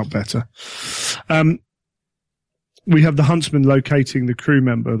write them out better. We have the huntsman locating the crew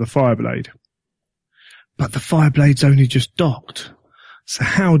member of the Fireblade, but the Fireblade's only just docked. So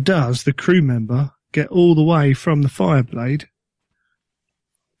how does the crew member get all the way from the Fireblade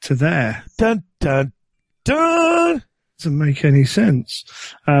to there? Dun, dun, dun! Doesn't make any sense.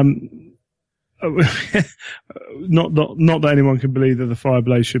 Not that anyone can believe that the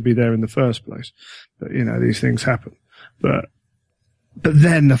Fireblade should be there in the first place, but you know, these things happen. But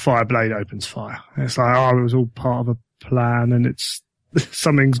then the Fireblade opens fire. It's like, oh, it was all part of a plan, and it's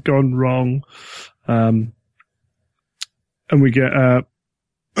something's gone wrong. And we get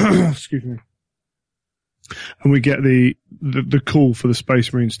excuse me. And we get the call for the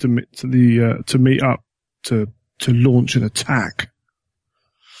Space Marines to meet up to launch an attack.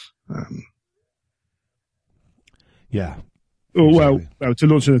 Yeah. Oh, exactly. well, to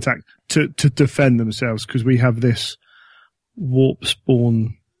launch an attack to defend themselves, because we have this warp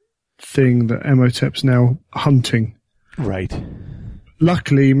spawn thing that Emotep's now hunting. Right.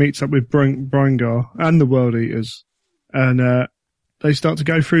 Luckily, he meets up with Bringar and the World Eaters, and they start to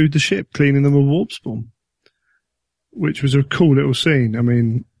go through the ship, cleaning them of warp spawn, which was a cool little scene. I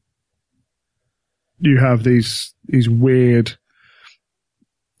mean, you have these weird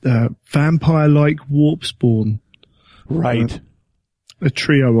vampire-like warp spawn, Right. a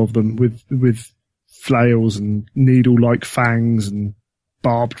trio of them with flails and needle-like fangs and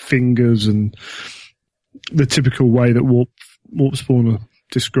barbed fingers, and the typical way that warp spawn are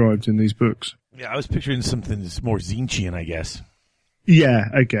described in these books. Yeah, I was picturing something that's more Zinchian, I guess. Yeah,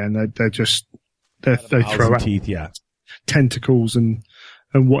 again, they throw Mouths and out teeth, yeah. tentacles and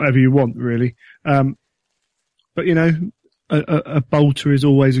whatever you want, really. But you know, a bolter is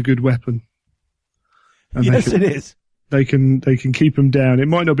always a good weapon. And Yes, it is. They can keep them down. It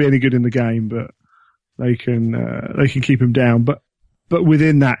might not be any good in the game, but they can keep them down. But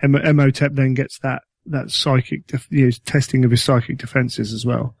within that, Emotep then gets that psychic, testing of his psychic defenses as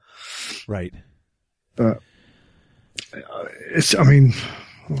well. Right. But it's, I mean,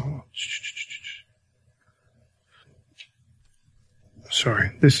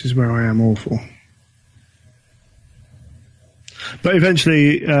 sorry, this is where I am awful. But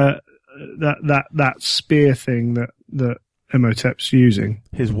eventually, that spear thing that Emotep's using,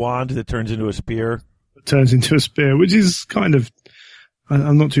 His wand that turns into a spear. turns into a spear, which is kind of,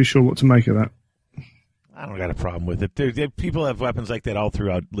 I'm not too sure what to make of that. I don't got a problem with it. People have weapons like that all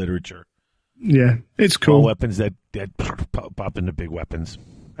throughout literature. Yeah, it's Small cool, weapons that pop into big weapons.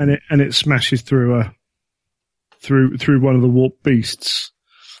 and it smashes through one of the warp beasts.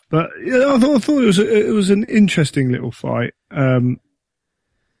 But yeah, I thought it was an interesting little fight.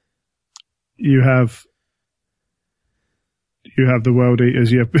 You have the World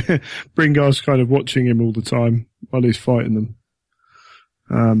Eaters. You have Bringar's kind of watching him all the time while he's fighting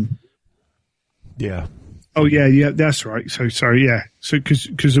them. Yeah. Oh yeah, that's right. So sorry, yeah. So because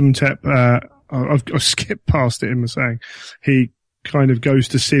Emotep, I've skipped past it in the saying, he kind of goes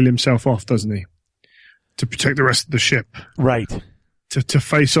to seal himself off, doesn't he, to protect the rest of the ship, Right. to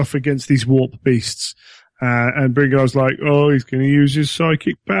face off against these warp beasts. And Bringar's like, oh, he's going to use his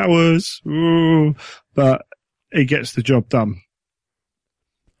psychic powers. Ooh. But he gets the job done.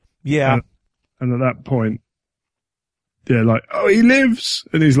 Yeah. And at that point, they're like, oh, he lives.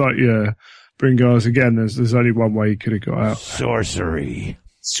 And he's like, yeah. Bringar's again, there's only one way he could have got out. Sorcery.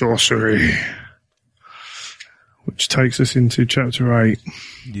 Which takes us into chapter 8.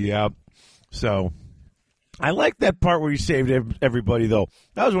 Yeah. So, I like that part where he saved everybody, though.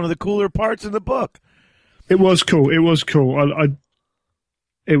 That was one of the cooler parts in the book. It was cool. It was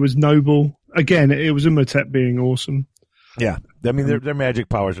noble. Again, it was Emotep being awesome. Yeah. I mean, their magic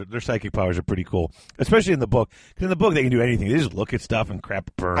powers, their psychic powers are pretty cool, especially in the book. Because in the book, they can do anything. They just look at stuff and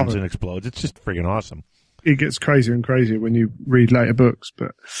crap burns and explodes. It's just friggin' awesome. It gets crazier and crazier when you read later books.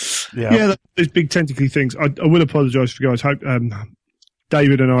 But yeah, those big tentacly things. I will apologise for guys. Hope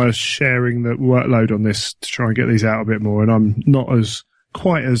David and I are sharing the workload on this to try and get these out a bit more. And I'm not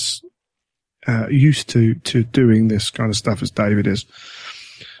quite as used to doing this kind of stuff as David is.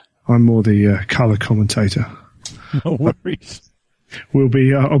 I'm more the colour commentator. No worries.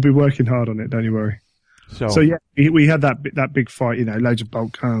 I'll be working hard on it. Don't you worry. So yeah, we had that big fight. You know, loads of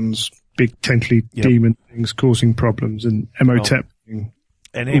bolt guns, big tentacly demon things causing problems, and Emotep.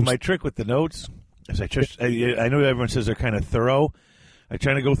 And hey, my trick with the notes is I know everyone says they're kind of thorough. I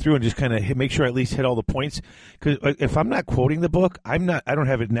try to go through and just kind of make sure I at least hit all the points. Because if I'm not quoting the book, I don't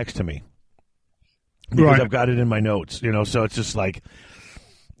have it next to me because right. I've got it in my notes. You know, so it's just like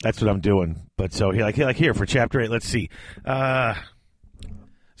that's what I'm doing. But so like here for chapter 8, let's see. So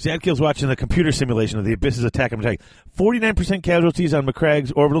Zadkiel's watching the computer simulation of the Abyss's attack and attack. 49% casualties on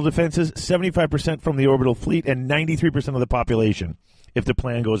McCragg's orbital defenses, 75% from the orbital fleet, and 93% of the population. If the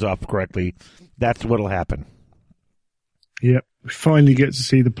plan goes off correctly, that's what'll happen. Yep. We finally get to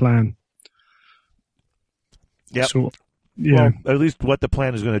see the plan. Yep. So, yeah. Well, at least what the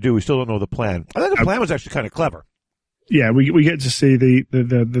plan is going to do. We still don't know the plan. I think the plan was actually kind of clever. Yeah, we get to see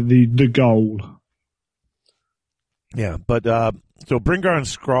the goal. Yeah, but so Bringar and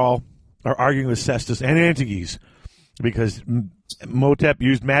Skrull are arguing with Cestus and Antiges because Motep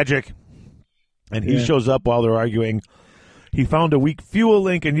used magic, and he shows up while they're arguing. He found a weak fuel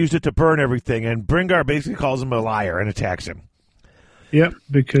link and used it to burn everything, and Bringar basically calls him a liar and attacks him. Yep,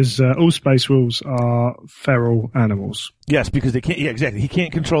 because all space wolves are feral animals. Yes, because they can't. Yeah, exactly. He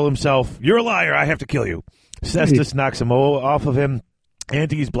can't control himself. You're a liar. I have to kill you. Cestus knocks him off of him.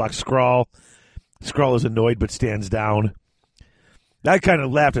 Antiges blocks Skrull. Skrull is annoyed but stands down. I kind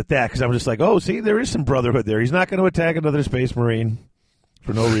of laughed at that because I'm just like, oh, see, there is some brotherhood there. He's not going to attack another space marine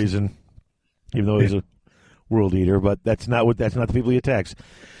for no reason, even though he's a world eater. But that's not the people he attacks.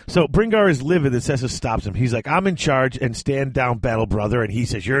 So Bringar is livid that Cessus stops him. He's like, I'm in charge and stand down, battle brother. And he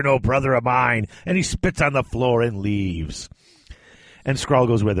says, you're no brother of mine. And he spits on the floor and leaves. And Skrull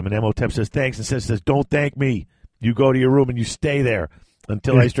goes with him. And Emotep says, thanks. And says, don't thank me. You go to your room and you stay there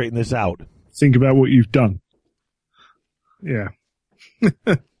until I straighten this out. Think about what you've done. Yeah.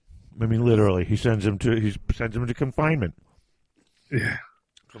 I mean, literally, he sends him to confinement. Yeah.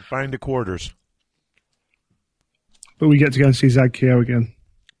 Confined to quarters. But we get to go and see Zadkiel again.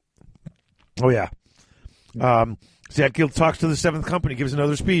 Oh, yeah. Zadkiel talks to the Seventh Company, gives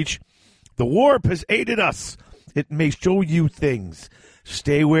another speech. The warp has aided us. It may show you things.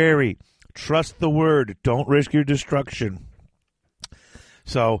 Stay wary. Trust the word. Don't risk your destruction.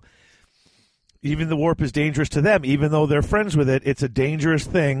 So, even the warp is dangerous to them. Even though they're friends with it, it's a dangerous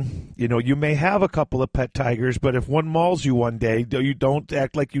thing. You know, you may have a couple of pet tigers, but if one mauls you one day, you don't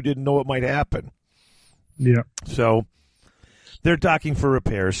act like you didn't know it might happen. Yeah. So, they're docking for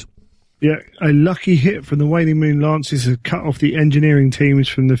repairs. Yeah, a lucky hit from the Waning Moon Lancers has cut off the engineering teams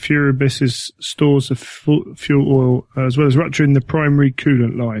from the Furibus's stores of fuel oil, as well as rupturing the primary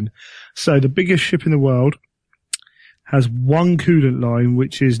coolant line. So the biggest ship in the world has one coolant line,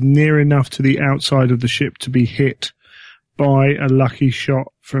 which is near enough to the outside of the ship to be hit by a lucky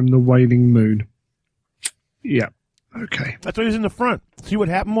shot from the Waning Moon. Yeah, okay. That's why he's in the front. See what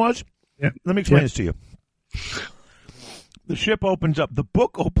happened was? Yeah. Let me explain this to you. The ship opens up. The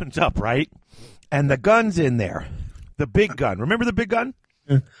book opens up, right? And the gun's in there. The big gun. Remember the big gun?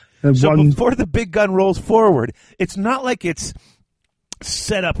 So before the big gun rolls forward, it's not like it's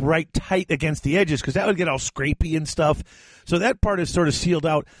set up right tight against the edges because that would get all scrapey and stuff. So that part is sort of sealed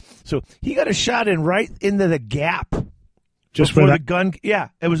out. So he got a shot in right into the gap. Just before where the gun. Yeah,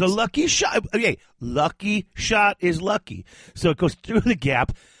 it was a lucky shot. Okay, lucky shot is lucky. So it goes through the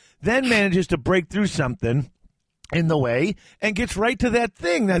gap, then manages to break through something in the way and gets right to that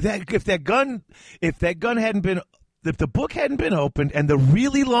thing. Now, if the book hadn't been opened and the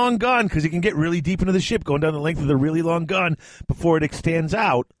really long gun, because it can get really deep into the ship, going down the length of the really long gun before it extends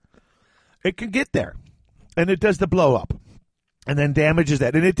out, it can get there. And it does the blow up and then damages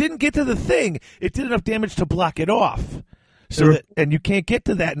that. And it didn't get to the thing. It did enough damage to block it off. So and you can't get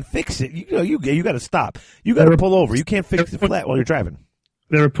to that and fix it. You got to stop. You got to pull over. You can't fix it flat while you're driving.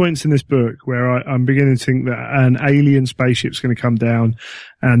 There are points in this book where I'm beginning to think that an alien spaceship's going to come down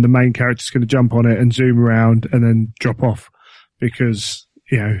and the main character's going to jump on it and zoom around and then drop off because,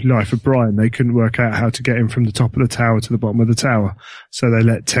 you know, Life of Brian, they couldn't work out how to get him from the top of the tower to the bottom of the tower. So they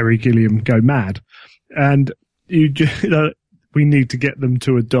let Terry Gilliam go mad. And we need to get them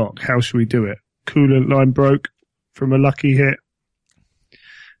to a dock. How should we do it? Coolant line broke from a lucky hit.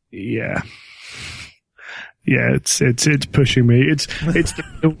 Yeah. Yeah, it's pushing me. It's the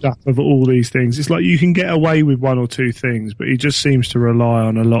build up of all these things. It's like you can get away with one or two things, but he just seems to rely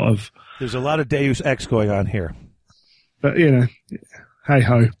on a lot of. There's a lot of Deus Ex going on here. But you know, hey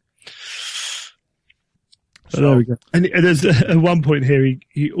ho. So there we go. And there's at one point here,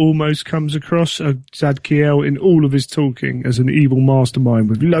 he almost comes across Zadkiel in all of his talking as an evil mastermind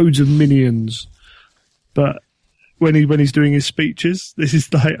with loads of minions. But when he's doing his speeches, this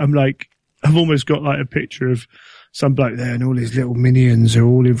is like I've almost got like a picture of some bloke there and all his little minions are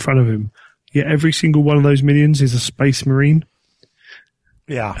all in front of him. Yeah, every single one of those minions is a space marine.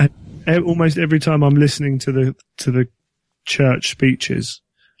 Yeah. And almost every time I'm listening to the church speeches,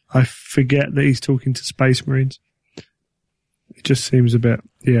 I forget that he's talking to space marines. It just seems a bit,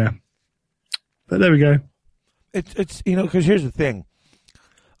 yeah. But there we go. It's because here's the thing.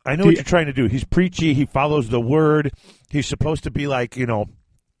 I know what you're trying to do. He's preachy. He follows the word. He's supposed to be like,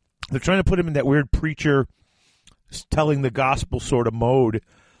 They're trying to put him in that weird preacher telling the gospel sort of mode,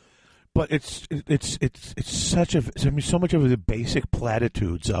 but it's such a, I mean, so much of the basic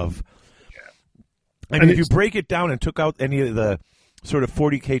platitudes of. I mean, if you break it down and took out any of the sort of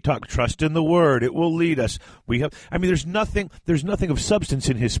 40K talk, trust in the word, it will lead us. I mean, there's nothing of substance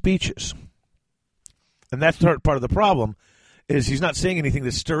in his speeches. And that's part of the problem, is he's not saying anything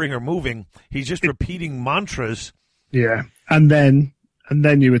that's stirring or moving. He's just repeating mantras. Yeah. And then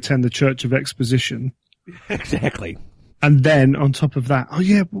you attend the Church of Exposition. Exactly. And then on top of that,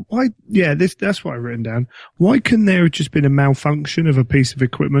 why? Yeah, that's what I've written down. Why couldn't there have just been a malfunction of a piece of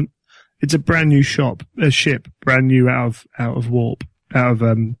equipment? It's a brand new ship, brand new out of warp, out of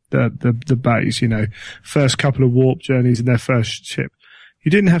the base. First couple of warp journeys in their first ship.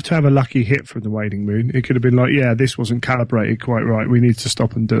 You didn't have to have a lucky hit from the Waning Moon. It could have been like, yeah, this wasn't calibrated quite right. We need to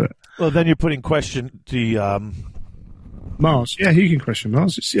stop and do it. Well, then you're putting question the Mars. Yeah, you can question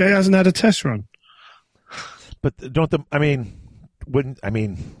Mars. It hasn't had a test run. But I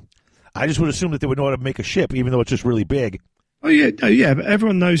just would assume that they would know how to make a ship, even though it's just really big. Oh yeah, but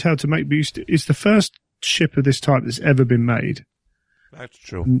everyone knows how to make boost. It's the first ship of this type that's ever been made. That's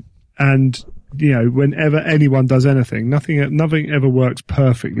true. And whenever anyone does anything, nothing ever works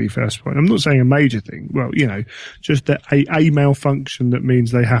perfectly. First point. I'm not saying a major thing. Well, just that a malfunction that means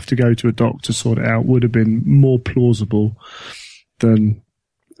they have to go to a dock to sort it out would have been more plausible than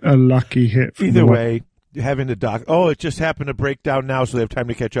a lucky hit. Either way, having the dock. Oh, it just happened to break down now, so they have time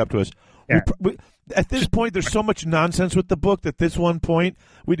to catch up to us. Yeah. At this point, there's so much nonsense with the book that this one point,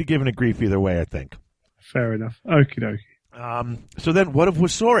 we'd have given a grief either way, I think. Fair enough. Okie dokie. So then, what of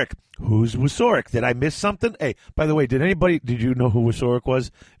Wasoric? Who's Wasoric? Did I miss something? Hey, by the way, did you know who Wasoric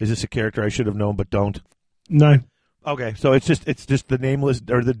was? Is this a character I should have known but don't? No. Okay, so it's just the nameless,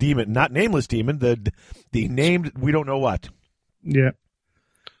 or the demon, not nameless demon, the named, we don't know what. Yeah.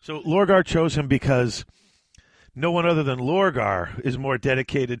 So Lorgar chose him because no one other than Lorgar is more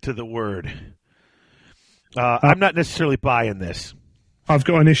dedicated to the word. I'm not necessarily buying this. I've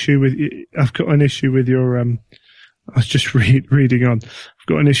got an issue with your. I was just reading on. I've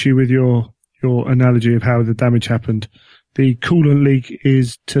got an issue with your analogy of how the damage happened. The coolant leak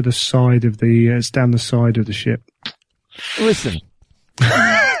is to the side of it's down the side of the ship. Listen.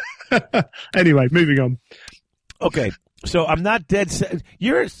 Anyway, moving on. Okay, so I'm not dead set.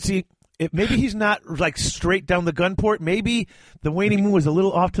 Maybe he's not like straight down the gun port. Maybe the Waning Moon was a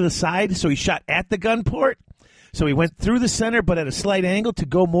little off to the side, so he shot at the gun port. So he went through the center, but at a slight angle to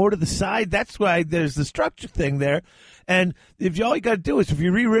go more to the side. That's why there's the structure thing there. And all you got to do is if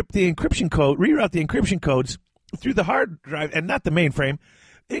you reroute the encryption codes through the hard drive and not the mainframe,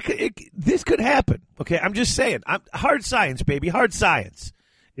 this could happen. Okay, I'm just saying. Hard science, baby, hard science.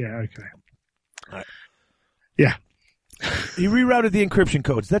 Yeah. Okay. All right. Yeah. He rerouted the encryption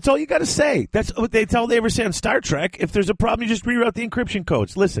codes. That's all you got to say. That's what they ever say on Star Trek. If there's a problem, you just reroute the encryption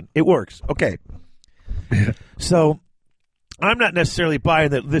codes. Listen, it works. Okay. Yeah. So I'm not necessarily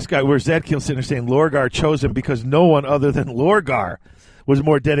buying that this guy, where Zadkiel's sitting there saying Lorgar chose him because no one other than Lorgar was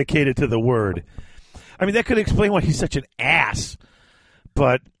more dedicated to the word. I mean, that could explain why he's such an ass.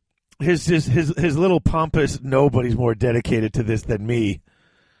 But his little pompous, nobody's more dedicated to this than me.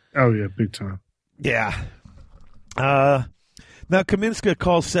 Oh, yeah, big time. Yeah. Now, Kaminska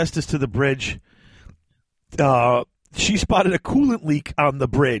calls Cestus to the bridge. She spotted a coolant leak on the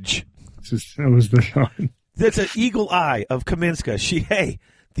bridge. That was the line. That's an eagle eye of Kaminska.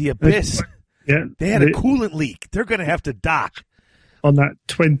 The Abyss. Yeah, they had a coolant leak. They're going to have to dock. On that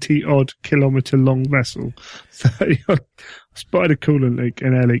 20-odd kilometre long vessel. So I spotted a coolant leak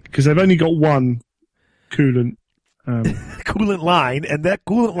and air leak because they've only got one coolant. Coolant line, and that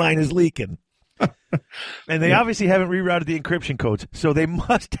coolant line is leaking. And they obviously haven't rerouted the encryption codes, so they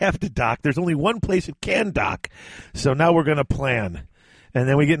must have to dock. There's only one place it can dock. So now we're going to plan. And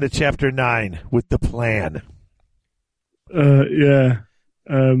then we get into Chapter 9 with the plan. Yeah.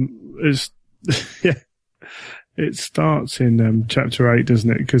 It starts in Chapter 8, doesn't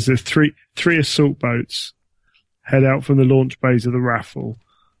it? Because there's three assault boats head out from the launch bays of the Raffle.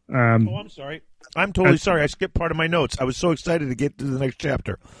 I'm sorry. I'm totally sorry. I skipped part of my notes. I was so excited to get to the next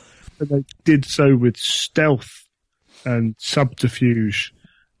chapter. And they did so with stealth and subterfuge.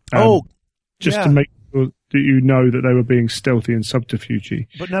 Just to make sure that you know that they were being stealthy and subterfugey.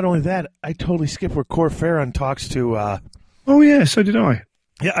 But not only that, I totally skipped where Cor Farron talks to... Oh, yeah, so did I.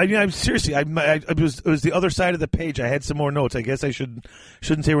 Yeah, I'm seriously. It was the other side of the page. I had some more notes. I guess I shouldn't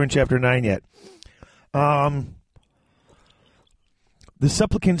say we're in Chapter 9 yet. The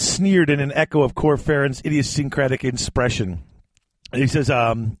supplicant sneered in an echo of Cor Farron's idiosyncratic expression. He says,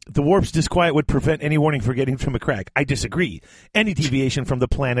 the warp's disquiet would prevent any warning for getting from a crack. I disagree. Any deviation from the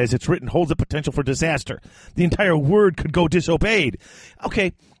plan as it's written holds the potential for disaster. The entire word could go disobeyed.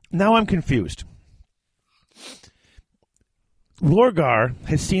 Okay, now I'm confused. Lorgar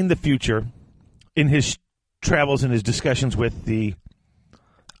has seen the future in his travels and his discussions with the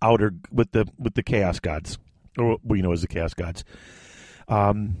with the Chaos Gods, or what we know as the Chaos Gods.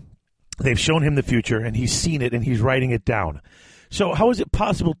 They've shown him the future, and he's seen it, and he's writing it down. So how is it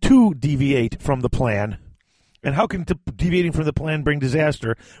possible to deviate from the plan? And how can deviating from the plan bring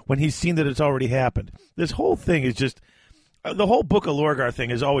disaster when he's seen that it's already happened? This whole thing is just... the whole Book of Lorgar thing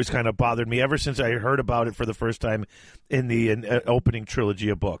has always kind of bothered me ever since I heard about it for the first time in the opening trilogy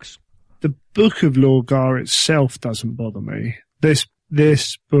of books. The Book of Lorgar itself doesn't bother me. This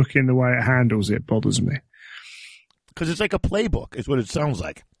book, in the way it handles it, bothers me. Because it's like a playbook, is what it sounds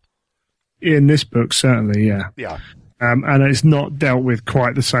like. In this book, certainly, yeah. Yeah. And it's not dealt with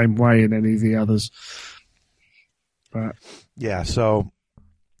quite the same way in any of the others. But yeah, so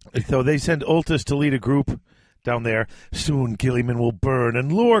they send Ultus to lead a group down there. Soon Gilliman will burn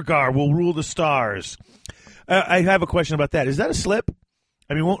and Lorgar will rule the stars. I have a question about that. Is that a slip?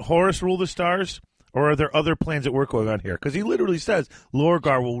 I mean, won't Horus rule the stars? Or are there other plans at work going on here? Because he literally says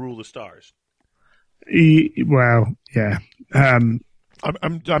Lorgar will rule the stars. Well, yeah. I'm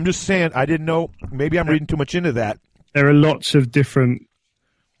just saying, I didn't know. Maybe I'm reading too much into that. There are lots of different...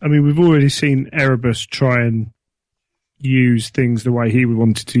 I mean, we've already seen Erebus try and use things the way he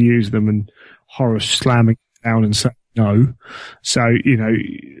wanted to use them, and Horus slamming down and saying no. So, you know,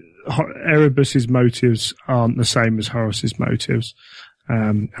 Erebus's motives aren't the same as Horus's motives.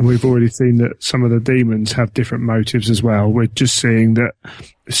 And we've already seen that some of the demons have different motives as well. We're just seeing that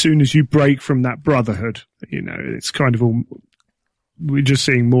as soon as you break from that brotherhood, you know, it's kind of all... We're just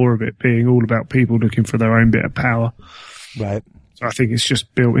seeing more of it being all about people looking for their own bit of power. Right. So I think it's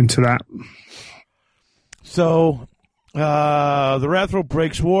just built into that. So, the Rathril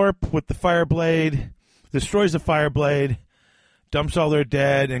breaks warp with the Fireblade, destroys the Fireblade, dumps all their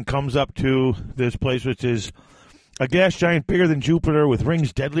dead, and comes up to this place, which is a gas giant bigger than Jupiter with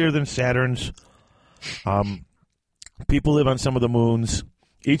rings deadlier than Saturn's. People live on some of the moons.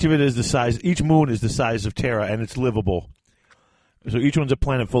 Each moon is the size of Terra, and it's livable. So each one's a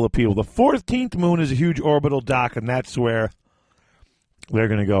planet full of people. The 14th moon is a huge orbital dock, and that's where they're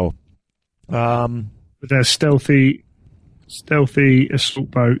going to go. With their stealthy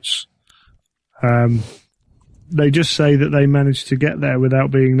assault boats. They just say that they managed to get there without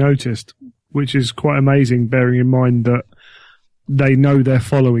being noticed, which is quite amazing, bearing in mind that they know they're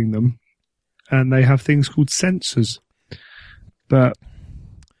following them, and they have things called sensors. But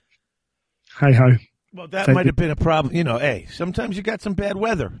hey-ho. Well, that might have been a problem. You know, hey, sometimes you got some bad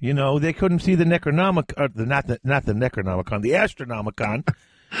weather. You know, they couldn't see the Necronomicon, not the Necronomicon, the Astronomicon.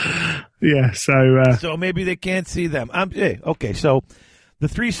 Yeah, so... so maybe they can't see them. Okay, so the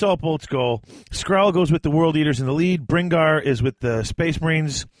three Salt Bolts go. Skrull goes with the World Eaters in the lead. Bringar is with the Space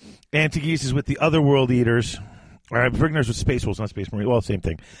Marines. Antigis is with the other World Eaters. Bringar's with Space Wolves, not Space Marines. Well, same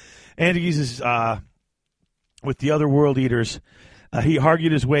thing. Antigis is with the other World Eaters. He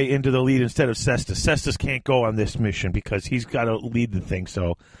argued his way into the lead instead of Cestus. Cestus can't go on this mission because he's got to lead the thing.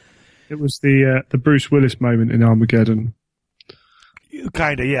 So it was the Bruce Willis moment in Armageddon.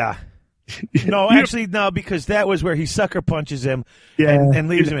 Kind of, yeah. No, actually, no, because that was where he sucker punches him and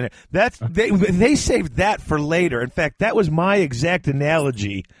leaves him in it. They saved that for later. In fact, that was my exact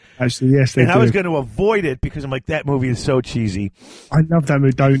analogy. Actually, yes, they and did. I was going to avoid it because I'm like, that movie is so cheesy. I love that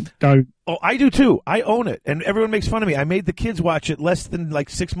movie. Don't. Oh, I do too. I own it, and everyone makes fun of me. I made the kids watch it less than like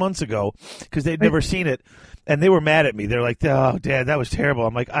 6 months ago because they'd never seen it, and they were mad at me. They're like, "Oh, Dad, that was terrible."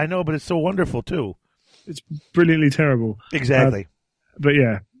 I'm like, "I know, but it's so wonderful too." It's brilliantly terrible. Exactly. But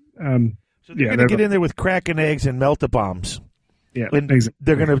yeah. So they're going to get in there with Kraken eggs and melta-bombs. Yeah, and exactly.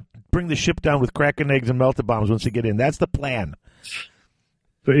 They're going to bring the ship down with Kraken eggs and melta-bombs once they get in. That's the plan.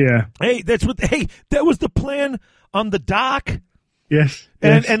 But yeah. Hey, that was the plan on the dock. Yes.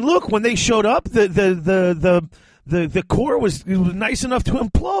 And look, when they showed up, the core was nice enough to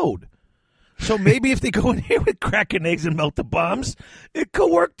implode. So maybe if they go in here with Kraken eggs and melta-bombs, it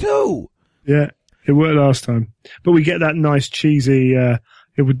could work too. Yeah, it worked last time. But we get that nice cheesy.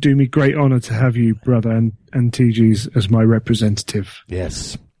 It would do me great honor to have you, brother, and TG's as my representative.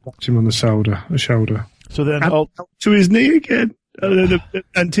 Yes. Watch him on the shoulder. So then, to his knee again. And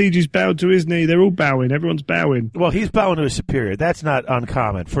TG's bowed to his knee. They're all bowing. Everyone's bowing. Well, he's bowing to his superior. That's not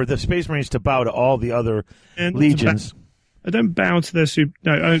uncommon for the Space Marines to bow to all the other legions. I don't bow to their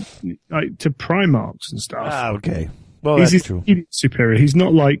to Primarchs and stuff. Ah, okay. Well, he's that's true. He's superior. He's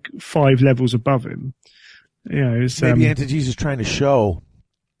not like 5 levels above him. It's Maybe Anti-Jesus is trying to show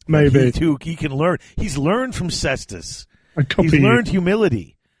maybe he can learn. He's learned from Cestus. a copy. He's learned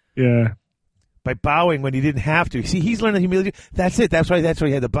humility Yeah, by bowing when he didn't have to. See, he's learned the humility. That's it. That's why he had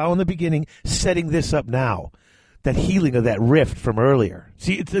the bow in the beginning, setting this up now. That healing of that rift from earlier.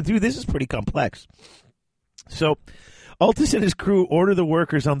 See, dude, this is pretty complex. So, Altus and his crew order the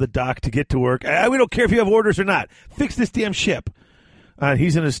workers on the dock to get to work. We don't care if you have orders or not. Fix this damn ship.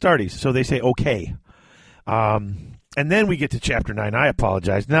 He's in Astartes, so they say, okay. And then we get to Chapter 9. I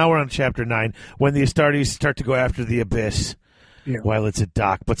apologize. Now we're on Chapter 9 when the Astartes start to go after the Abyss while it's at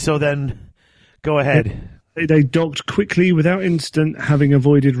dock. But so then, go ahead. they docked quickly without incident, having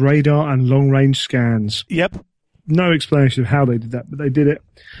avoided radar and long-range scans. Yep. No explanation of how they did that, but they did it.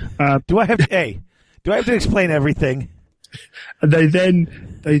 Do I have to explain everything? They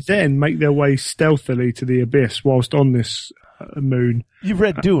then make their way stealthily to the Abyss whilst on this moon. You've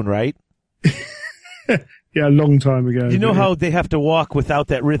read Dune, right? Yeah, a long time ago. You know how they have to walk without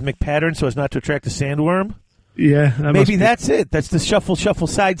that rhythmic pattern so as not to attract a sandworm? Yeah. Maybe that's it. That's the shuffle,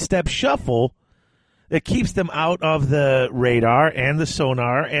 sidestep, shuffle that keeps them out of the radar and the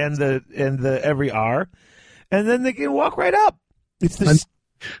sonar and the every R. And then they can walk right up.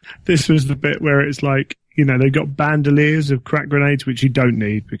 This was the bit where it's like, they got bandoliers of crack grenades, which you don't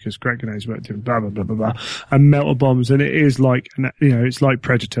need because crack grenades work different, blah, blah, blah, blah, blah, and melter bombs. And it is like, it's like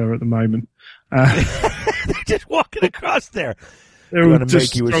Predator at the moment. They're just walking across there. They're going to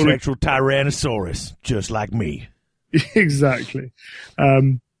make you a sexual Tyrannosaurus, just like me. Exactly.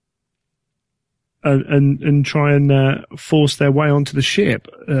 And try and force their way onto the ship.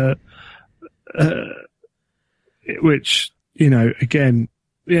 Which, again,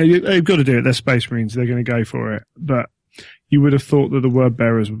 they've got to do it. They're Space Marines. They're going to go for it. But you would have thought that the word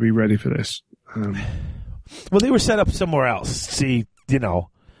bearers would be ready for this. Well, they were set up somewhere else. See,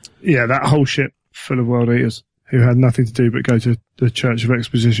 Yeah, that whole ship full of world eaters who had nothing to do but go to the Church of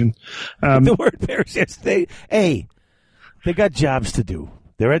Exposition. The word bearers, yes, they got jobs to do.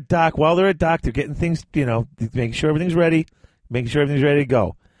 They're at dock. While they're at dock, they're getting things, making sure everything's ready, to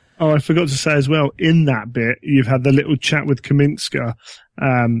go. Oh, I forgot to say as well, in that bit, you've had the little chat with Kaminska,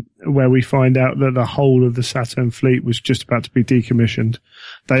 where we find out that the whole of the Saturn fleet was just about to be decommissioned.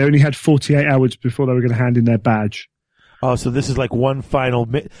 They only had 48 hours before they were going to hand in their badge. Oh, so this is like one final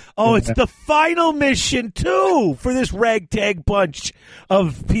it's the final mission, too, for this ragtag bunch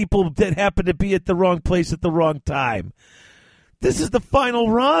of people that happen to be at the wrong place at the wrong time. This is the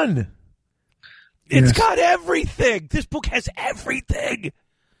final run. It's got everything. This book has everything.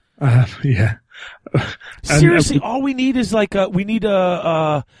 Yeah. Seriously, all we need is I'm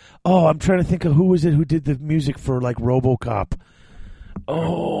trying to think of who was it who did the music for like RoboCop.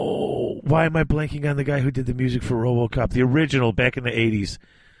 Oh, why am I blanking on the guy who did the music for RoboCop, the original back in the 80s?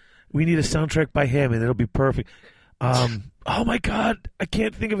 We need a soundtrack by him and it'll be perfect. Oh my God, I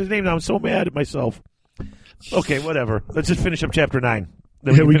can't think of his name now. I'm so mad at myself. Okay, whatever. Let's just finish up chapter 9.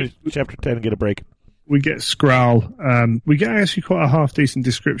 Then we can finish chapter 10 and get a break. We get Skrull. We get actually quite a half-decent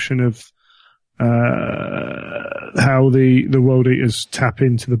description of how the World Eaters tap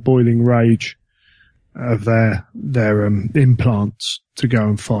into the boiling rage of their implants to go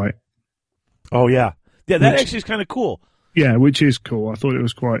and fight. Oh, yeah. Yeah, that actually is kind of cool. Yeah, which is cool. I thought it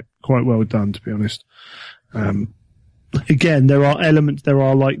was quite well done, to be honest. Again, there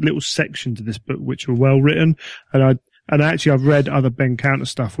are like little sections of this book which are well written, and actually I've read other Ben Counter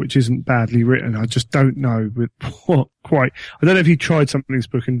stuff which isn't badly written. I just don't know with what quite. I don't know if he tried something in this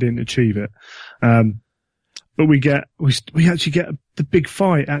book and didn't achieve it. But we actually get the big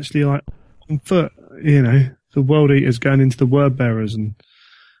fight actually like on foot. The World Eaters going into the Word Bearers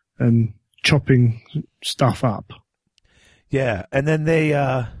and chopping stuff up. Yeah, and then they.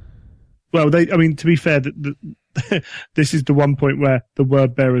 To be fair, this is the one point where the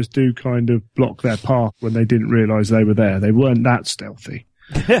Word Bearers do kind of block their path when they didn't realise they were there. They weren't that stealthy.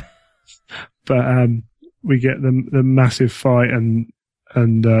 But we get the massive fight and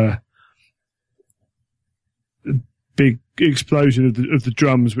big explosion of the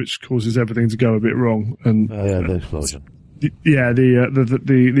drums, which causes everything to go a bit wrong. And the explosion. Yeah,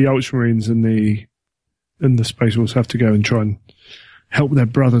 the Ultramarines and the Space Wolves have to go and try and help their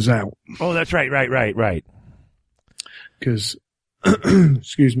brothers out. Oh, that's right. Because,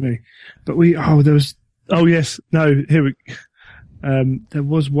 excuse me, but there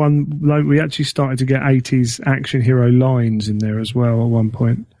was one line, we actually started to get 80s action hero lines in there as well at one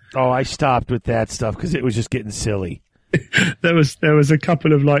point. Oh, I stopped with that stuff because it was just getting silly. There was a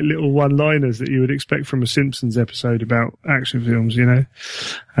couple of like little one-liners that you would expect from a Simpsons episode about action films,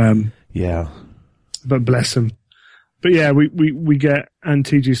 Yeah. But bless them. But yeah, we get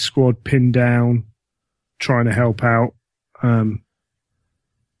Antige's squad pinned down, trying to help out.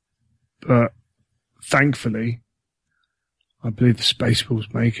 But thankfully, I believe the Space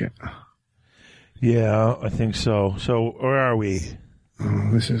Wolves make it. Yeah, I think so. So, where are we?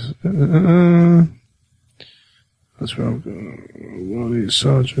 Oh, this is... that's where I'll go. Wally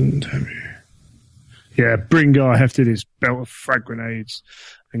Sergeant Heavy. Yeah, Bringar hefted his belt of frag grenades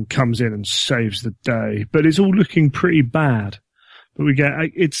and comes in and saves the day. But it's all looking pretty bad. But we get...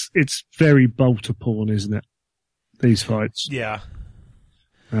 It's very bolter porn, isn't it? These fights. Yeah.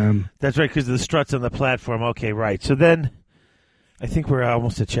 That's right, because of the struts on the platform. Okay, right. So then, I think we're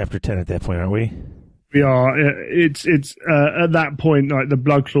almost at chapter 10 at that point, aren't we? We are. It's at that point, like the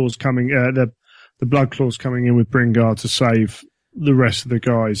Blood Claws coming, the Blood Claws coming in with Bringar to save the rest of the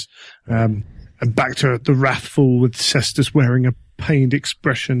guys. And back to the Wrathful with Cestus wearing a pained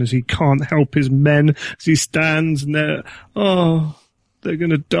expression as he can't help his men as he stands and they're going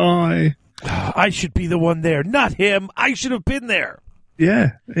to die. I should be the one there, not him. I should have been there.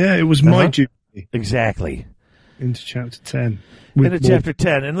 Yeah, it was my duty. Exactly. Into chapter 10. Into chapter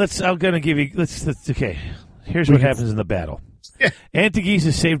 10. And I'm going to give you, okay. Here's what happens in the battle. Yeah. Antigis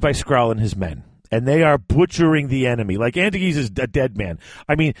is saved by Skrull and his men. And they are butchering the enemy. Like, Antigis is a dead man.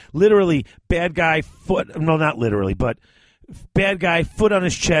 I mean, literally, bad guy, not literally, but bad guy, foot on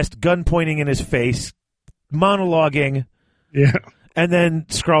his chest, gun pointing in his face, monologuing. Yeah. And then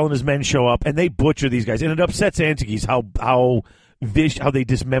Skrull and his men show up, and they butcher these guys. And it upsets Antigis how they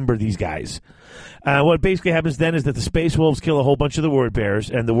dismember these guys. What basically happens then is that the Space Wolves kill a whole bunch of the Word Bears,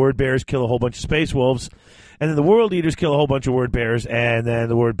 and the Word Bears kill a whole bunch of Space Wolves, and then the World Eaters kill a whole bunch of Word Bears, and then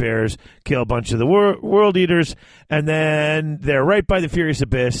the Word Bears kill a bunch of the World Eaters, and then they're right by the Furious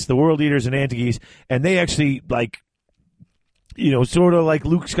Abyss, the World Eaters and Antigis, and they actually, sort of like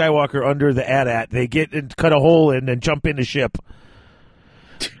Luke Skywalker under the AT-AT, they get and cut a hole in and jump in the ship.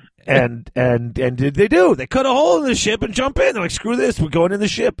 And they do. They cut a hole in the ship and jump in. They're like, screw this, we're going in the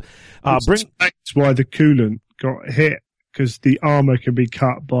ship. That's why the coolant got hit, because the armor can be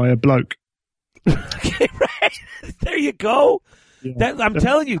cut by a bloke. Okay, right. There you go. Yeah. I'm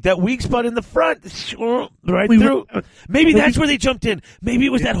telling you, that weak spot in the front, right through. Maybe that's where they jumped in. Maybe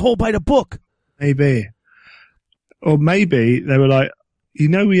it was that hole by the book. Maybe. Or maybe they were like,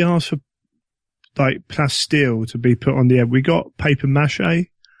 we asked for plasteel to be put on the end. We got paper mache.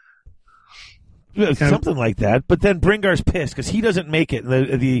 Something like that. But then Bringar's pissed because he doesn't make it.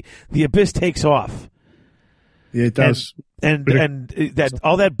 The Abyss takes off. Yeah, it does. And that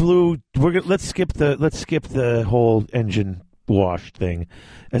all that blue. Let's skip the whole engine wash thing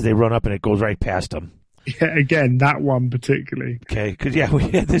as they run up and it goes right past them. Yeah, again, that one particularly. Okay, because we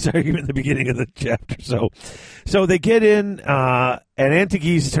had this argument in the beginning of the chapter. So they get in, and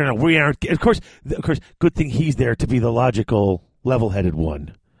Antigis turn out. We aren't. Of course. Good thing he's there to be the logical, level-headed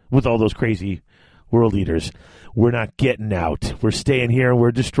one with all those crazy World Eaters. We're not getting out. We're staying here and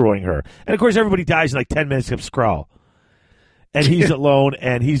we're destroying her. And of course, everybody dies in like 10 minutes of Skrull. And he's alone,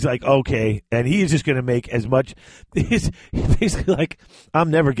 and he's like, okay. And he's just going to make as much. He's basically like,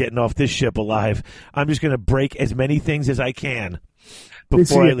 I'm never getting off this ship alive. I'm just going to break as many things as I can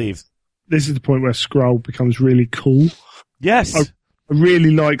before I leave. This is the point where Skrull becomes really cool. Yes. I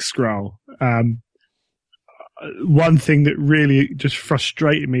really like Skrull. One thing that really just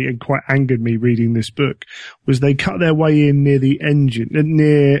frustrated me and quite angered me reading this book was they cut their way in near the engine,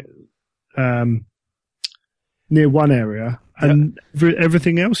 near one area, and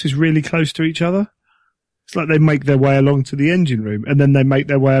everything else is really close to each other. It's like they make their way along to the engine room, and then they make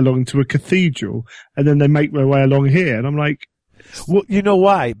their way along to a cathedral, and then they make their way along here. And I'm like, well, you know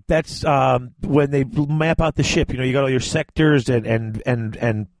why? That's when they map out the ship. You got all your sectors and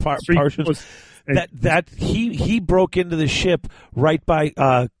portions. That he broke into the ship right by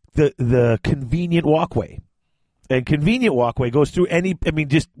the convenient walkway. And convenient walkway goes through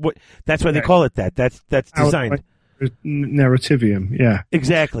that's why they call it that. That's designed. Narrativium, yeah.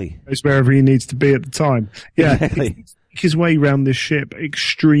 Exactly. It's wherever he needs to be at the time. Yeah. Exactly. He makes his way around this ship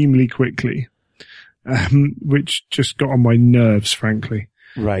extremely quickly, which just got on my nerves, frankly.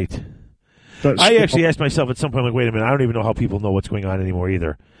 Right. I actually asked myself at some point, like, wait a minute, I don't even know how people know what's going on anymore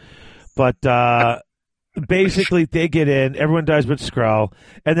either. But basically, they get in, everyone dies but Skrull,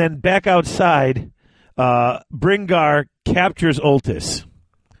 and then back outside, Bringar captures Ultis.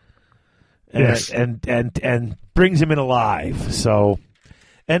 Yes. And brings him in alive. So,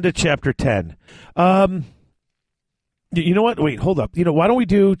 end of chapter 10. You know what? Wait, hold up. Why don't we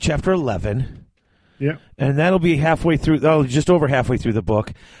do chapter 11? Yeah. And that'll be halfway through, just over halfway through the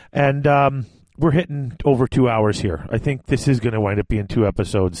book. And we're hitting over 2 hours here. I think this is going to wind up being 2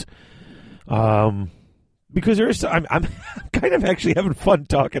 episodes. Because I'm kind of actually having fun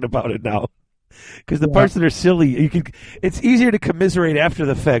talking about it now. Because the parts that are silly, it's easier to commiserate after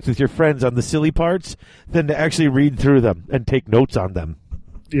the fact with your friends on the silly parts than to actually read through them and take notes on them.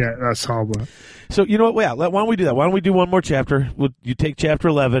 Yeah, that's hard work. So, you know what? Yeah, why don't we do that? Why don't we do one more chapter? You take chapter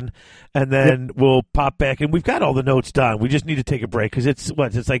 11, and then we'll pop back. And we've got all the notes done. We just need to take a break because it's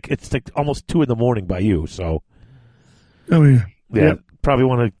like almost 2 a.m. by you. So, oh yeah, yeah. Probably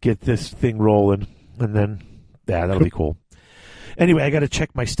want to get this thing rolling, and then that'll be cool. Anyway, I got to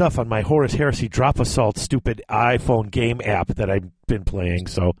check my stuff on my Horus Heresy Drop Assault stupid iPhone game app that I've been playing.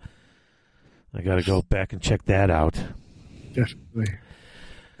 So, I got to go back and check that out. Definitely.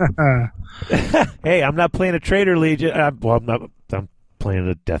 Hey, I'm not playing a Traitor Legion. I'm playing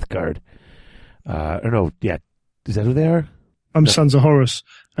a Death Guard. Is that who they are? I'm Sons of Horus,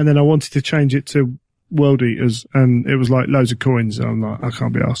 and then I wanted to change it to World Eaters, and it was like loads of coins. And I'm like, I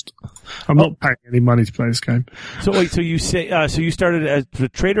can't be asked. I'm not paying any money to play this game. So wait, so you say so you started as a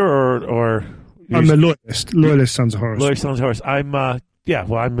Traitor or I'm a loyalist Sons of Horus. Loyalist Sons of Horus. I'm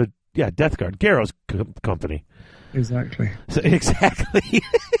I'm a Death Guard, Garrow's company. Exactly. So, exactly.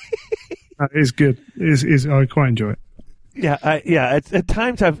 It's good. I quite enjoy it. Yeah, At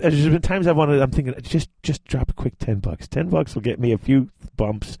times there's been times I'm thinking just drop a quick $10. $10 will get me a few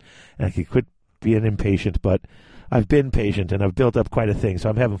bumps, and I can quit being impatient. But I've been patient, and I've built up quite a thing, so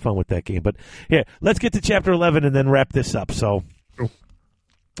I'm having fun with that game. But yeah, let's get to chapter 11 and then wrap this up. So, cool.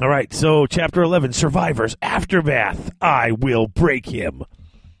 All right. So chapter 11, Survivors Aftermath. I will break him.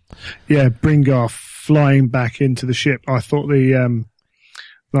 Yeah, Bringar flying back into the ship. I thought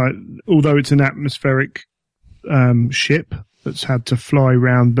although it's an atmospheric ship that's had to fly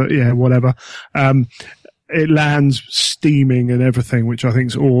around, but yeah, whatever. It lands steaming and everything, which I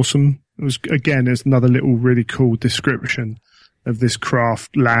think is awesome. It was, again, it's another little really cool description of this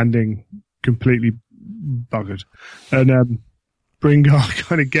craft landing completely buggered. And Bringar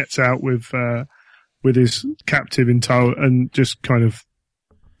kind of gets out with his captive in tow and just kind of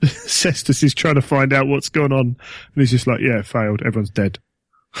Cestus is trying to find out what's going on, and he's just like, yeah, failed. Everyone's dead.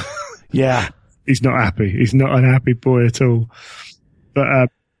 Yeah. He's not happy. He's not an happy boy at all. But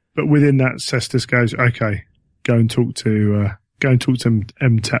within that, Cestus goes, okay, go and talk to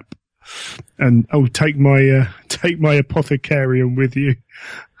MTEP, and take my apothecarian with you.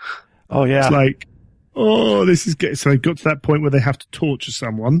 Oh yeah. It's like, this is getting. So they got to that point where they have to torture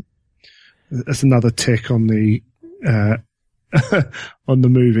someone. That's another tick on the on the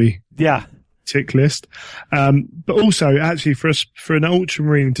movie. Yeah. Tick list. But also, actually, for an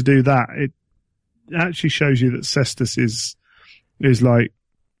Ultramarine to do that, it actually shows you that Cestus is like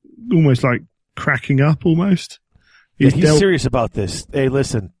almost like cracking up almost. He's serious about this. Hey,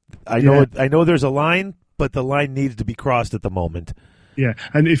 listen, I know there's a line, but the line needs to be crossed at the moment. Yeah,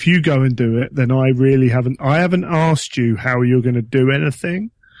 and if you go and do it, then I haven't asked you how you're going to do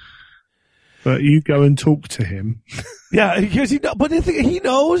anything, but you go and talk to him. Yeah, because he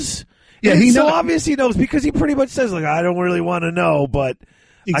knows. Yeah, it's so obvious he knows because he pretty much says, like, I don't really want to know, but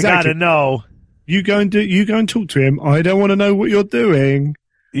exactly. I got to know. You go and talk to him. I don't want to know what you're doing.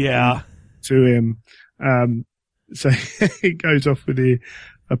 Yeah. To him. So he goes off with the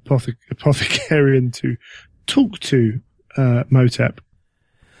apothecarian to talk to Motep,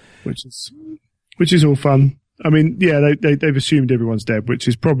 which is all fun. I mean, yeah, they've assumed everyone's dead, which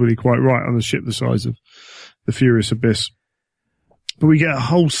is probably quite right on a ship the size of the Furious Abyss. But we get a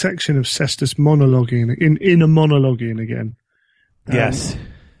whole section of Cestus monologuing in a monologuing again. Yes.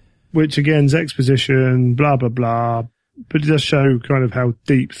 Which again is exposition, blah, blah, blah. But it does show kind of how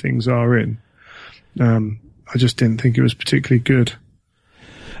deep things are in. I just didn't think it was particularly good.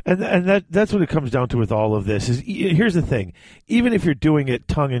 And that's what it comes down to with all of this. Here's the thing. Even if you're doing it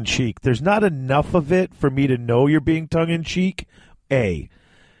tongue-in-cheek, there's not enough of it for me to know you're being tongue-in-cheek, A.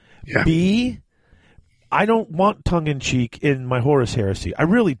 Yeah. B, I don't want tongue-in-cheek in my Horus Heresy. I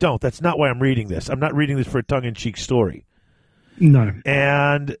really don't. That's not why I'm reading this. I'm not reading this for a tongue-in-cheek story. No.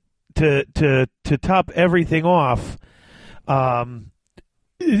 And to top everything off,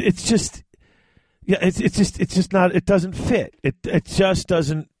 it's just... Yeah, it's just not. It doesn't fit. It just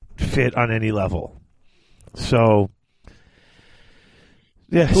doesn't fit on any level. So,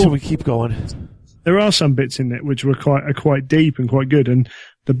 yeah. Cool. So we keep going. There are some bits in it which were quite deep and quite good, and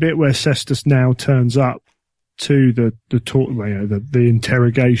the bit where Cestus now turns up to the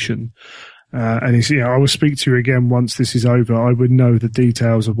interrogation, and he's, I will speak to you again once this is over. I would know the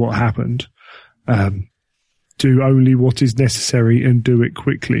details of what happened. Do only what is necessary and do it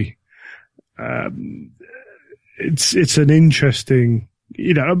quickly. It's an interesting,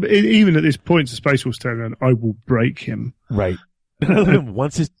 even at this point, the Space Wolf's telling him, I will break him. Right.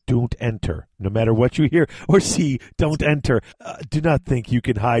 Once is don't enter. No matter what you hear or see, don't enter. Do not think you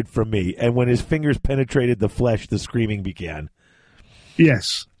can hide from me. And when his fingers penetrated the flesh, the screaming began.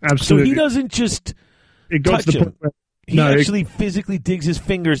 Yes, So absolutely. he doesn't just It got touch to the him. point where He No, it- actually physically digs his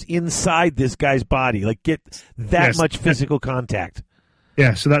fingers inside this guy's body, like get that Yes. much physical contact.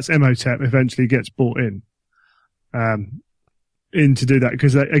 yeah, so that's Emotep eventually gets brought in to do that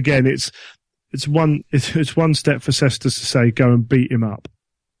because again, it's one step for Cestus to say go and beat him up,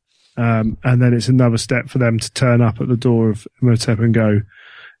 and then it's another step for them to turn up at the door of Emotep and go,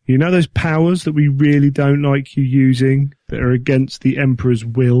 you know those powers that we really don't like you using that are against the Emperor's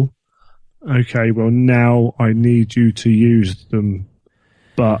will. Okay, well now I need you to use them,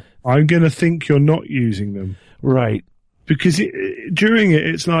 but I'm going to think you're not using them. Right. Because during it,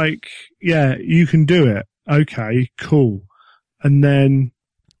 it's like, yeah, you can do it. Okay, cool. And then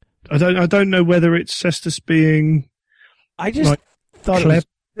I don't know whether it's Cestus being I just Like, thought it clever was,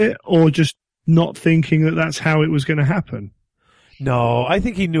 with it or just not thinking that that's how it was going to happen. no, I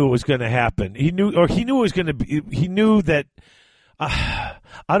think he knew it was going to happen. He knew it was going to be, he knew that, I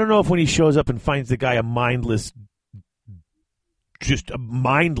don't know if when he shows up and finds the guy just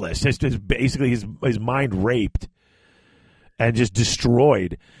mindless, basically his mind raped and just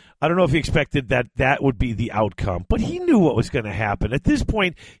destroyed. I don't know if he expected that would be the outcome, but he knew what was going to happen. At this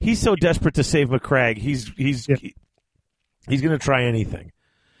point, he's so desperate to save McCrag, he's going to try anything.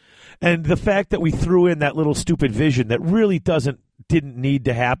 And the fact that we threw in that little stupid vision that really didn't need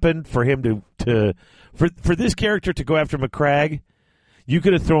to happen for him for this character to go after McCrag, you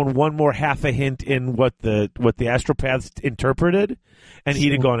could have thrown one more half a hint in what the astropaths interpreted, and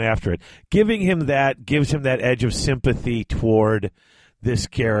he'd have gone after it. Giving him that gives him that edge of sympathy toward this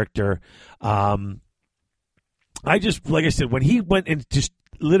character. I just, like I said, when he went and just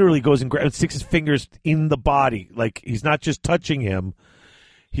literally goes and sticks his fingers in the body, like he's not just touching him,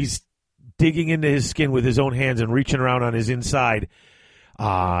 he's digging into his skin with his own hands and reaching around on his inside.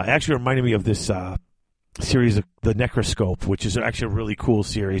 Actually reminded me of this series of The Necroscope, which is actually a really cool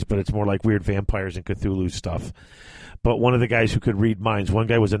series, but it's more like weird vampires and Cthulhu stuff. But one of the guys who could read minds, one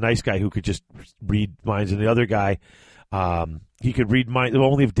guy was a nice guy who could just read minds, and the other guy, he could read minds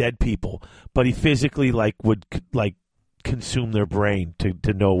only of dead people, but he physically would consume their brain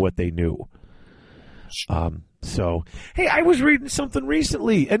to know what they knew. So, hey, I was reading something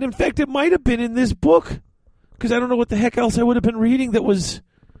recently, and in fact, it might have been in this book, because I don't know what the heck else I would have been reading that was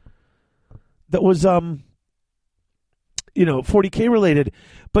 40K related.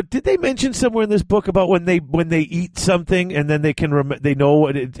 But did they mention somewhere in this book about when they eat something and then they can they know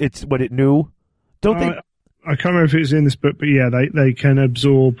what it's what it knew? Don't they? I can't remember if it's in this book, but yeah, they can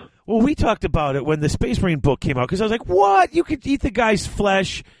absorb. Well, we talked about it when the Space Marine book came out, because I was like, what? You could eat the guy's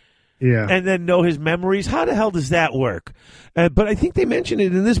flesh Yeah, and then know his memories? How the hell does that work? But I think they mentioned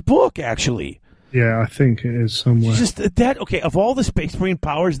it in this book, actually. yeah, I think it is somewhere. Just that, okay, of all the Space Marine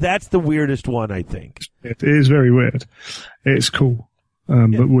powers, that's the weirdest one, I think. It is very weird. It's cool,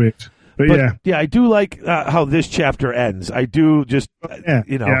 but weird. But yeah, I do like how this chapter ends. I do just, yeah,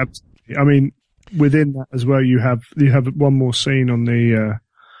 you know. yeah, absolutely. I mean, within that as well, you have one more scene on the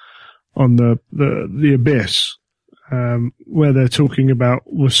abyss, where they're talking about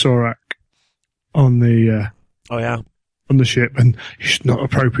Wasorak on the Oh, yeah. on the ship, and it's not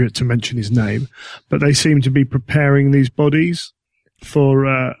appropriate to mention his name, but they seem to be preparing these bodies for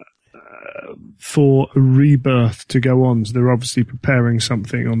a rebirth to go on. So they're obviously preparing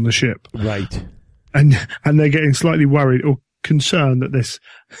something on the ship, Right. and they're getting slightly worried or concerned that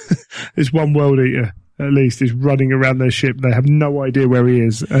this one world eater at least is running around their ship. They have no idea where he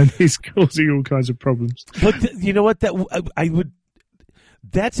is, and he's causing all kinds of problems. But you know what?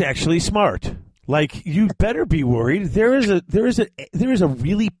 That's actually smart. Like, you better be worried. There is a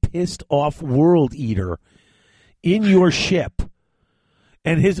really pissed off world eater in your ship,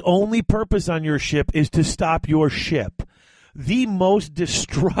 and his only purpose on your ship is to stop your ship. The most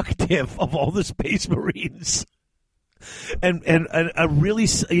destructive of all the Space Marines. And a really,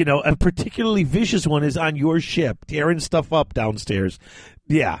 a particularly vicious one is on your ship, tearing stuff up downstairs.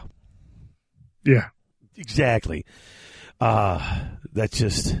 Yeah, Yeah, exactly. That's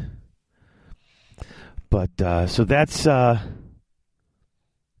just. But so that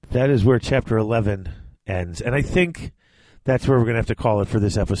is where chapter 11 ends, and I think that's where we're going to have to call it for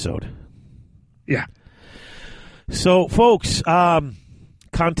this episode. yeah. So, folks,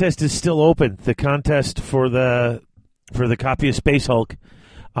 contest is still open. The contest for the copy of Space Hulk.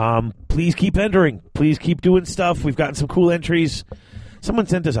 Please keep entering. Please keep doing stuff. We've gotten some cool entries. Someone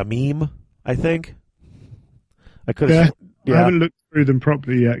sent us a meme, I think. I could have. I haven't looked through them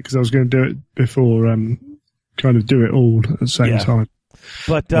properly yet because I was going to do it before kind of do it all at the same time.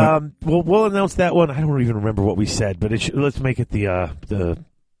 But we'll announce that one. I don't even remember what we said, but let's make it the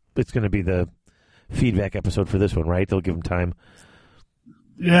it's going to be the feedback episode for this one, right? They'll give them time.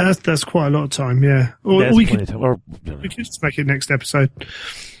 Yeah, that's quite a lot of time. Yeah, or we could just make it next episode.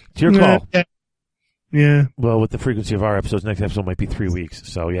 It's your call. Yeah. Well, with the frequency of our episodes, next episode might be 3 weeks.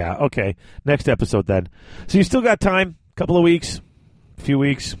 So yeah, okay. Next episode then. So you still got time? A couple of weeks, a few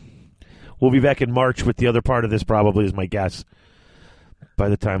weeks. We'll be back in March with the other part of this. Probably is my guess. By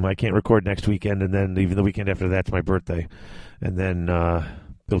the time I can't record next weekend, and then even the weekend after that's my birthday, and then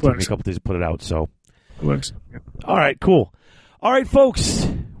it'll take me a couple days to put it out. So it works. Yeah. All right, cool. All right, folks,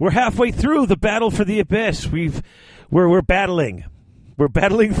 we're halfway through the battle for the abyss. We're battling. We're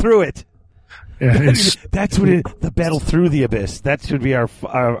battling through it. Yeah, that's what the battle through the abyss. That should be our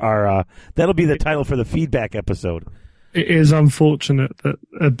that'll be the title for the feedback episode. It is unfortunate that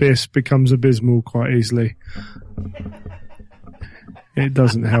abyss becomes abysmal quite easily. It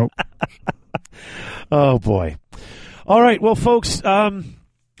doesn't help. Oh boy! All right, well, folks,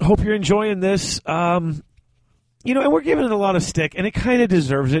 hope you're enjoying this. And we're giving it a lot of stick, and it kind of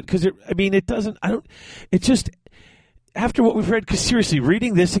deserves it because it doesn't. It just after what we've read. Because seriously,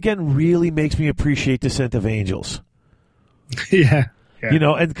 reading this again really makes me appreciate Descent of Angels. Yeah.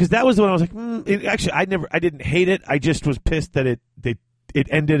 And because that was the one I was like, actually, I didn't hate it. I just was pissed that it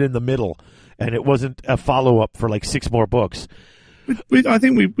ended in the middle, and it wasn't a follow up for like 6 more books. I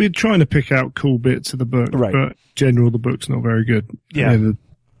think we're trying to pick out cool bits of the book, right? But in general, the book's not very good. Yeah.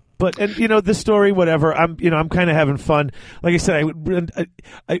 But the story, whatever. I'm kind of having fun. Like I said,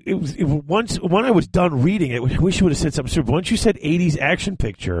 once when I was done reading it, I wish you would have said something. But once you said 80s action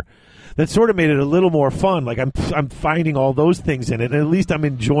picture, that sort of made it a little more fun. Like I'm finding all those things in it, and at least I'm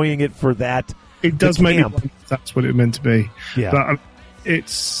enjoying it for that. It does make me wonder if that's what it meant to be. Yeah, but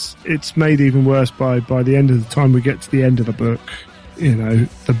it's made even worse by the end of the time we get to the end of the book.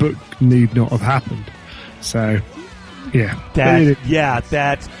 The book need not have happened. So. Yeah.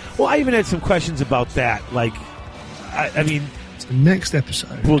 Well, I even had some questions about that. Like, I mean... It's the next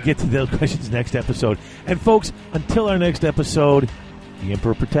episode. We'll get to those questions next episode. And, folks, until our next episode, the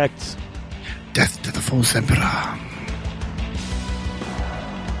Emperor protects. Death to the false Emperor.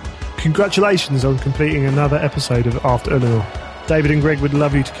 Congratulations on completing another episode of After Eleanor. David and Greg would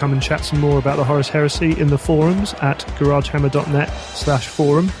love you to come and chat some more about the Horus Heresy in the forums at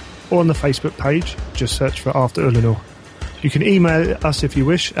garagehammer.net/forum or on the Facebook page. Just search for After Eleanor. You can email us if you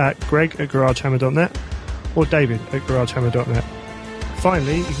wish at greg@garagehammer.net or david@garagehammer.net.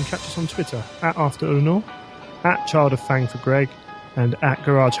 Finally, you can catch us on Twitter at After Eleanor, at Child of Fang for Greg, and at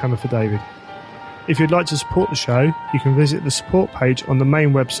Garagehammer for David. If you'd like to support the show, you can visit the support page on the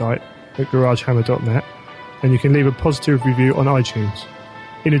main website at garagehammer.net, and you can leave a positive review on iTunes.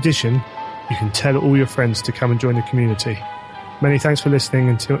 In addition, you can tell all your friends to come and join the community. Many thanks for listening,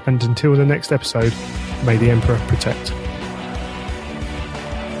 and until the next episode, may the Emperor protect.